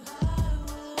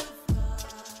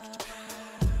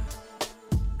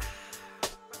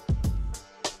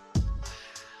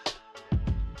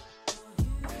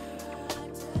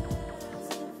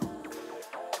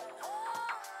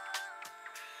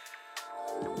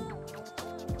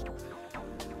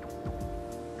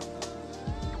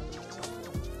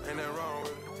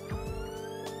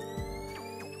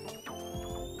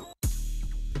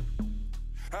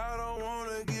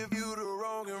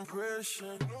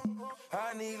 Christian.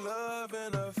 I need love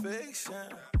and affection.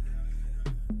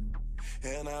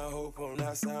 And I hope I'm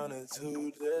not sounding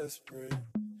too desperate.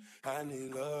 I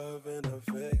need love and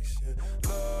affection.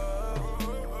 Love,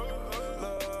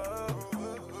 love,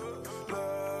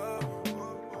 love,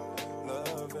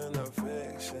 love and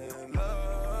affection.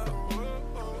 Love,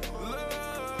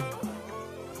 love,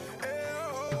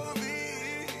 L-O-V-E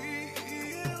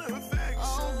and affection.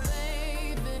 Oh,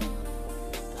 baby,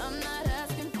 I'm not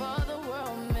asking for the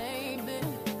world, maybe.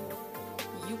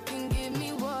 You can give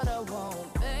me what I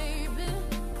want, baby.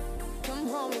 Come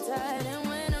hold me tight, and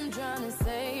when I'm drowning,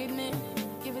 save me.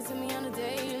 Give it to me on a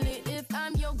daily. If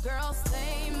I'm your girl,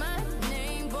 say my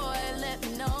name, boy. Let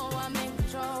me know I'm in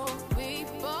control. We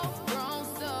both grown,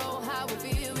 so how we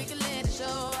feel, we can let it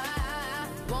show. I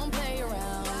won't play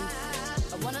around.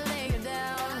 I wanna lay you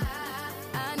down.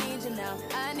 I need you now.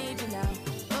 I need you now.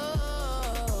 Oh.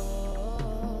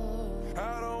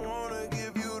 I don't wanna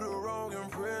give you the wrong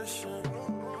impression.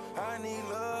 I need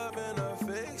love and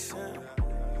affection.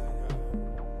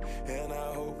 And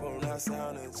I hope I'm not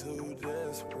sounding too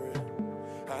desperate.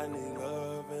 I need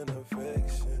love and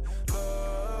affection.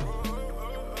 Love,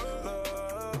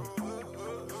 love,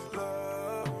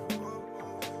 love,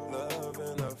 love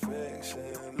and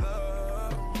affection.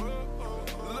 Love,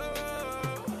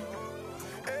 love,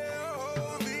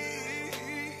 L-O-V-E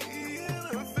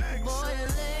and affection. Boy,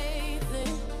 lately,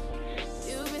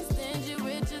 you've been stingy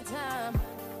with your time.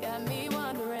 Got me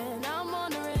wondering, I'm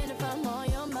wondering if I'm on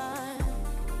your mind.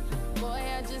 Boy,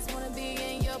 I just wanna be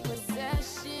in your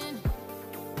possession.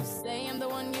 You say I'm the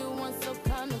one you want, so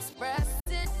come express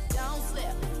it. Don't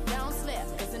slip,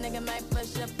 cause a nigga might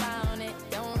push up on it.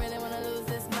 Don't really wanna lose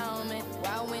this moment.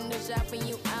 While window shopping,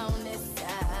 you own this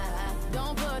side.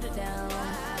 Don't put it down.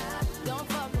 Don't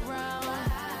fuck around.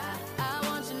 I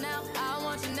want you now, I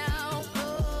want you now.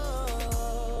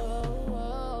 Oh.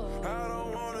 I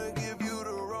don't wanna give you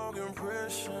the wrong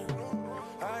impression.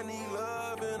 I need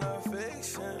love and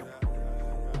affection.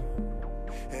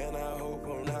 And I hope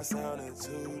I'm not sounding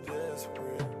too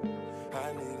desperate.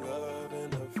 I need love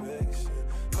and affection.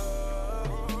 Love,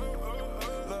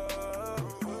 love,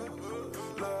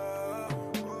 love,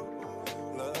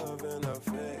 love and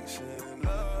affection.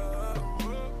 Love,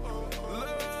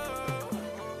 love,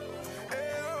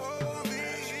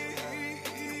 L-O-V-E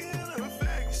and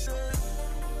affection.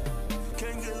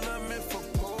 Can't get love me for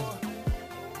poor.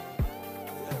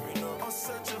 I'm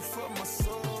searching for my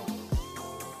soul.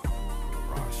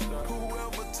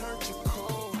 Whoever turned you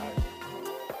cold,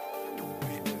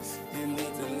 you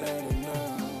need to let it know.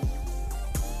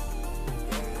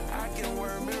 I can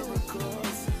work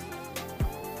miracles.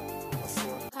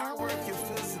 I work your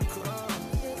physical.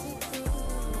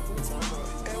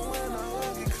 And when I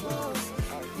hug you close,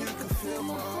 you can feel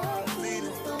my heart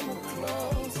beating through my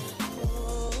clothes.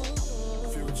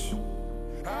 Future.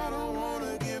 I don't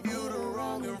wanna give you the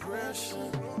wrong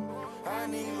impression. I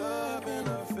need love and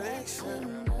affection.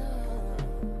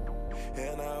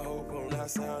 And I hope I'm not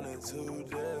sounding too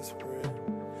desperate.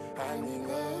 I need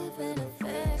love and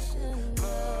affection.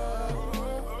 Love,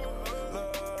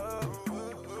 love,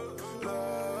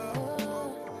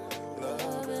 love,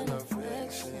 love and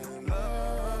affection.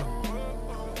 Love,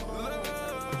 love,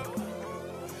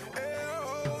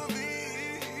 L-O-V-E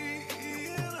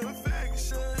and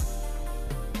affection.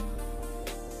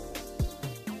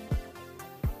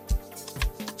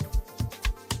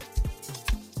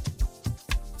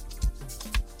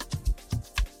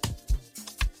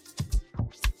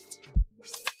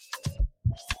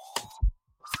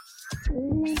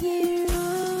 Is it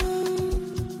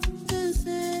wrong to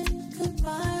say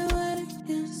goodbye with a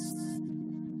kiss?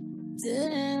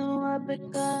 Didn't wipe it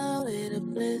out with a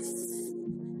bliss,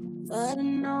 but I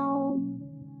know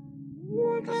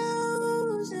you're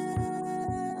closer.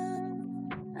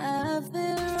 I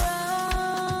feel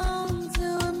wrong to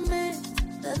admit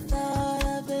the thought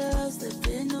of it all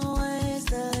slipping away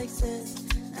still exists.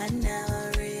 I now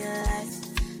realize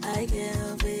I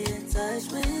can't be in touch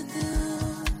with you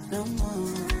no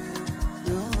more,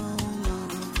 no more.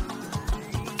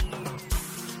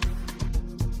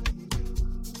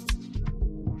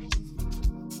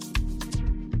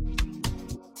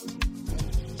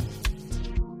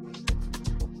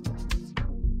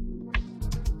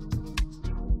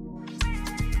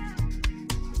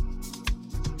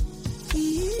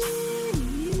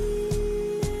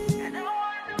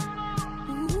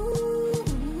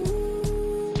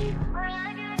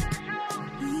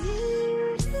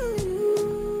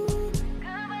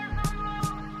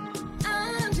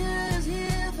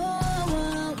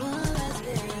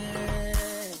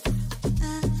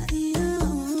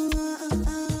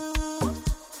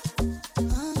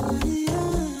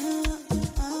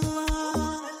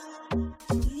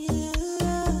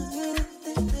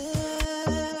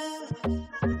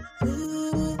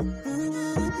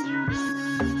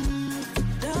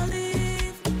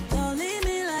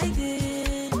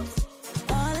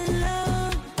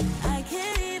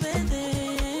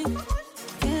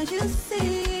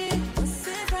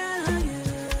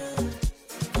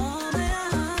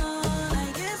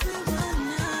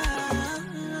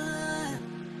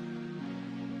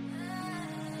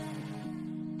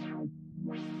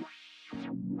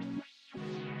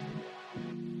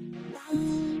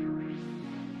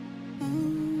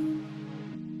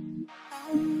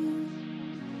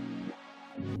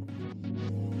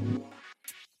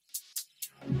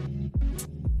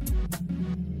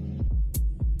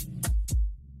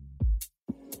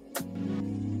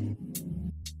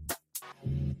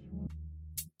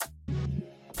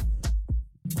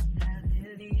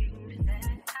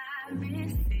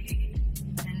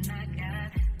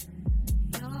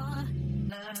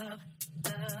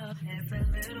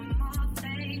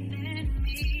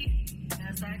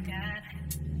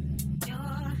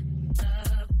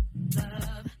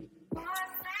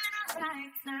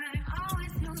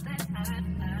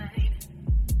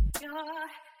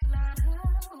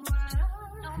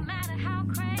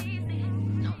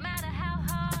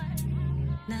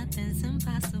 nothing's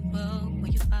impossible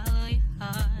when you follow your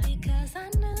heart. Because I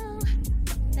knew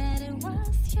that it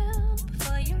was you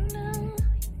before you knew.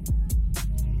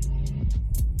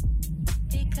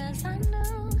 Because I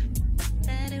knew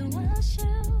that it was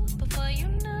you before you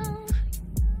knew.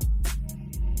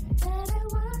 That it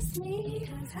was me.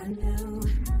 Because I knew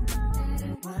that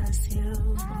it was you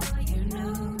before you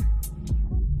knew.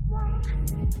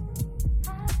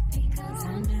 Because I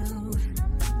knew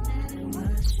that it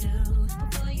was you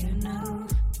before you knew.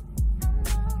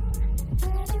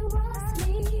 That it was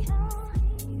me.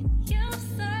 You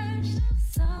searched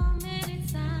so many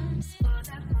times for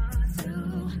that one to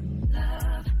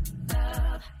love.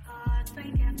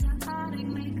 Heartbreak after heartache,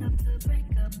 make up to break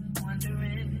up,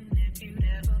 wondering if you'd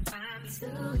ever find me to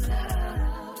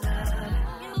love.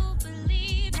 You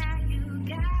believe that you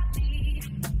got me,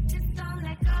 just don't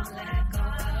let go, let go.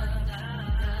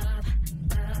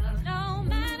 No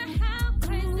matter how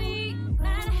crazy, no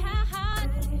matter how hard,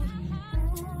 follow your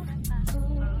heart.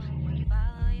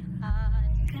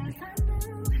 'Cause I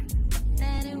knew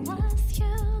that it was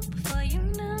you before you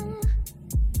knew.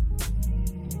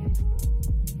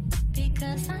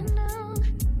 Because I knew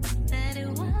that it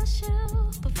was you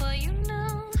before you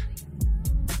knew.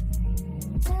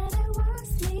 That it was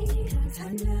me. 'Cause I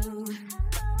knew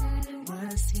that it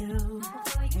was you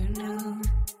before you knew.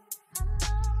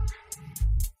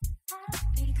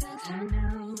 Because I knew.